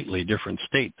 completely different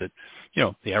state that,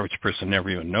 the average person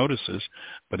never even notices,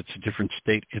 but it's a different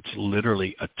state. It's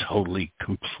literally a totally,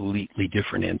 completely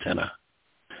different antenna.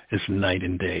 It's night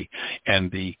and day.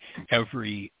 And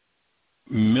every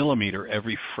millimeter,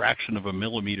 every fraction of a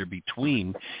millimeter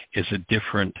between is a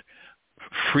different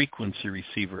frequency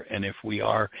receiver. And if we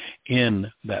are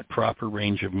in that proper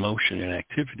range of motion and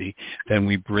activity, then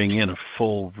we bring in a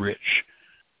full, rich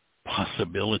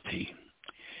possibility,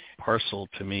 parcel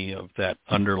to me of that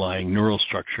underlying neural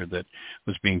structure that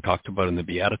was being talked about in the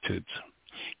Beatitudes,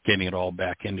 getting it all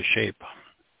back into shape.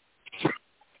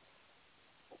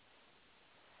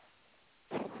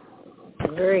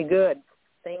 Very good.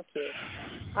 Thank you.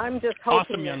 I'm just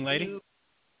hoping awesome, young lady.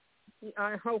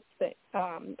 I hope that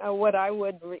what I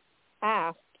would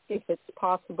ask, if it's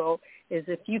possible, is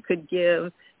if you could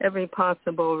give every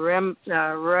possible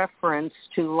reference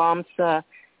to Lhamsa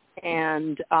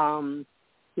and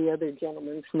the other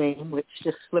gentleman's name, which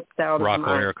just slipped out of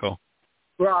my...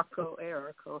 Rocco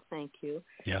Errico, thank you.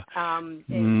 Yeah.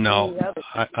 No,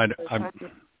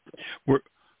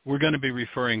 we're going to be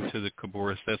referring to the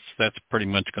Khaboris. That's pretty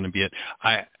much going to be it.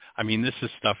 I mean, this is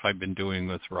stuff I've been doing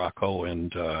with Rocco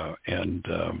and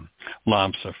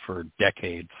Lamsa for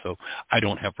decades, so I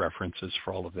don't have references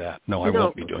for all of that. No, I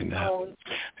won't be doing that.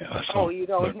 You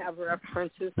don't have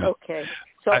references? No. Okay.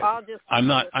 So I'm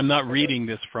not reading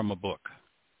this from a book.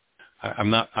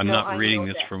 I'm not reading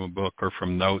this from a book or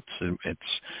from notes. It's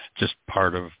just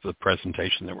part of the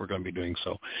presentation that we're going to be doing.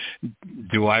 So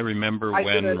do I remember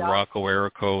when Rocco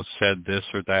Errico said this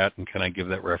or that, and can I give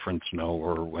that reference? No.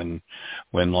 Or when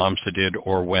Lamsa did,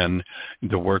 or when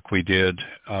the work we did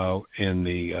in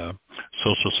the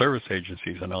social service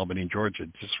agencies in Albany, Georgia.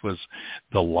 This was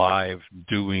the live,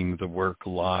 doing the work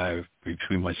live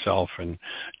between myself and a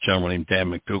gentleman named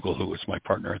Dan McDougall, who was my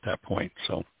partner at that point.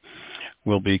 So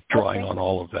we'll be drawing on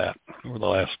all of that over the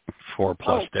last 4+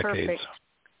 decades.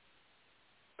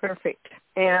 Perfect.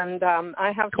 And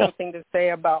I have something to say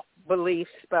about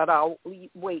beliefs, but I'll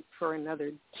wait for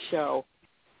another show.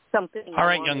 Something all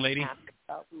right, young lady. Ask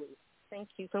about beliefs. Thank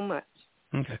you so much.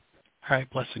 Okay. All right.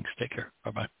 Blessings. Take care.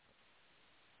 Bye-bye.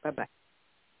 Bye-bye.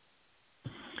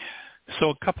 So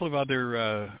a couple of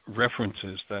other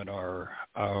references that are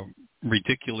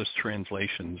ridiculous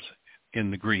translations in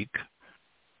the Greek.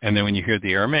 And then when you hear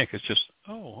the Aramaic, it's just,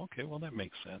 oh, okay, well, that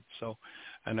makes sense. So,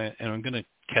 and I'm going to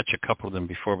catch a couple of them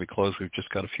before we close. We've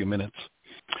just got a few minutes.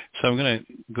 So I'm going to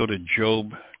go to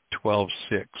Job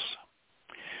 12:6,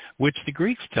 which the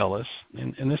Greeks tell us,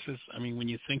 and this is, I mean, when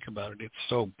you think about it, it's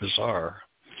so bizarre.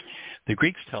 The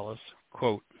Greeks tell us,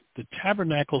 quote, the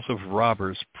tabernacles of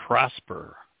robbers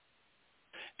prosper,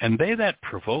 and they that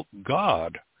provoke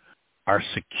God are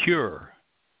secure,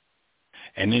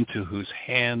 and into whose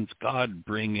hands God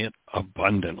bring it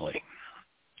abundantly.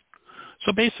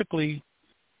 So basically,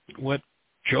 what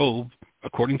Job,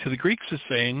 according to the Greeks, is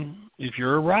saying, if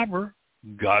you're a robber,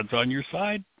 God's on your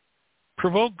side.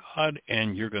 Provoke God,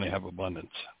 and you're going to have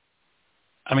abundance.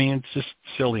 I mean, it's just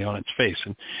silly on its face.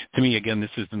 And to me, again, this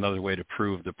is another way to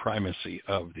prove the primacy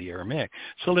of the Aramaic.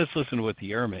 So let's listen to what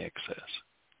the Aramaic says.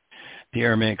 The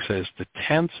Aramaic says, the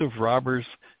tents of robbers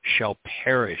shall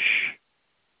perish,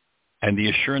 and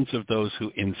the assurance of those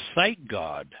who incite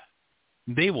God,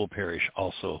 they will perish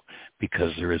also,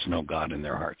 because there is no God in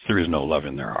their hearts. There is no love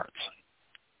in their hearts.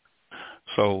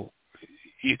 So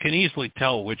you can easily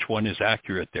tell which one is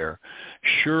accurate there.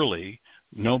 Surely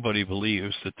nobody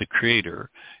believes that the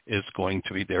Creator is going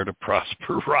to be there to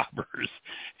prosper robbers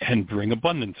and bring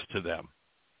abundance to them.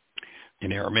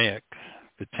 In Aramaic,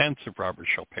 the tents of robbers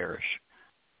shall perish,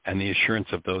 and the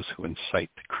assurance of those who incite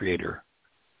the Creator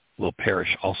will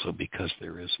perish also, because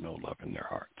there is no love in their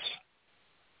hearts.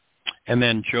 And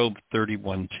then Job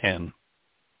 31:10,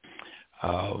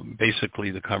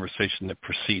 basically the conversation that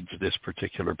precedes this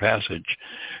particular passage.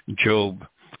 Job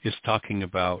is talking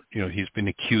about, he's been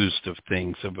accused of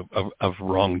things, of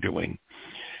wrongdoing.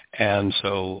 And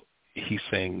so he's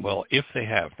saying, well, if they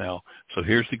have now, so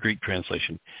here's the Greek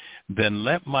translation, then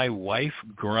let my wife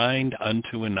grind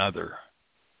unto another,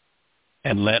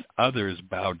 and let others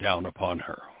bow down upon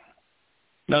her.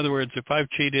 In other words, if I've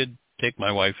cheated, take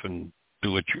my wife and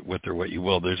do with her what you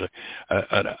will. There's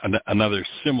another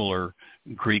similar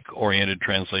Greek-oriented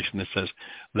translation that says,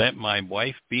 let my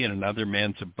wife be in another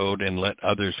man's abode, and let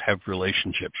others have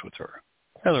relationships with her.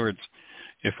 In other words,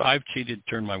 if I've cheated,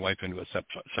 turn my wife into a sex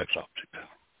object.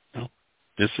 No?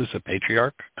 This is a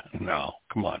patriarch? No,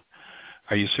 come on.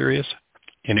 Are you serious?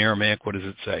 In Aramaic, what does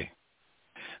it say?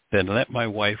 Then let my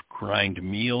wife grind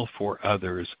meal for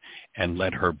others, and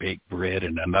let her bake bread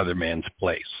in another man's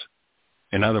place.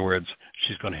 In other words,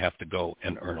 she's going to have to go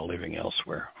and earn a living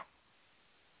elsewhere.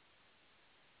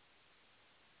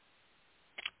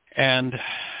 And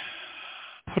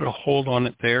put a hold on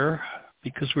it there,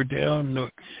 because we're down.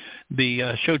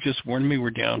 The show just warned me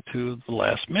we're down to the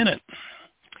last minute.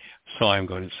 So I'm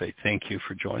going to say thank you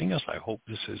for joining us. I hope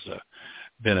this has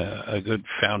been a good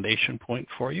foundation point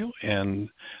for you and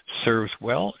serves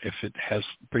well. If it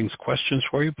brings questions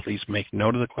for you, please make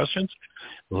note of the questions.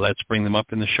 Let's bring them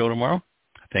up in the show tomorrow.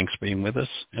 Thanks for being with us,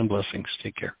 and blessings.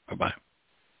 Take care. Bye-bye.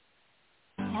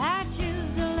 I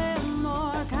choose to live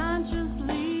more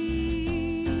consciously,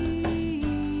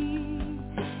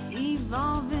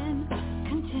 evolving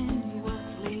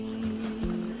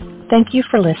continuously. Thank you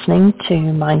for listening to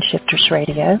MindShifters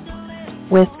Radio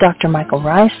with Dr. Michael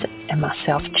Ryce and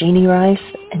myself, Jeannie Ryce,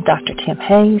 and Dr. Tim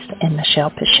Hayes and Michelle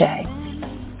Pichet,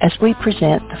 as we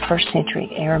present the first century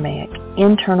Aramaic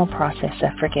internal process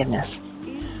of forgiveness.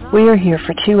 We are here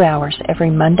for 2 hours every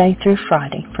Monday through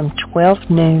Friday from 12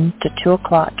 noon to 2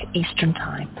 o'clock Eastern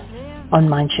Time on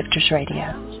MindShifters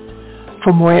Radio.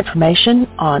 For more information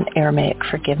on Aramaic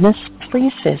forgiveness,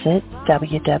 please visit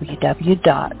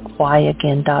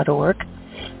www.whyagain.org.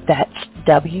 That's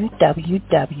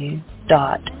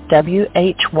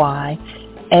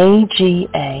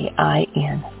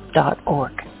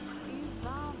www.whyagain.org.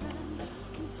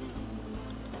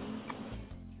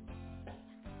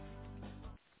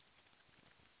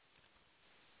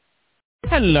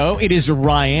 Hello, it is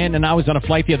Ryan, and I was on a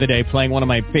flight the other day playing one of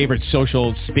my favorite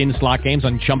social spin slot games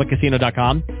on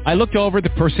ChumbaCasino.com. I looked over at the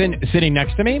person sitting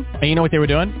next to me, and you know what they were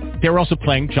doing? They were also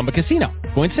playing Chumba Casino.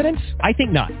 Coincidence? I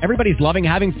think not. Everybody's loving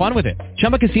having fun with it.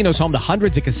 Chumba Casino is home to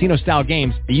hundreds of casino-style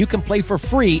games that you can play for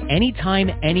free anytime,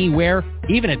 anywhere,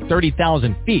 even at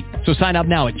 30,000 feet. So sign up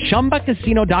now at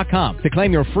ChumbaCasino.com to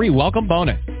claim your free welcome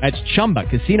bonus. That's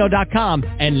ChumbaCasino.com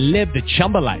and live the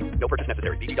Chumba life. No purchase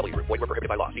necessary. VGW. Void where prohibited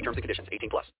by law. See terms and conditions. 18+.